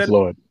 And yes,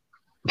 Lord.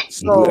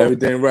 So do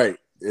everything right,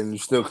 and you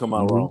still come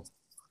out wrong.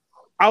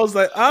 I was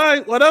like, all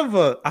right,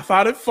 whatever. I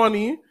found it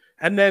funny,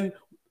 and then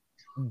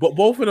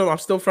both of them, I'm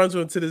still friends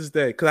with them to this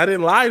day because I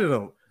didn't lie to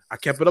them. I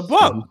kept it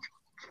above.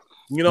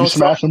 You know, you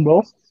smashed them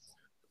both?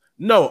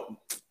 No,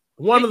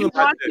 one of them.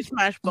 You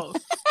smash both.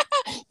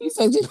 You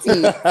said your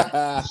teeth.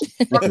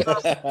 One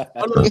of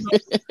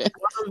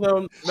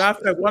them. Matter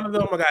of fact, one of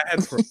them I got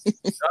head from.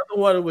 The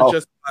other one was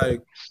just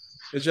like,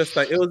 it's just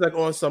like it was like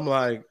on some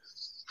like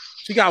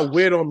she got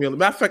weird on me.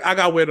 Matter of fact, I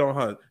got weird on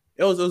her.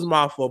 It was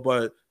my fault,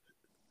 but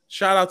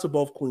shout out to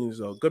both queens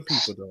though. Good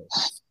people though.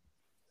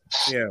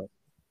 Yeah.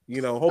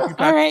 You know, hope you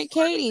all right,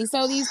 Katie.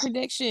 So these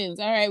predictions.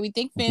 All right, we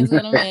think Finn's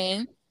gonna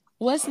win.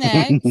 What's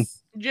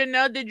next?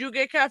 Janelle, did you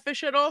get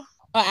catfish at all?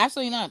 Oh,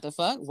 absolutely not. The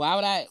fuck? Why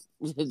would I?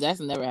 That's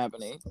never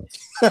happening.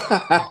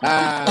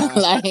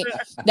 Like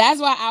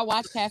that's why I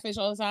watch Catfish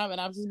all the time,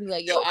 and I'm just be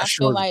like, yo,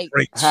 after like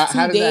how 2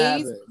 does days, that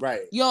happen?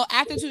 Right? Yo,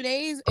 after 2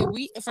 days,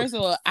 first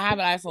of all, I have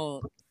an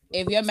iPhone.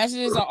 If your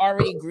messages are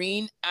already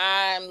green,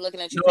 I'm looking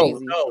at you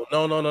crazy.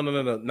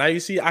 No. Now you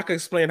see, I can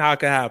explain how it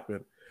can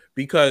happen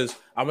because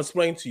I'm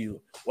explaining to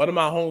you. One of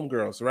my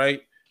homegirls,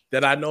 right,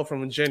 that I know from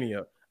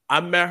Virginia.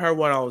 I met her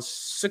when I was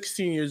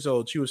 16 years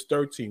old. She was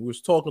 13. We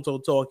was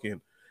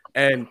talking.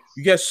 And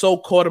you get so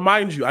caught. And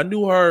mind you, I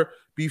knew her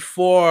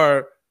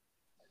before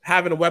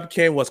having a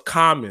webcam was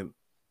common.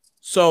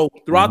 So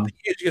throughout the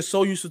years, you get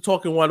so used to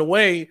talking one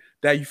way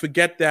that you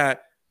forget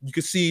that you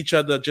can see each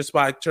other just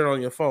by turning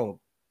on your phone.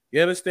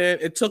 You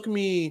understand? It took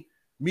me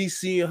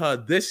seeing her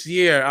this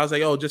year. I was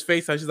like, oh, just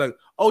FaceTime. She's like,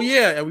 oh,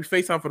 yeah. And we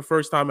FaceTime for the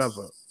first time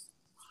ever.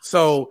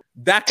 So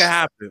that could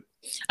happen.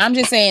 I'm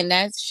just saying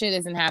that shit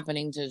isn't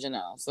happening to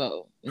Janelle.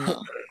 So,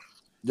 no.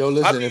 Yo,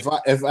 listen, if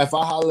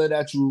I hollered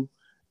at you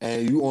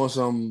and you on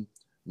some,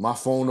 my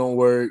phone don't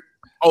work.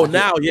 Oh,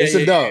 now, it's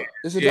a dub.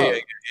 It's a dub.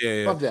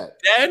 Yeah. Fuck that.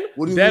 Then,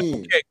 what do you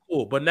mean? Okay,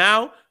 cool. But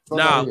now,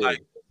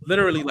 like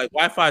literally, like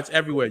Wi-Fi is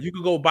everywhere. You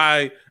can go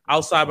buy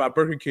outside by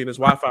Burger King. There's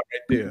Wi-Fi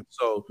right there.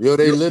 So, yo,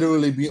 they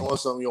literally be on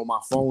some. Yo, my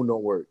phone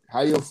don't work.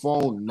 How your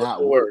phone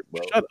not work,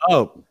 bro?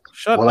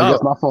 Shut up. I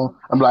guess my phone.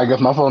 I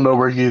guess my phone don't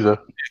work either.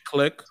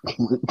 Click.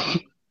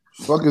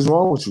 Fuck is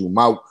wrong with you?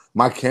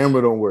 My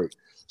camera don't work.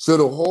 So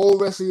the whole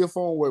rest of your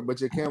phone work, but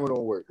your camera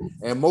don't work.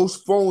 And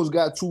most phones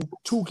got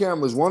two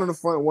cameras, one on the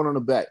front, one on the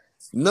back.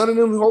 None of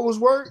them hoes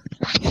work.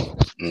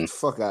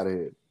 Fuck out of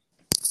here.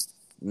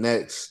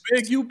 Next.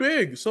 Big, you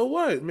big. So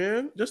what,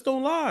 man? Just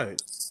don't lie.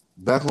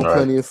 Back on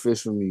Plenty of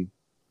Fish for me.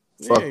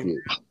 Fuck it.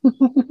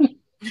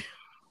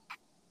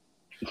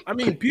 I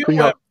mean,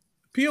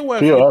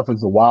 POF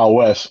is the Wild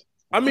West.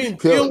 I mean,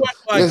 POF,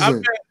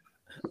 like,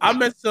 I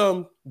met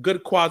some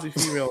good quasi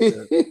females.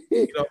 There.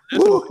 You know,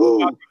 there's some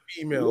quasi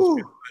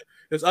females.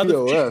 There's other.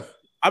 POF.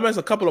 I met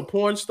a couple of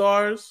porn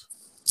stars.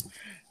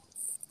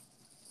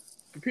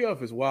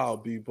 POF is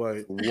wild, B,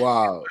 but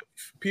Wow.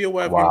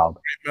 POF Wow.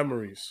 great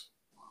memories.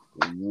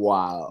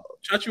 Wow.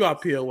 Shut you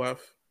out, POF.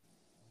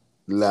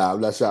 Nah,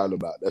 I'm not shouting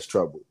about. That's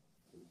trouble.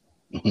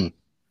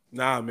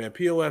 Nah, man,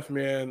 POF,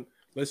 man.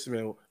 Listen,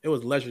 man, it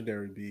was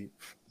legendary, B.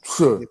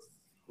 Sure.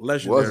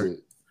 Legendary. Was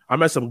it? I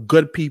met some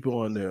good people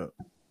on there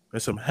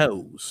and some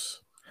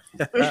hoes.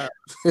 And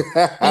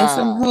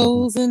some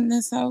hoes in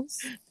this house.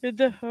 With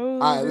the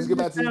hoes. All right, let's get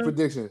back to these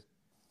predictions.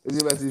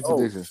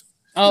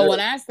 Oh, when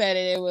I said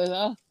it, it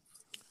was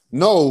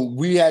No,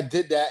 we had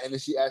did that, and then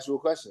she asked you a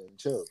question.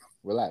 Chill,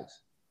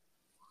 relax.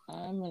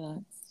 I'm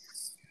relaxed.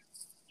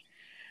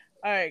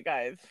 All right,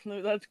 guys,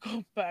 let's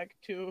go back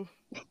to.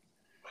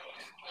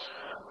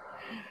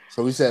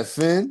 So we said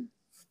Finn.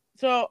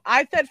 So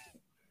I said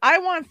I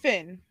want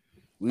Finn.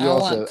 We I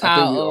all want said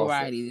Kyle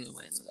O'Reilly to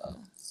win, though.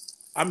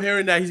 I'm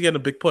hearing that he's getting a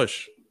big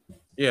push.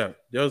 Yeah,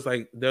 there's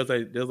like they're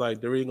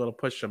really gonna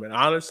push him. And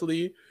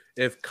honestly,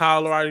 if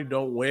Kyle O'Reilly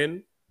don't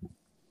win,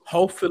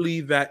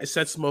 hopefully that it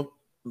sets him up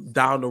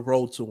down the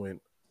road to win.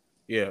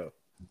 Yeah.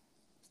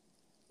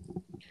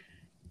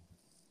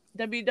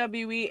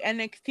 WWE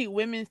NXT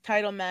Women's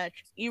Title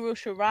match: Io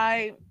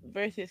Shirai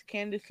versus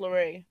Candice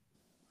LeRae.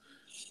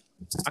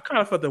 I kind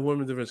of felt the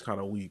women's division is kind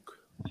of weak.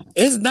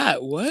 It's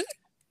not what?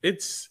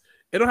 It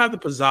don't have the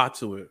pizzazz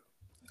to it.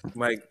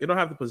 Like it don't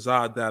have the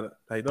pizzazz that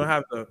like don't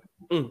have the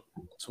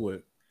to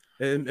it.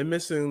 It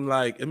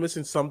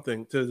missing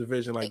something to the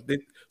division. Like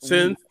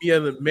since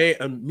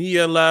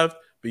Mia left,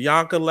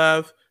 Bianca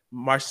left,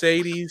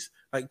 Mercedes,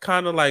 like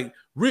kind of like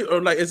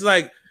it's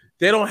like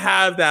they don't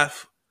have that.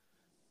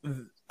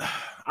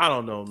 I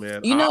don't know,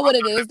 man. You know what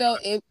it is though?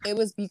 It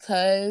was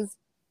because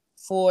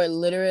for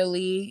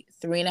literally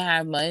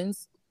 3.5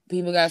 months,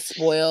 people got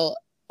spoiled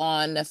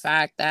on the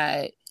fact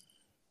that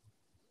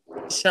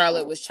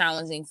Charlotte was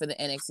challenging for the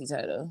NXT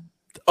title.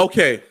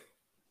 Okay.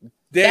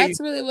 That's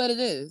really what it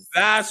is.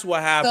 That's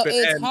what happened. So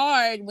it's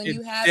hard when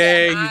you have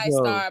that high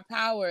star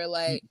power,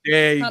 like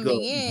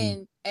coming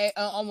in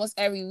almost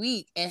every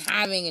week and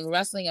having and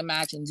wrestling a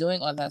match and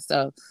doing all that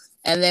stuff.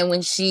 And then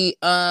when she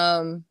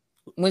won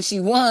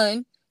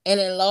and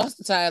then lost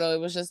the title, it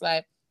was just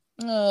like,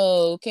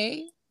 oh,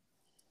 okay.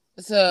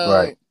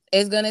 So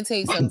it's gonna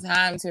take some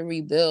time to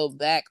rebuild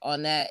back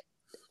on that,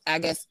 I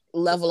guess,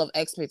 level of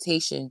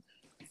expectation.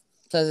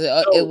 Because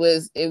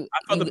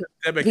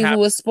people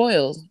were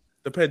spoiled.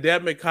 The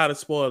pandemic kind of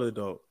spoiled it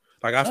though.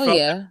 Like I felt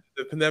if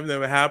the pandemic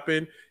never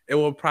happened, it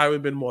would probably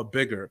have been more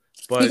bigger.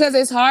 But because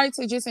it's hard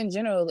to just in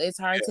general, it's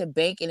hard to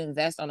bank and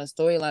invest on a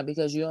storyline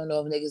because you don't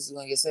know if niggas is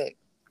gonna get sick.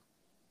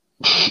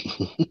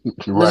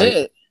 Right.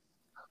 Legit.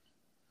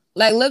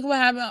 Like look what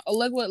happened.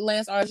 Look what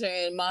Lance Archer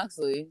and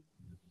Moxley.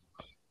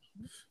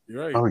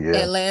 You're right. Oh yeah.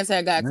 And Lance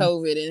had got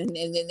COVID, and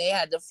then they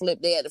had to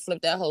flip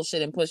that whole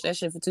shit and push that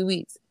shit for 2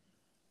 weeks.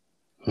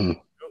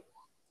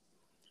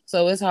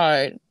 So it's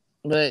hard,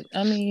 but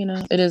I mean, you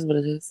know, it is what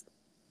it is.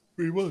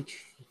 Pretty much.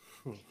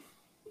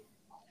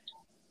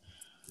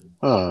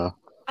 I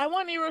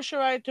want Io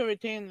Shirai to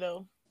retain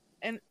though,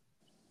 and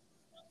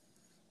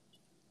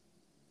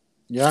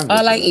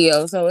I like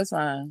Io, so it's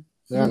fine.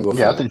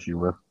 I think she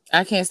will.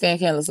 I can't stand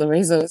Candice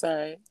LeRae, so it's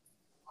alright.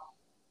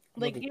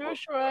 Like Io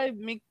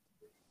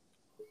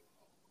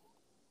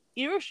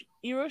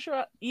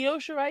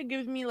Shirai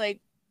gives me like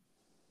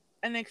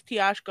NXT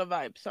Asuka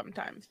vibes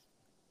sometimes.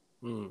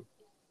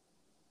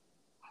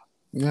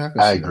 Yeah,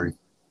 I agree.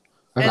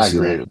 I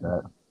agree with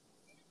that.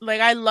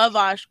 Like I love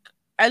Asuka,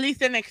 at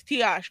least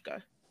NXT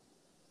Asuka.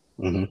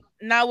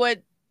 Not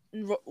what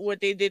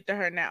they did to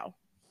her now.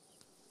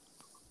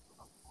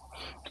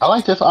 I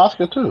like this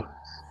Oscar too.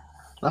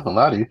 Not gonna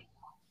lie to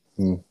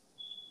you.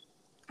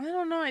 I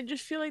don't know. I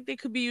just feel like they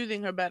could be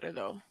using her better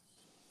though.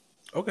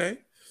 Okay.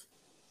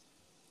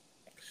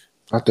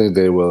 I think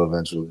they will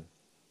eventually.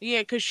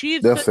 Yeah, because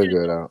they'll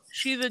figure it out.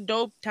 She's a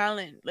dope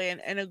talent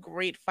and a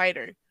great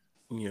fighter.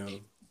 Yeah.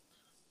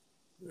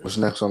 What's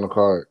next on the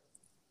card?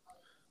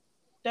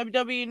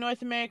 WWE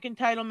North American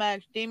title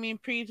match: Damian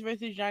Priest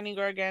versus Johnny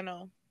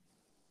Gargano.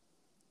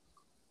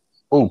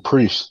 Oh,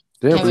 Priest.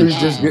 Damn,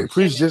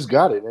 Priest just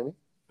got it, didn't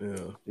he?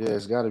 Yeah,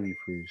 it's got to be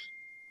Priest.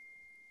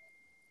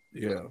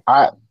 Yeah.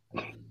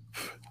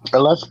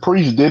 Unless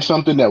Priest did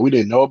something that we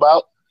didn't know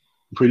about,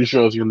 I'm pretty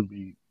sure it's going to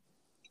be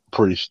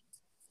Priest.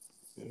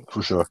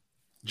 For sure.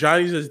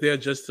 Johnny's just there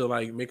just to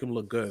like make him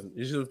look good.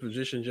 He's in a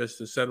position just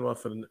to set him up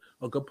for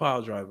a good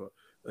pile driver.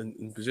 And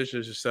in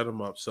position to set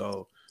him up.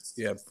 So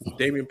yeah,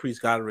 Damian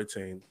Priest got to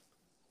retain.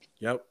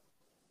 Yep.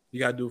 You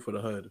got to do it for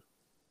the hood.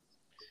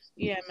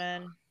 Yeah,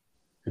 man.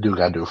 You do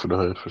got to do it for the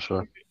hood for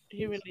sure.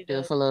 He really does. Do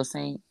it for Lil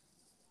Saint.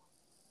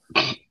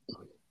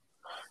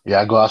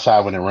 Yeah, I go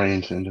outside when it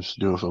rains and just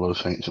do it for Lil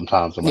Saint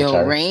sometimes.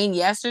 Rain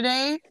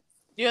yesterday?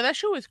 Yo, that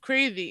shit was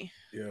crazy.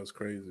 Yeah, it was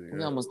crazy.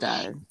 We almost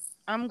died.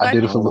 I'm glad. I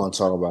did it for want to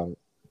talk about it.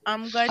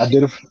 I'm glad. I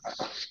did it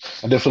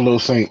for Lil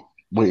Saint,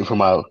 waiting for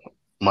my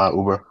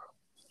Uber.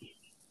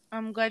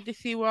 I'm glad to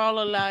see we're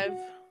all alive.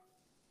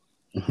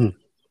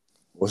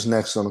 What's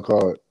next on the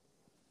card?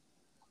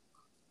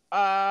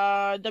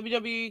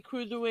 WWE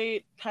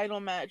Cruiserweight title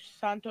match: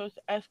 Santos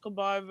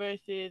Escobar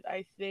versus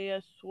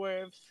Isaiah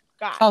Swerve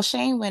Scott. Oh,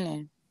 Shane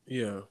winning.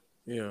 Yeah.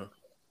 He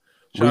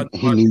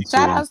needs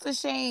Shout to. outs to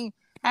Shane.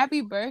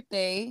 Happy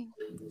birthday.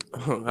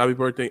 Happy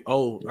birthday.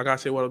 Oh, I gotta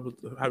say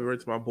happy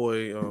birthday to my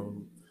boy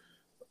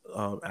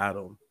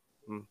Adam.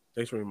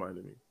 Thanks for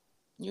reminding me.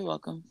 You're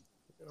welcome.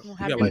 Well,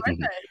 happy birthday.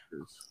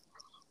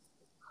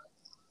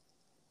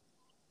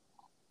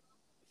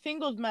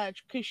 Singles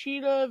match: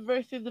 Kushida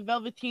versus the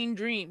Velveteen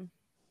Dream.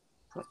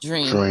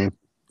 Dream.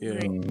 Yeah.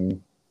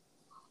 Dream.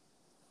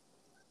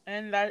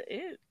 And that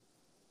is,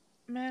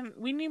 man,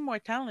 we need more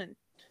talent.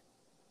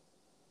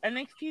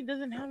 NXT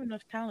doesn't have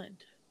enough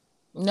talent.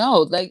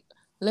 No, like,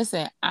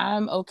 listen,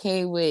 I'm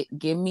okay with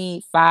give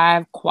me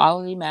 5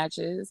 quality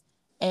matches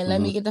and let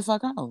me get the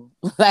fuck home.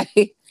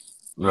 Like,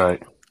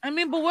 right. I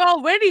mean, but we're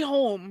already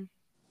home.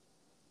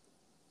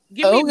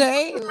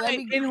 Okay, let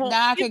me.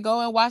 Now I can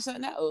go and watch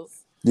something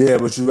else. Yeah,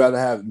 but would you rather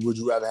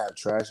have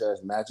trash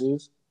ass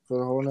matches for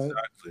the whole night?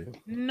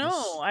 Exactly.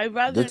 No, I'd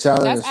rather. The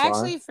talent That's is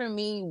actually fine. for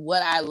me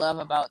what I love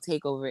about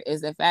TakeOver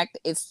is the fact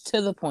that it's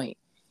to the point.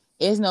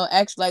 It's no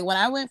extra. Like when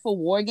I went for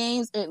War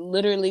Games, it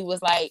literally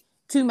was like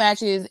 2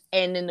 matches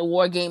and then the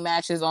War Game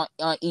matches on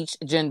each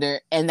gender,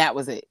 and that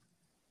was it.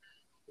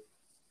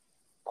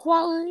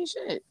 Quality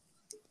shit.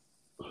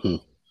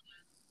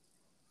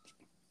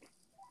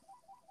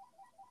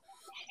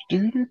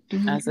 Tag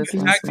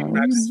team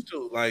matches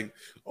too, like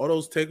all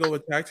those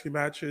takeover tag team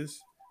matches,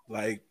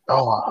 like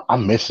I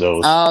miss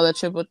those. Oh, the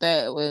triple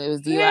threat. It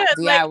was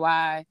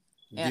DIY,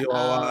 and,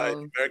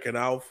 American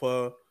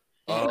Alpha.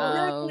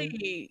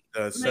 Exactly.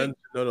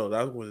 No,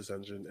 that was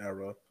Ascension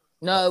era.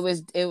 No, it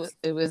was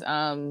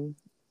the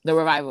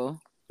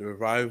Revival. The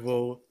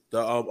Revival.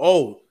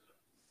 The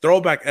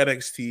throwback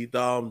NXT.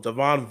 The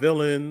Devon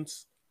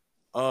Villains.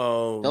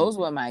 Those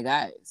were my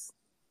guys.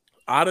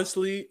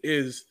 Honestly,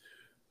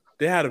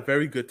 they had a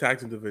very good tag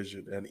team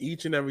division, and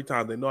each and every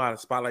time they know how to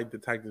spotlight the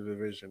tag team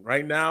division.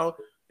 Right now,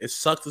 it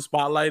sucks to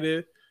spotlight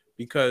it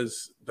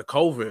because the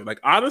COVID. Like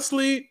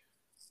honestly,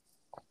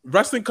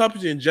 wrestling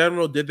companies in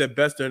general did their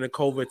best during the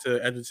COVID to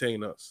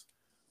entertain us.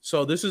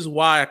 So this is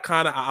why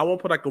I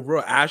won't put like a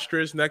real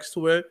asterisk next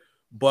to it,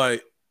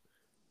 but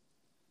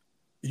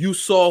you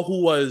saw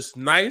who was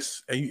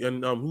nice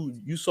and who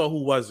you saw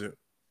who wasn't.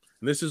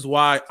 And this is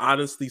why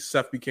honestly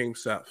Seth became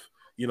Seth.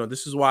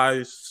 This is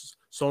why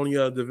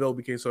Sonya Deville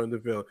became Sonya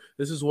Deville.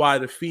 This is why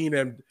The Fiend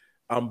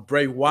and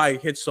Bray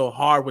Wyatt hit so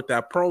hard with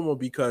that promo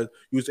because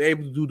he was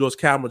able to do those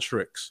camera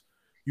tricks.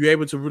 You're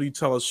able to really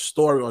tell a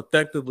story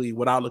authentically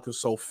without looking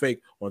so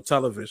fake on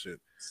television.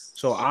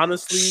 So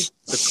honestly,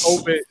 the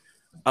COVID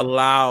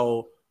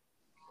allow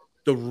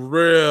the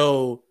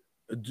real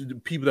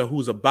people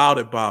who's about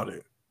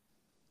it.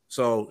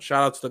 So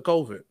shout out to the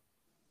COVID.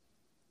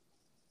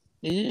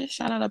 Did you just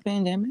shout out a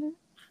pandemic?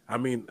 I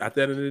mean, at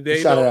the end of the day,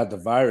 he shouted out the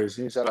virus.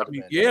 He shouted out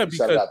the pandemic. Yeah, he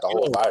shouted out the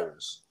whole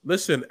virus.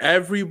 Listen,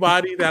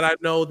 everybody that I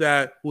know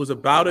that was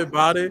about it,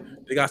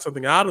 they got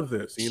something out of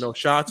this.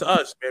 Shout out to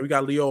us, man. We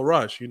got Leo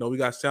Rush. We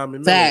got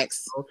Salmon Miller.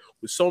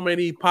 With so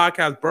many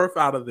podcasts birth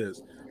out of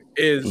this,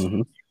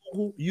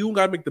 you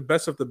got to make the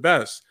best of the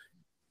best.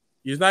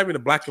 It's not even a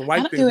black and white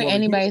I don't thing. care what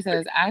anybody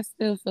says. I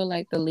still feel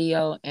like the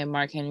Leo and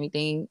Mark Henry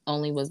thing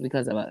only was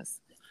because of us.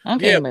 I don't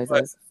care what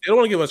anybody says. They don't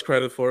want to give us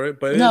credit for it,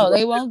 but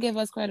they won't give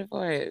us credit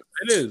for it.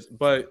 It is,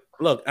 but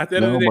look, at the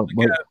end of the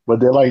day, but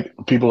they're like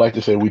people like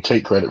to say we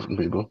take credit from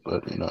people,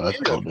 but that's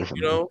a little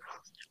different.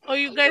 Oh,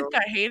 you guys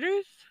got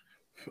haters?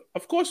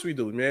 Of course we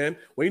do, man.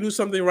 When you do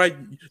something right,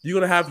 you're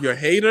gonna have your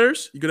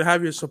haters, you're gonna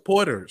have your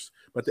supporters.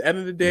 But at the end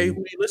of the day,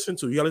 who you listen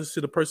to? You gotta listen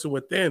to the person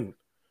within.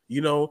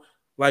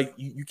 Like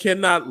you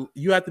cannot.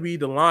 You have to be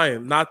the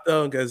lion, not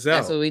the gazelle.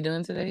 That's what we're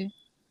doing today.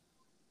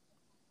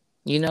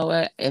 You know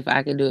what? If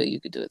I could do it,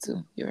 you could do it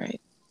too. You're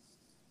right.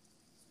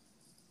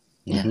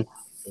 Yeah.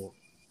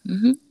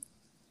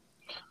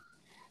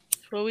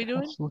 What are we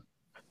doing?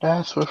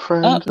 That's what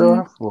friends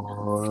are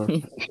for.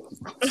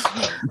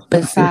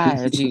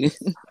 Besides you.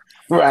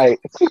 Right.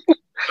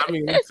 I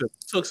mean, it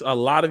took a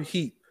lot of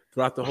heat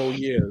throughout the whole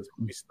years.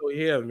 We still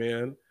here,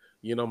 man.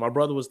 My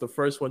brother was the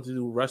first one to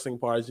do wrestling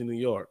parties in New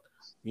York.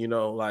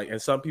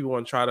 And some people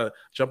want to try to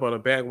jump on a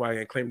bandwagon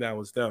and claim that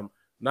was them.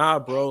 Nah,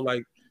 bro.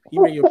 Like he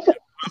made your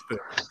and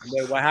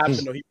then what happened?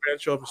 He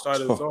branched off and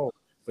started his own.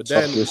 But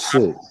then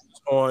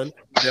on.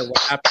 Then what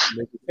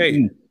happened?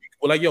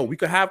 We're like, yo, we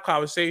could have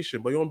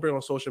conversation, but you don't bring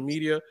on social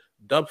media.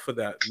 Dub for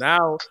that.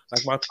 Now,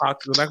 like my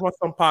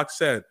son Pac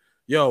said,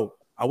 yo,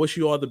 I wish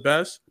you all the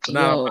best. But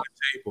now I'm on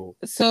the table.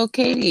 So,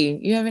 Katie,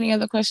 you have any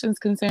other questions,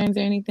 concerns,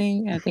 or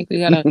anything? I think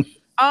we gotta.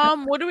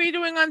 What are we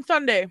doing on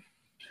Sunday?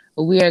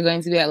 We are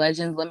going to be at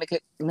Legends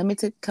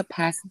limited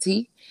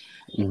capacity.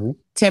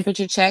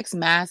 Temperature checks,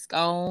 mask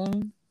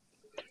on.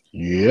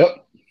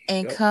 Yep.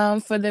 And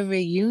come for the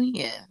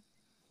reunion.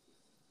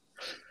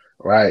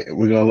 Right.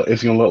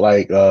 It's gonna look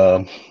like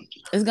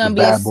it's gonna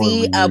be a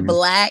sea of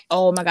black.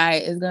 Oh my god,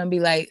 it's gonna be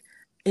like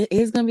It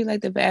is gonna be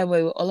like the bad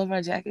boy with all of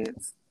our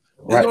jackets.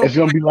 Right. It's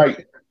gonna be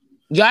like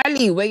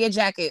Yarly, wear your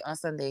jacket on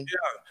Sunday.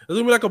 Yeah, it's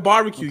gonna be like a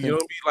barbecue. Okay. You know,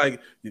 it'll be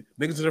like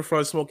niggas in the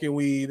front smoking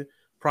weed,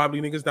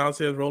 probably niggas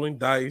downstairs rolling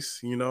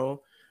dice. You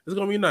know, it's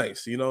gonna be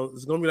nice. You know,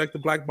 it's gonna be like the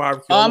black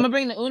barbecue. Oh, I'm gonna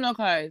bring the Uno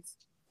cards.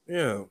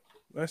 Yeah,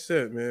 that's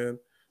it, man.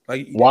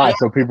 Like why? you know,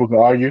 So people can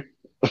argue.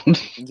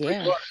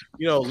 Yeah.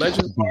 you know,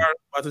 Legends Bar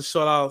about to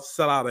sell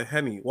out a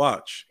Henny.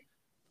 Watch.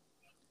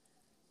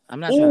 I'm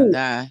not trying to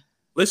die.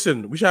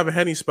 Listen, we should have a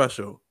Henny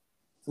special.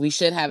 We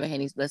should have a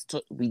Henny. We're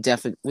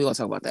gonna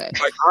talk about that.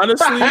 Like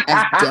honestly,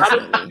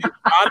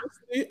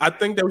 honestly, I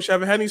think that we should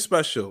have a Henny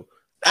special.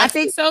 I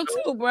think so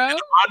too, bro. In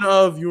honor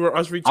of you or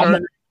us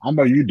returning. I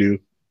know you do.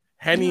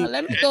 Henny.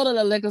 Let me go to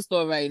the liquor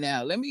store right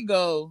now. Let me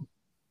go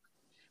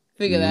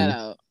figure that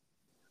out.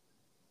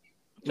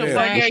 So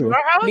yeah, your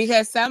house?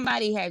 Because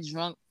somebody had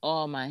drunk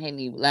all my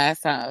Henny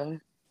last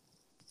time.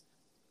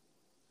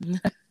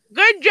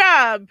 Good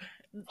job.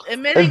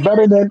 It's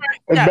better than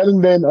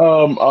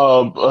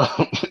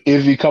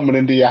Izzy coming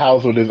into your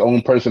house with his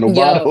own personal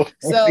bottle.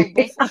 So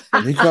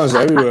he comes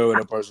everywhere with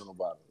a personal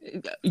bottle.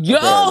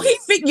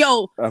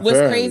 What's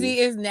crazy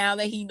is now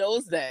that he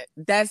knows that.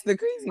 That's the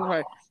crazy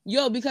part.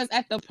 Because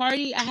at the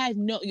party I had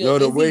no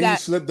the way he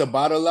slipped the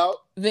bottle out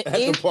at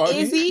the party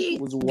Izzy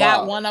was wild.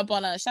 got one up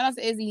on a shout out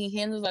to Izzy. He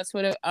handles our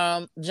Twitter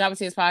Java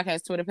Tears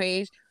podcast Twitter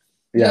page.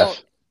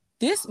 Yes.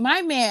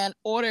 My man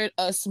ordered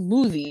a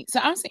smoothie. So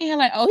I'm sitting here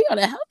like, oh, he on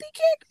a healthy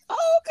kick?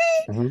 Oh,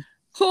 okay. Mm-hmm.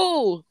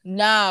 Cool.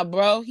 Nah,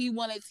 bro. He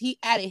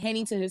added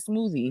Henny to his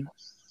smoothie.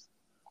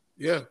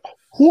 Yeah.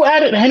 Who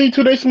added Henny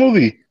to their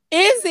smoothie?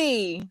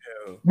 Izzy.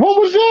 Yeah. What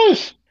was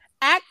this?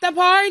 At the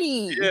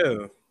party.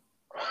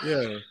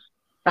 Yeah.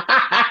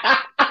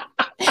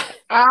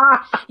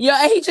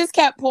 And he just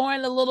kept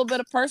pouring a little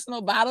bit of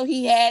personal bottle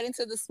he had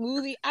into the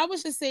smoothie. I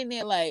was just sitting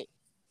there like,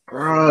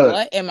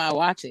 what am I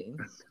watching?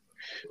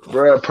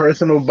 Bruh,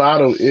 personal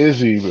bottle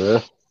Izzy,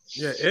 bruh.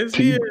 Yeah,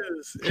 Izzy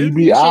is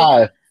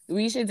PBI.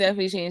 We should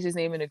definitely change his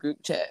name in the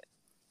group chat.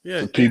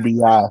 Yeah,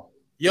 PBI.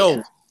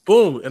 Yo,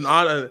 boom! In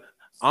honor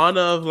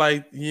of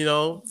like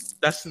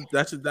that's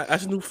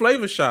a new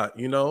flavor shot.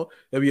 It'll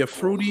be a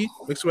fruity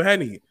mixed with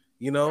Henny.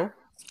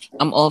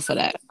 I'm all for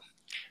that.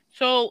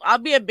 So I'll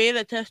be a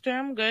beta tester.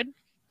 I'm good.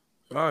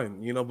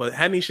 Fine, but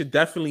Henny should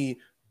definitely.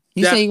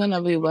 You say you're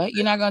gonna be what?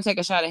 You're not gonna take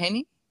a shot of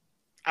Henny?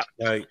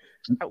 Like,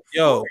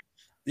 yo.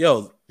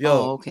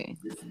 Oh, okay.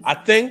 I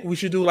think we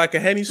should do like a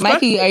Henny special.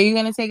 Mikey, are you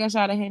gonna take a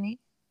shot of Henny?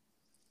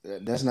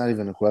 That's not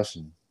even a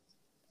question.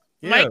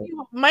 Yeah.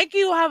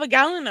 Mikey will have a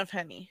gallon of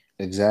Henny.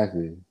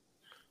 Exactly.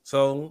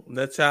 So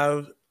let's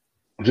have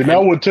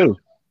Janelle would too.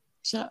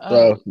 Shut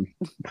up.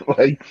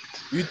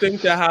 You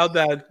think that how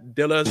that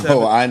Dilla's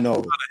I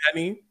know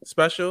Henny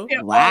special?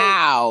 Yeah,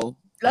 wow.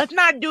 Let's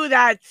not do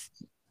that.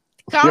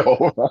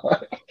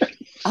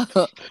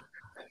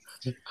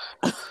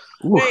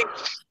 Wait.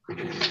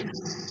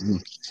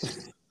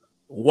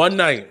 One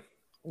night.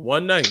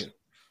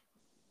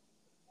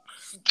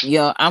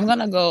 Yo, I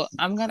gotta go.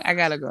 I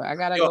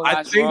gotta go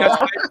watch Raw.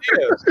 That's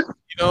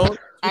idea.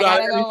 I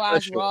gotta go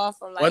watch Raw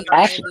from like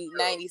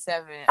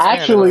 97.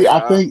 Actually,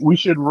 I think we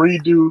should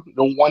redo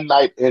the one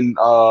night in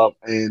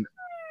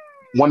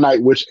one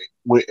night with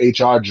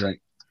HR drink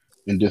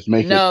and just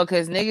make No,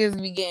 because niggas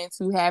be getting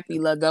too happy,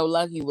 go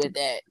lucky with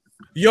that.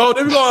 Yo,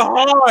 they be going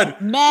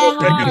hard.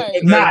 Mad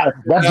hard. Nah,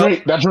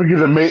 that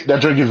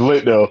drink is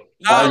lit though.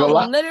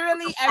 No,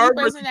 literally every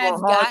person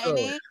that's gotten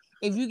it,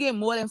 if you get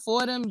more than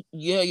 4 of them,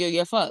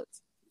 you're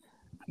fucked.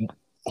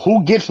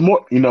 Who gets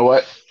more? You know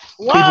what?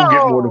 Whoa. People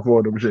get more than 4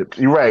 of them shit.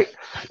 You're right.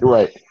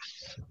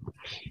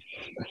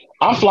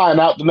 I'm flying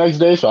out the next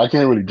day, so I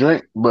can't really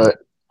drink. But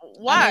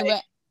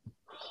why?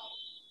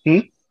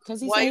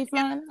 Because he's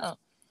flying out.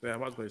 Yeah,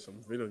 I'm about to play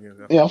some video games.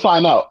 Yeah, I'm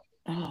flying out.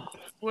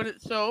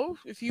 So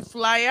if you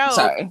fly out,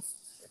 sorry,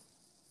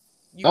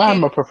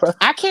 I'm a professor.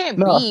 I can't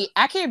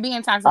be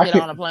intoxicated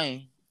on a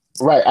plane.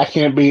 Right, I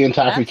can't be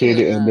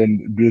intoxicated and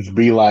then just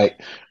be like,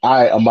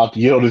 I'm about to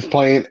yell this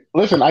plane.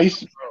 Listen,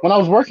 when I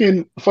was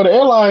working for the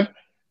airline,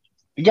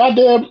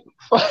 goddamn,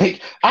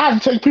 like I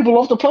had to take people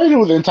off the plane who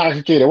was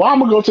intoxicated. Why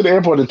am I gonna go to the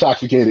airport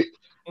intoxicated?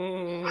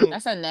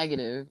 That's a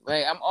negative.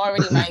 Like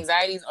my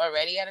anxiety's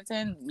already at a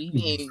 10. Me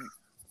being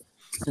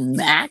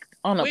smacked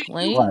on a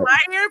plane. You fly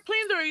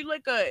airplanes, or are you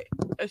like a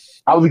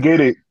I was a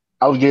gate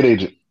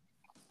agent.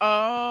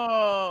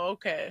 Oh,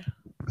 okay.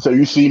 So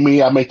you see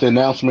me, I make the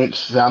announcements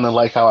sounding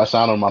like how I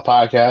sound on my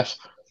podcast.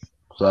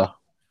 So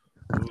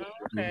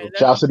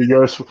shout out to the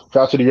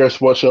Your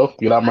Sports Show.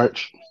 Get our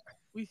merch.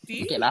 We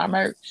see. Get our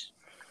merch.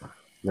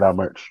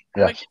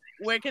 Yes.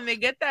 Where can they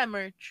get that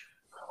merch?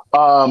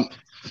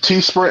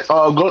 Teespring.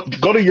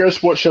 Go to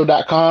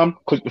yoursportshow.com.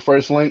 Click the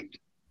first link.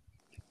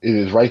 It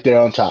is right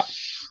there on top.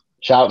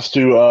 Shouts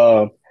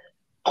to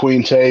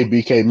Queen Tay,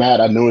 BK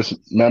Matt, our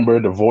newest member,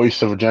 the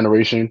voice of a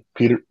generation,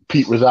 Pete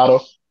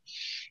Rosado.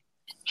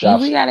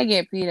 We gotta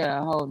get Peter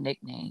a whole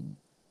nickname.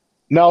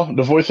 No,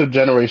 the voice of a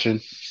generation.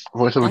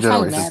 Voice of a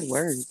generation. That's like mad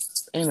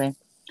words. Anyway.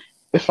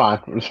 It's fine.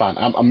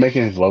 I'm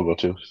making his logo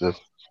too. So.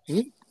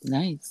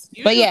 Nice.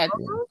 But yeah.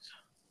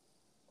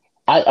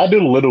 I do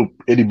little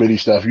itty bitty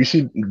stuff. You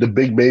see the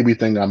big baby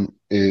thing.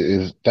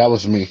 Is that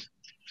was me.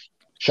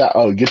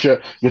 Get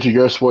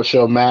your sports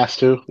show mask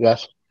too.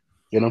 Yes,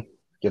 get them,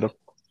 get them.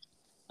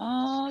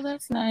 Oh,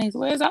 that's nice.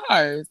 Where's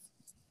ours?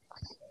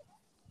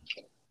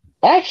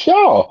 Ask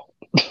y'all.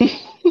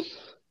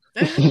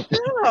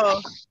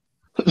 Oh,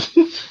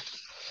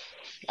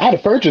 I had to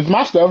purchase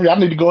my stuff. Y'all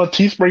need to go on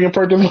Teespring and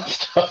purchase my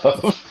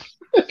stuff.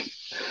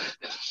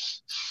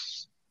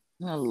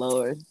 Oh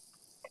Lord.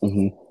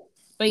 hmm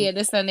But yeah,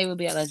 this Sunday will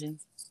be at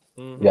Legends.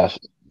 Mm-hmm. Yes,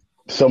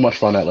 so much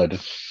fun at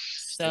Legends.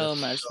 So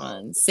much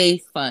fun.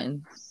 Safe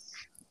fun.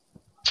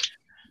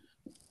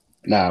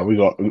 Nah, we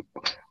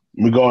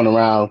going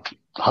around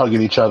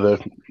hugging each other,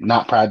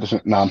 not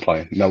practicing. No, I'm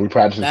playing. No, we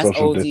practicing That's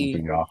social OD.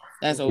 distancing, y'all.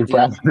 That's We OD.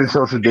 practicing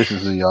social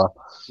distancing, y'all.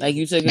 Like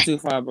you took it too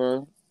far,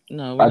 bro.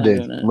 No, we're I not did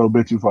doing a that. little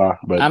bit too far,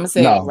 but I'm gonna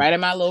sit no. right in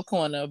my little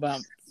corner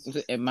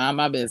and mind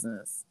my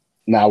business.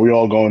 Now we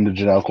all going to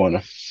Janelle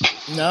corner.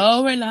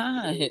 No, we're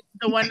not.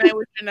 the one night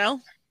with Janelle.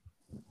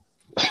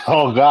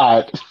 Oh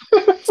God.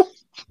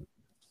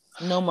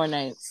 No more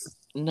nights.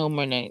 No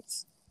more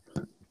nights.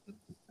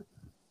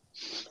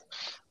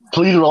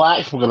 Please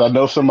relax because I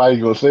know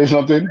somebody's gonna say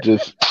something.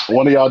 Just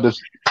one of y'all just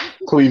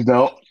please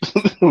don't.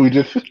 We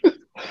just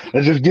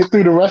let's just get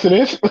through the rest of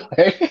this.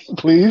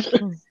 Please.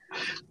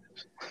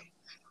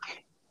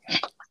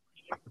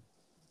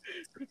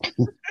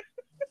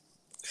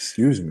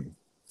 Excuse me.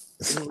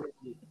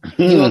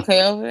 You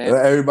okay over there?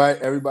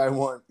 Everybody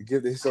want to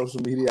get their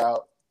social media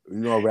out. You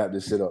know, I'll wrap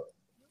this shit up.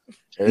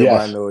 Everybody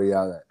Yes. know where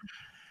y'all at.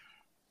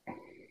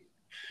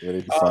 Where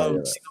they can find y'all You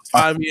at. can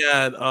find me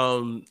at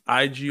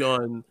IG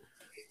on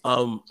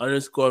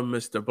underscore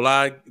Mr.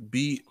 Black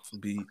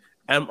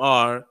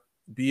BMR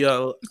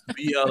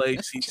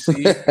BLACC.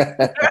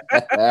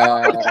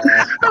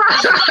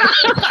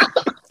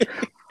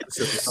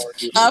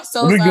 I'm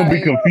so The nigga gonna be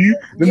sorry. confused.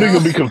 The Yo. nigga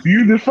gonna be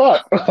confused as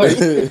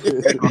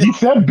fuck. He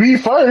said B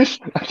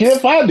first. I can't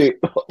find it.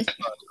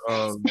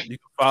 You can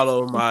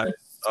follow my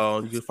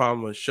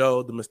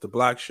show, the Mr.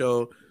 Black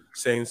Show,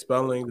 same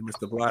spelling, the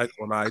Mr. Black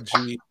on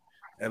IG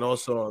and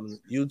also on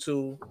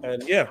YouTube.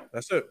 And yeah,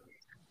 that's it.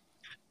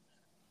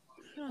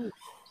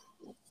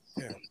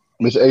 Yeah.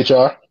 Mr.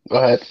 HR, go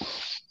ahead.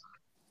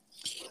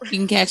 You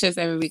can catch us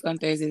every week on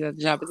Thursdays at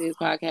the Job Days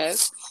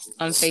Podcast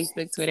on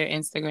Facebook, Twitter,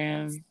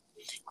 Instagram,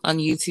 on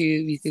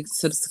YouTube. You can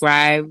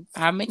subscribe.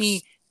 How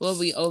many will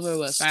we over?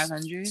 What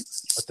 500?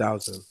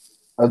 1,000.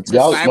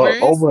 Y'all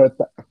Subscribers?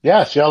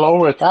 yes, y'all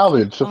over 1,000 Oh,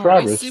 we're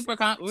subscribers.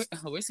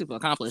 we're super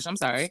accomplished. I'm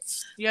sorry.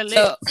 You're lit.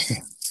 So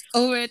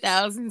over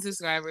 1,000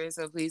 subscribers.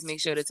 So please make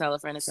sure to tell a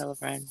friend to tell a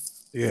friend.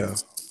 Yeah.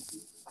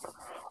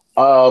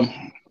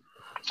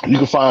 You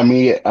can find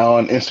me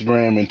on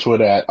Instagram and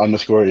Twitter at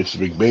underscore it's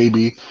big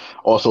baby.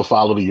 Also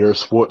follow the Your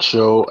Sports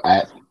Show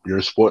at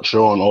Your Sports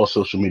Show on all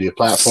social media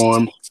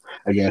platforms.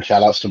 Again,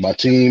 shout outs to my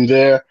team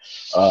there.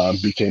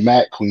 BK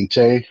Matt, Queen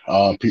Tay,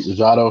 Pete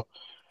Rosado.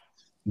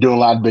 Doing a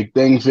lot of big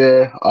things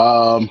there.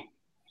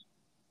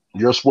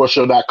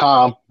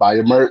 YourSportsShow.com. Buy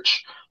your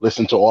merch.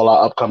 Listen to all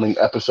our upcoming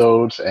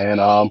episodes. And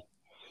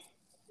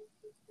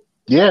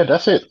yeah,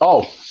 that's it.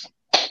 Oh,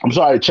 I'm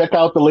sorry. Check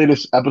out the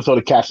latest episode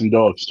of Cats and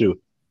Dogs too.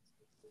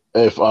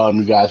 If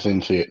you guys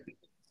didn't see it.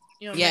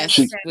 Yes,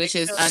 which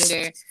is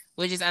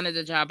under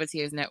the Jobber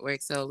Tears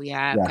Network. So we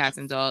have Cats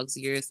and Dogs,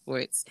 Your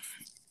Sports,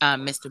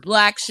 Mr.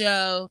 Black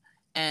Show,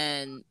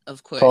 and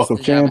of course Talk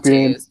of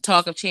Champions.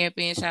 Talk of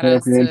Champions. Shout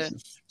outs to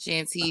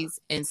Shanties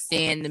and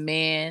Stan the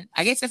Man.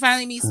 I get to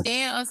finally meet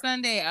Stan on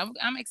Sunday.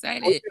 I'm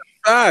excited.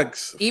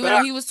 Facts. Even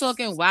though he was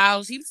talking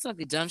wild, he was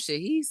talking dumb shit.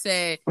 He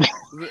said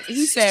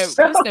what's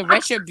the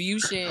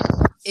retribution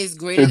is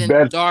greater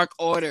than Dark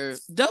Order.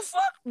 The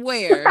fuck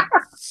where?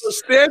 So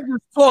Stan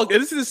just talk,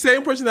 and this is the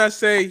same person that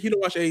say he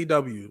don't watch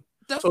AEW.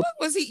 The fuck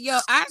was he? Yo,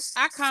 I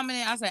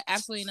commented. I was like,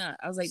 absolutely not.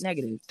 I was like,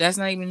 negative. That's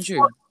not even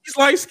true. He's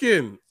light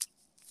skinned.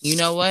 You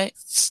know what?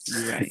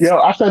 You're right. Yo,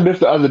 I said this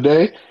the other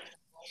day.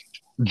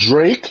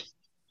 Drake,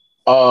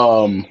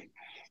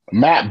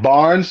 Matt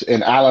Barnes,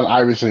 and Allen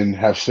Iverson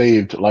have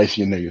saved light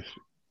skinned niggas.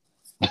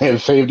 They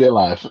have saved their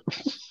lives.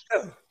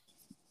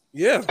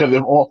 Yeah. Because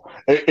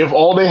if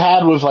all they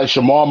had was like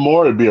Shamar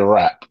Moore, it'd be a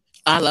wrap.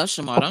 I love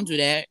Shamar. Don't do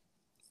that.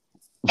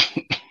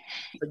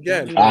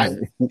 Again,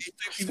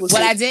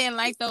 what I didn't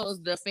like though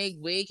was the fake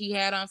wig he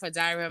had on for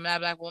Diary of a Mad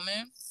Black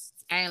Woman.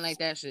 I didn't like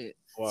that shit.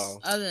 Wow.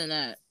 Other than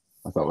that,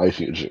 that's a light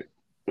skinned shit.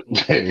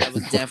 That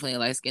was definitely a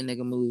light skinned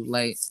nigga move.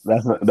 Like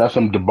that's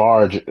some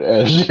DeBarge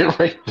shit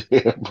right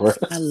there, bro.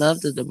 I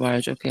love the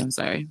DeBarge. Okay, I'm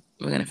sorry.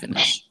 We're gonna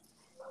finish.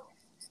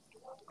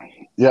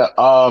 Yeah.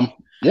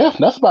 Yeah.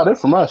 That's about it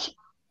from us.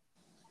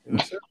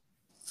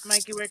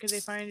 Mikey, where can they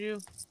find you?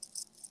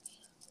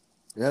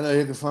 Yeah, no,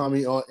 you can find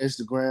me on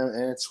Instagram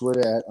and Twitter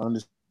at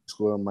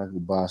underscore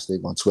Michael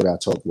Bostic. On Twitter, I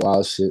talk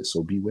wild shit,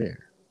 so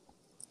beware.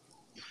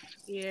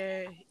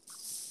 Yeah,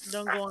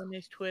 don't go on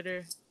his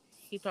Twitter.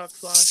 He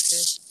talks wild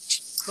shit.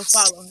 But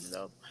follow him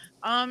though.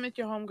 It's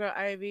your homegirl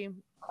Ivy.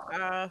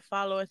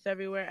 Follow us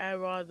everywhere at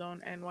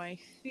Rawrrzone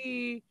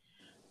NYC.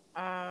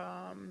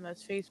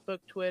 That's Facebook,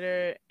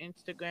 Twitter,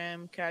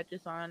 Instagram. Catch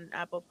us on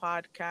Apple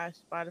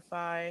Podcasts,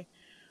 Spotify,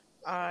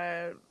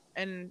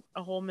 and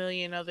a whole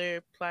million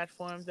other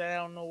platforms that I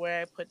don't know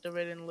where I put the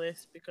written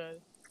list because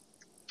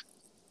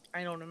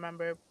I don't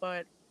remember.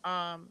 But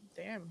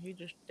damn, he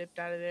just dipped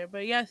out of there.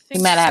 But yes, He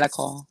might have had a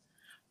call.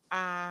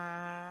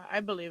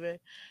 I believe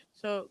it.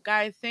 So,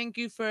 guys, thank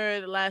you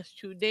for the last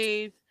 2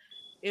 days.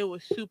 It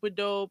was super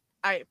dope.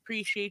 I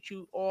appreciate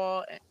you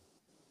all.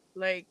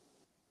 Like,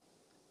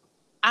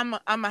 I'm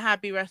a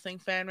happy wrestling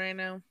fan right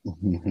now.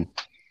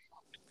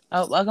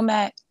 Oh, welcome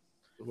back.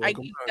 I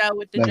geeked out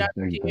with the job.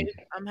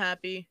 I'm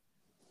happy.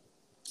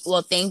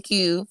 Well, thank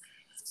you,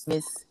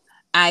 Miss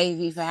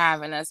Ivy, for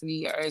having us.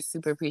 We are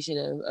super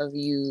appreciative of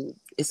you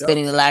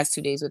spending the last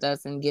 2 days with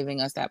us and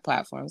giving us that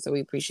platform. So we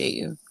appreciate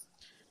you.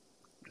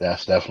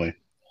 Yes, definitely.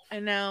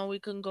 And now we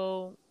can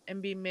go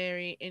and be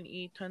merry and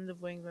eat tons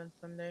of wings on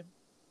Sunday.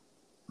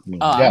 Oh,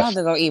 I'm about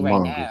to go eat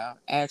right now.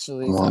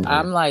 Actually, so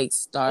I'm like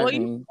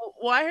starving.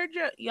 Well, I heard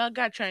y'all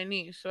got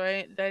Chinese, so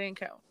that didn't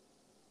count.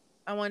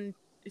 I want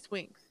it's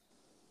wings.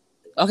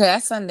 Okay,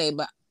 that's Sunday,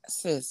 but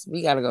sis,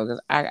 we gotta go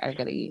because I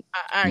gotta eat.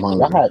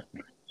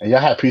 Y'all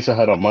had Pizza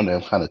Hut on Monday.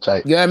 I'm kind of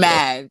tight. You're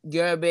mad.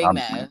 You're a big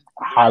mad.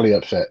 Highly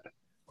upset.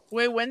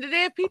 Wait, when did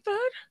they have Pizza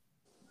Hut?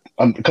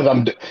 Because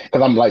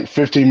I'm like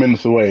 15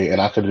 minutes away, and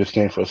I could have just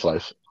came for a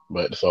slice,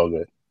 but it's all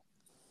good.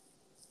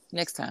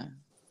 Next time.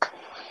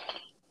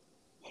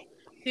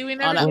 See, we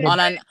never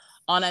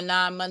on a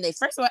non-Monday.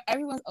 First of all,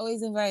 everyone's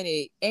always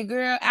invited. And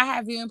girl, I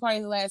have viewing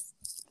parties the last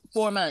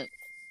 4 months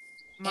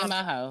in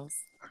my house.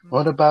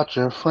 What about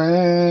your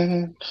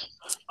friends?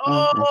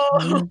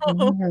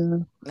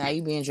 Oh, now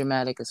you being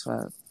dramatic as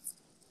fuck.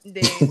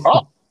 Damn.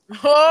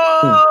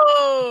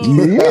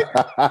 Me?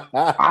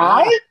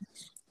 I?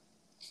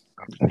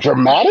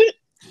 Dramatic?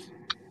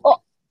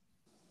 Oh.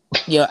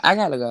 Yo, I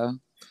gotta go.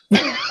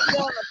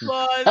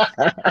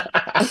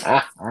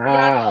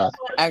 I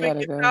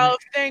gotta go.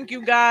 Thank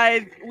you,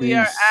 guys. We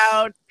are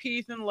out.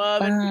 Peace and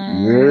love.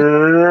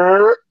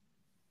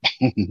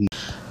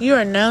 You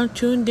are now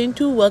tuned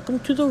into Welcome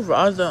to the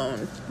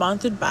Rawrrzone,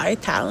 sponsored by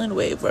Talent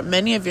Wave, where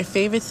many of your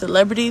favorite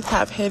celebrities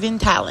have hidden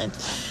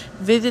talents.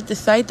 Visit the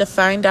site to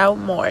find out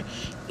more.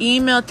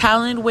 Email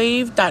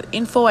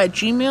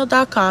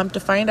talentwave.info@gmail.com to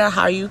find out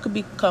how you could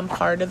become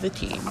part of the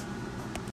team.